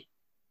they need.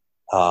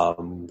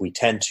 We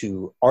tend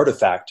to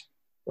artifact,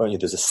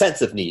 there's a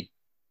sense of need.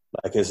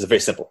 Like, this is very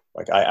simple.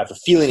 Like, I have a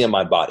feeling in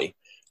my body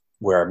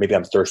where maybe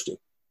I'm thirsty,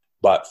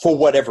 but for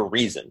whatever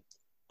reason,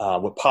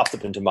 what pops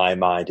up into my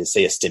mind is,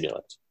 say, a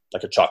stimulant,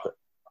 like a chocolate,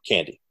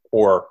 candy,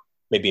 or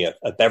maybe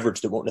a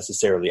beverage that won't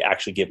necessarily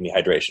actually give me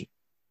hydration.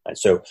 And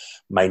so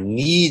my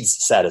needs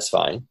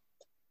satisfying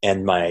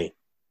and my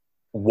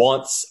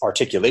wants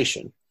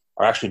articulation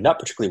are actually not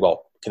particularly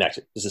well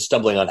connected. This is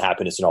stumbling on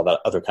happiness and all that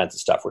other kinds of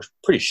stuff. We're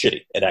pretty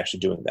shitty at actually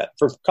doing that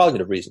for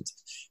cognitive reasons.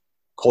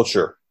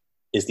 Culture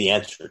is the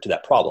answer to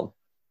that problem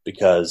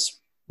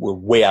because we're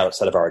way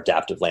outside of our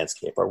adaptive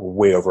landscape, or we're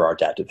way over our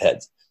adaptive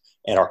heads.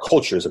 And our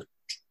culture is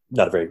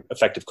not a very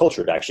effective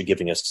culture at actually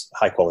giving us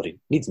high quality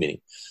needs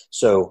meeting.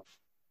 So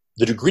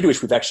the degree to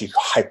which we've actually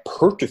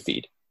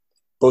hypertrophied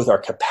both our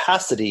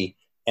capacity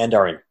and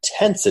our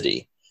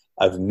intensity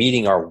of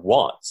meeting our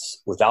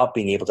wants without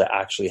being able to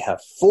actually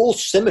have full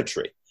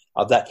symmetry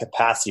of that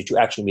capacity to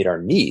actually meet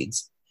our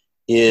needs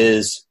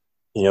is,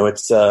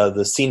 it's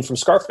the scene from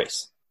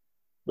Scarface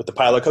with the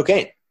pile of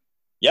cocaine.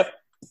 Yep,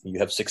 you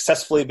have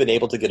successfully been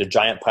able to get a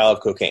giant pile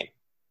of cocaine.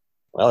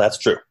 Well, that's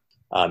true.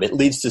 It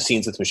leads to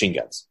scenes with machine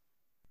guns.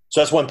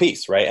 So that's one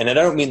piece, right? And I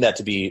don't mean that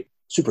to be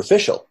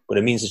superficial. What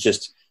it means is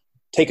just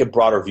take a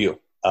broader view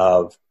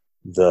of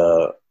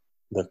the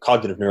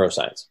cognitive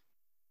neuroscience.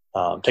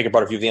 Take a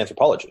broader view of the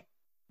anthropology.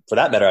 For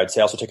that matter, I'd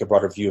say also take a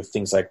broader view of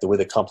things like the way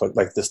the complex,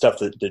 like the stuff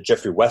that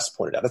Jeffrey West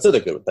pointed out. That's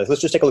another good one.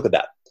 Let's just take a look at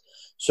that.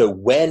 So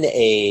when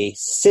a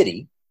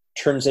city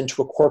turns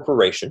into a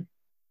corporation,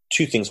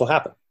 two things will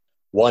happen.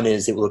 One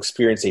is it will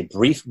experience a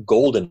brief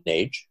golden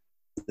age.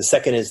 The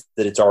second is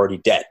that it's already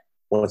dead.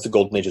 Once the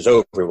golden age is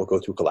over, it will go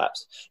through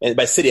collapse. And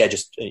by city,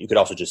 you could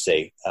also just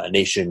say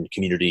nation,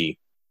 community,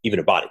 even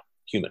a body,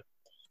 human.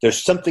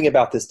 There's something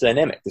about this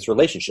dynamic, this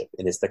relationship,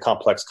 and it's the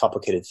complex,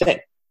 complicated thing,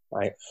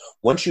 right?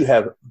 Once you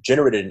have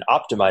generated an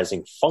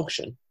optimizing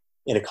function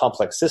in a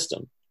complex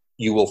system,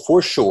 you will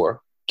for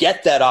sure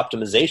get that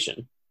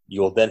optimization.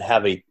 You will then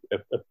have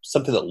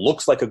something that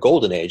looks like a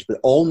golden age, but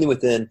only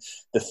within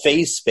the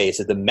phase space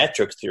of the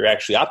metrics that you're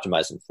actually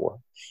optimizing for.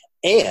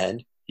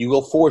 And you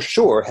will for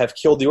sure have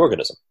killed the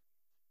organism.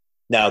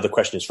 Now, the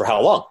question is, for how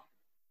long?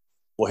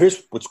 Well,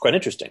 here's what's quite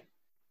interesting.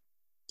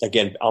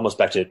 Again, almost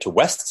back to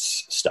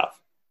West's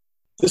stuff.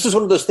 This is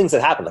one of those things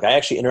that happened. Like, I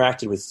actually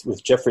interacted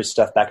with Jeffrey's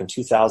stuff back in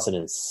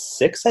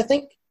 2006, I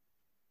think,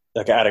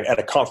 like at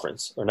a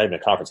conference, or not even a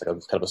conference, like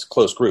kind of a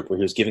close group where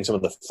he was giving some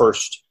of the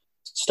first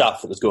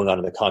stuff that was going on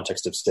in the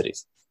context of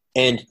cities.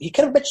 And he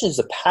kind of mentions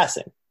a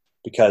passing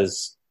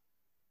because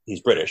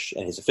he's British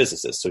and he's a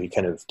physicist, so he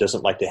kind of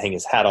doesn't like to hang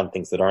his hat on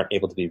things that aren't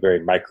able to be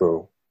very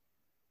micro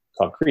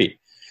concrete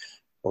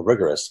or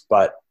rigorous.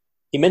 But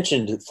he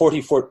mentioned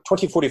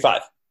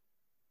 2045.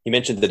 He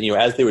mentioned that,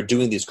 as they were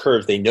doing these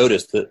curves, they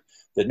noticed that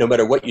no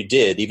matter what you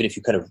did, even if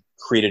you kind of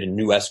created a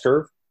new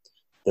S-curve,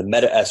 the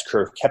meta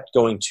S-curve kept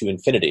going to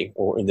infinity,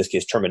 or in this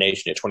case,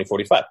 termination at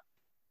 2045.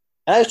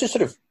 And I was just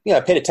sort of, I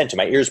paid attention.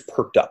 My ears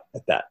perked up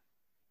at that.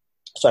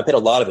 So I paid a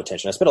lot of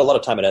attention. I spent a lot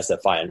of time at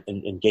SFI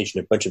and engaged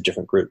in a bunch of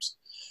different groups.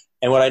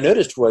 And what I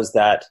noticed was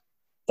that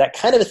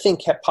kind of a thing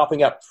kept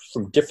popping up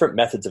from different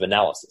methods of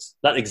analysis.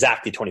 Not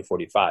exactly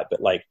 2045,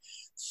 but like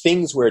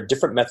things where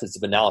different methods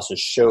of analysis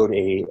showed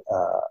a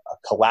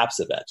collapse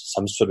event,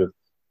 some sort of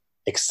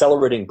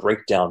accelerating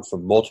breakdown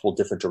from multiple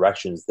different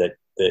directions that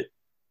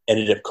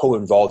ended up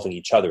co-involving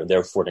each other and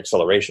therefore an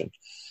acceleration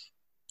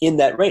in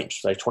that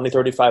range, like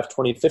 2035,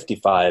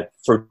 2055,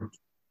 for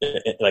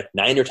like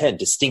 9 or 10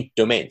 distinct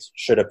domains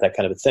showed up that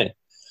kind of a thing.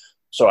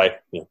 So I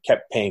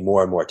kept paying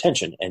more and more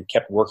attention and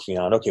kept working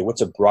on, okay,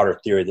 what's a broader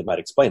theory that might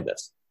explain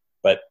this?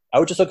 But I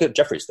would just look at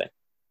Jeffrey's thing.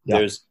 Yeah.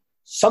 There's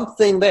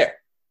something there,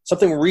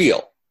 something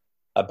real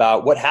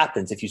about what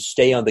happens if you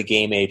stay on the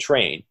game A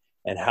train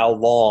and how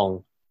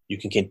long you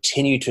can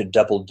continue to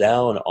double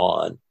down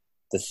on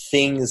the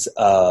things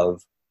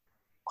of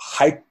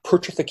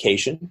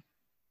hypertrophication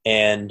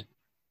and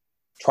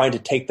trying to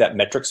take that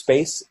metric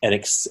space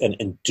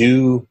and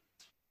do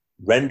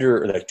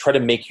render, like try to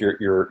make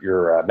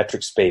your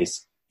metric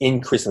space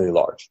increasingly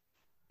large.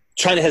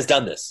 China has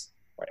done this,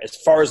 right? As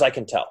far as I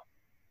can tell.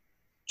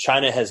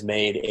 China has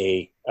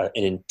made an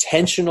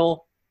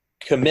intentional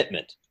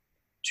commitment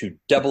to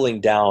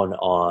doubling down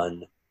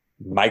on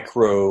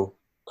micro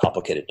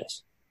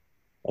complicatedness.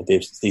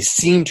 They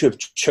seem to have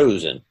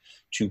chosen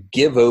to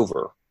give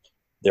over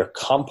their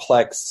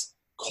complex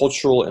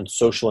cultural and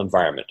social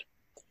environment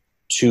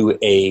to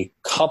a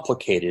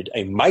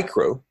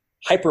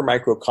hyper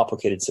micro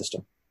complicated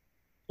system.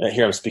 And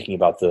here I'm speaking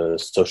about the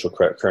social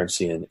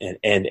currency and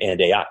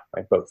AI,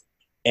 right? Both.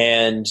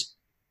 And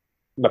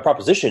my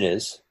proposition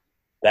is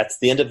that's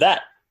the end of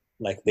that.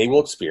 Like they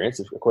will experience,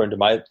 according to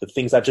the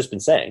things I've just been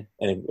saying,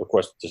 and of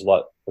course there's a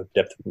lot of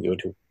depth we can go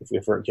into if we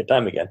ever get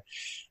time again.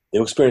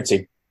 They'll experience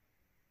a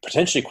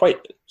potentially quite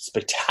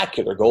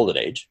spectacular golden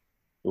age.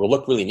 It will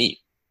look really neat,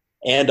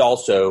 and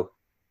also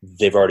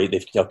they've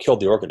killed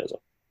the organism.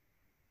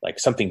 Like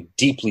something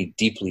deeply,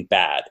 deeply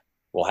bad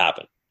will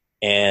happen.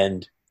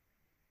 And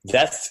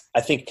that's,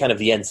 I think, kind of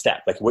the end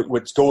step. Like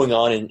what's going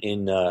on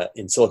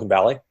in Silicon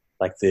Valley,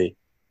 like the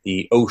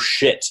oh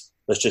shit,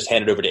 let's just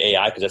hand it over to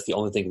AI because that's the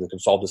only thing that can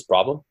solve this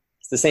problem.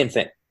 It's the same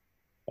thing.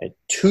 Right?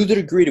 To the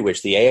degree to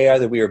which the AI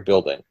that we are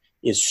building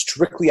is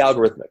strictly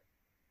algorithmic,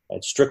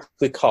 it's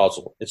strictly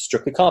causal, it's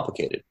strictly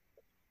complicated.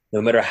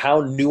 No matter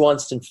how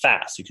nuanced and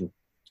fast I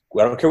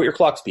don't care what your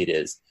clock speed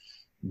is,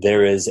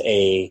 there is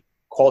a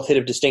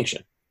qualitative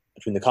distinction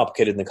between the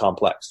complicated and the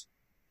complex.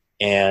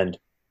 And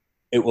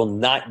it will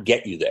not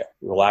get you there.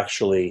 It will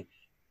actually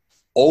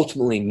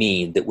ultimately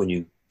mean that when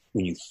you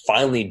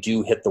finally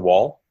do hit the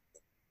wall,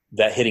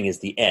 that hitting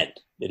is the end.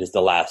 It is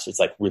the last. It's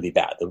like really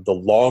bad. The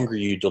longer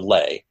you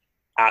delay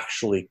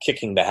actually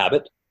kicking the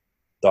habit,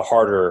 the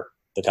harder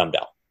the come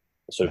down.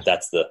 So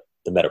that's the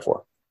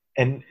metaphor.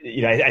 And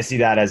I see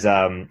that as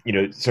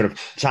sort of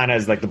China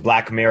is like the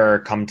Black Mirror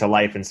come to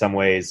life in some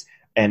ways.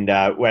 And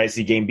what I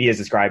see Game B is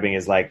describing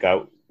is like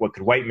what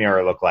could White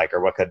Mirror look like,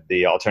 or what could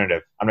the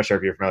alternative? I'm not sure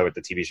if you're familiar with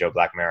the TV show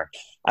Black Mirror.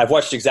 I've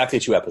watched exactly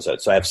 2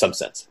 episodes, so I have some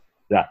sense.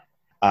 Yeah.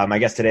 My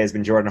guest today has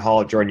been Jordan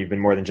Hall. Jordan, you've been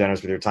more than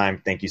generous with your time.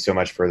 Thank you so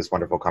much for this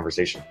wonderful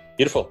conversation.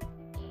 Beautiful.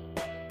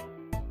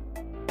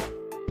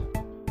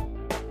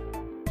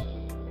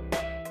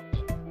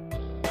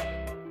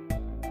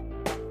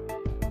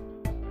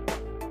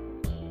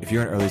 If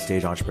you're an early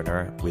stage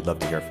entrepreneur, we'd love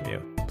to hear from you.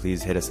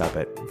 Please hit us up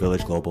at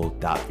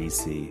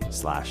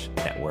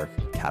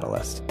villageglobal.vc/network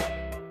catalyst.